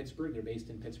programs in Pittsburgh. They're based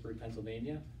in Pittsburgh,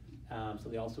 Pennsylvania. So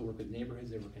they also work with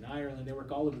neighborhoods. They work in Ireland. They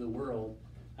work all over the world.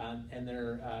 And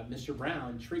Mr.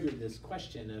 Brown triggered this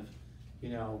question of, you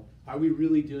know, are we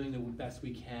really doing the best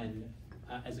we can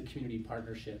as a community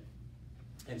partnership?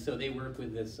 And so they work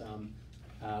with this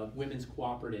women's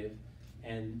cooperative,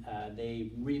 and they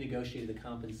renegotiated the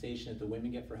compensation that the women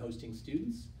get for hosting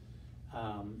students.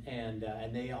 And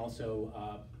they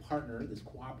also partner, this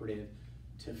cooperative,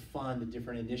 to fund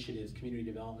different initiatives, community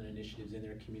development initiatives in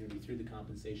their community through the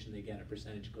compensation they get. A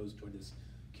percentage goes toward this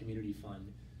community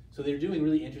fund. So they're doing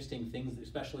really interesting things,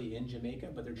 especially in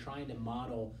Jamaica, but they're trying to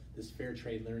model this fair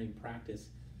trade learning practice.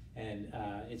 And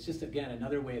it's just, again,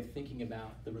 another way of thinking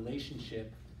about the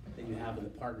relationship that you have with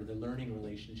a partner, the learning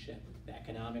relationship, the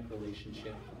economic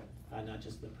relationship, not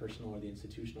just the personal or the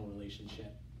institutional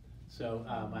relationship. So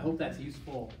I hope that's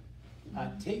useful.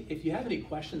 If you have any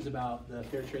questions about the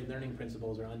fair trade learning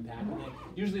principles or unpacking it,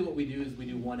 usually what we do is we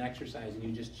do one exercise and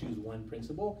you just choose one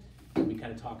principle, and we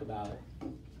kind of talk about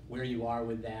where you are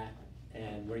with that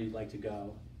and where you'd like to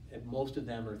go. And most of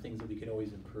them are things that we could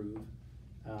always improve.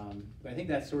 But I think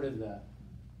that's sort of the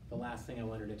last thing I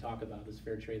wanted to talk about, is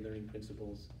fair trade learning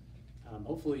principles.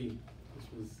 Hopefully this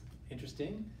was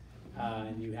interesting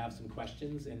and you have some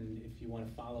questions, and if you want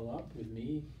to follow up with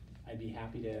me, I'd be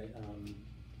happy to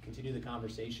continue the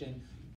conversation.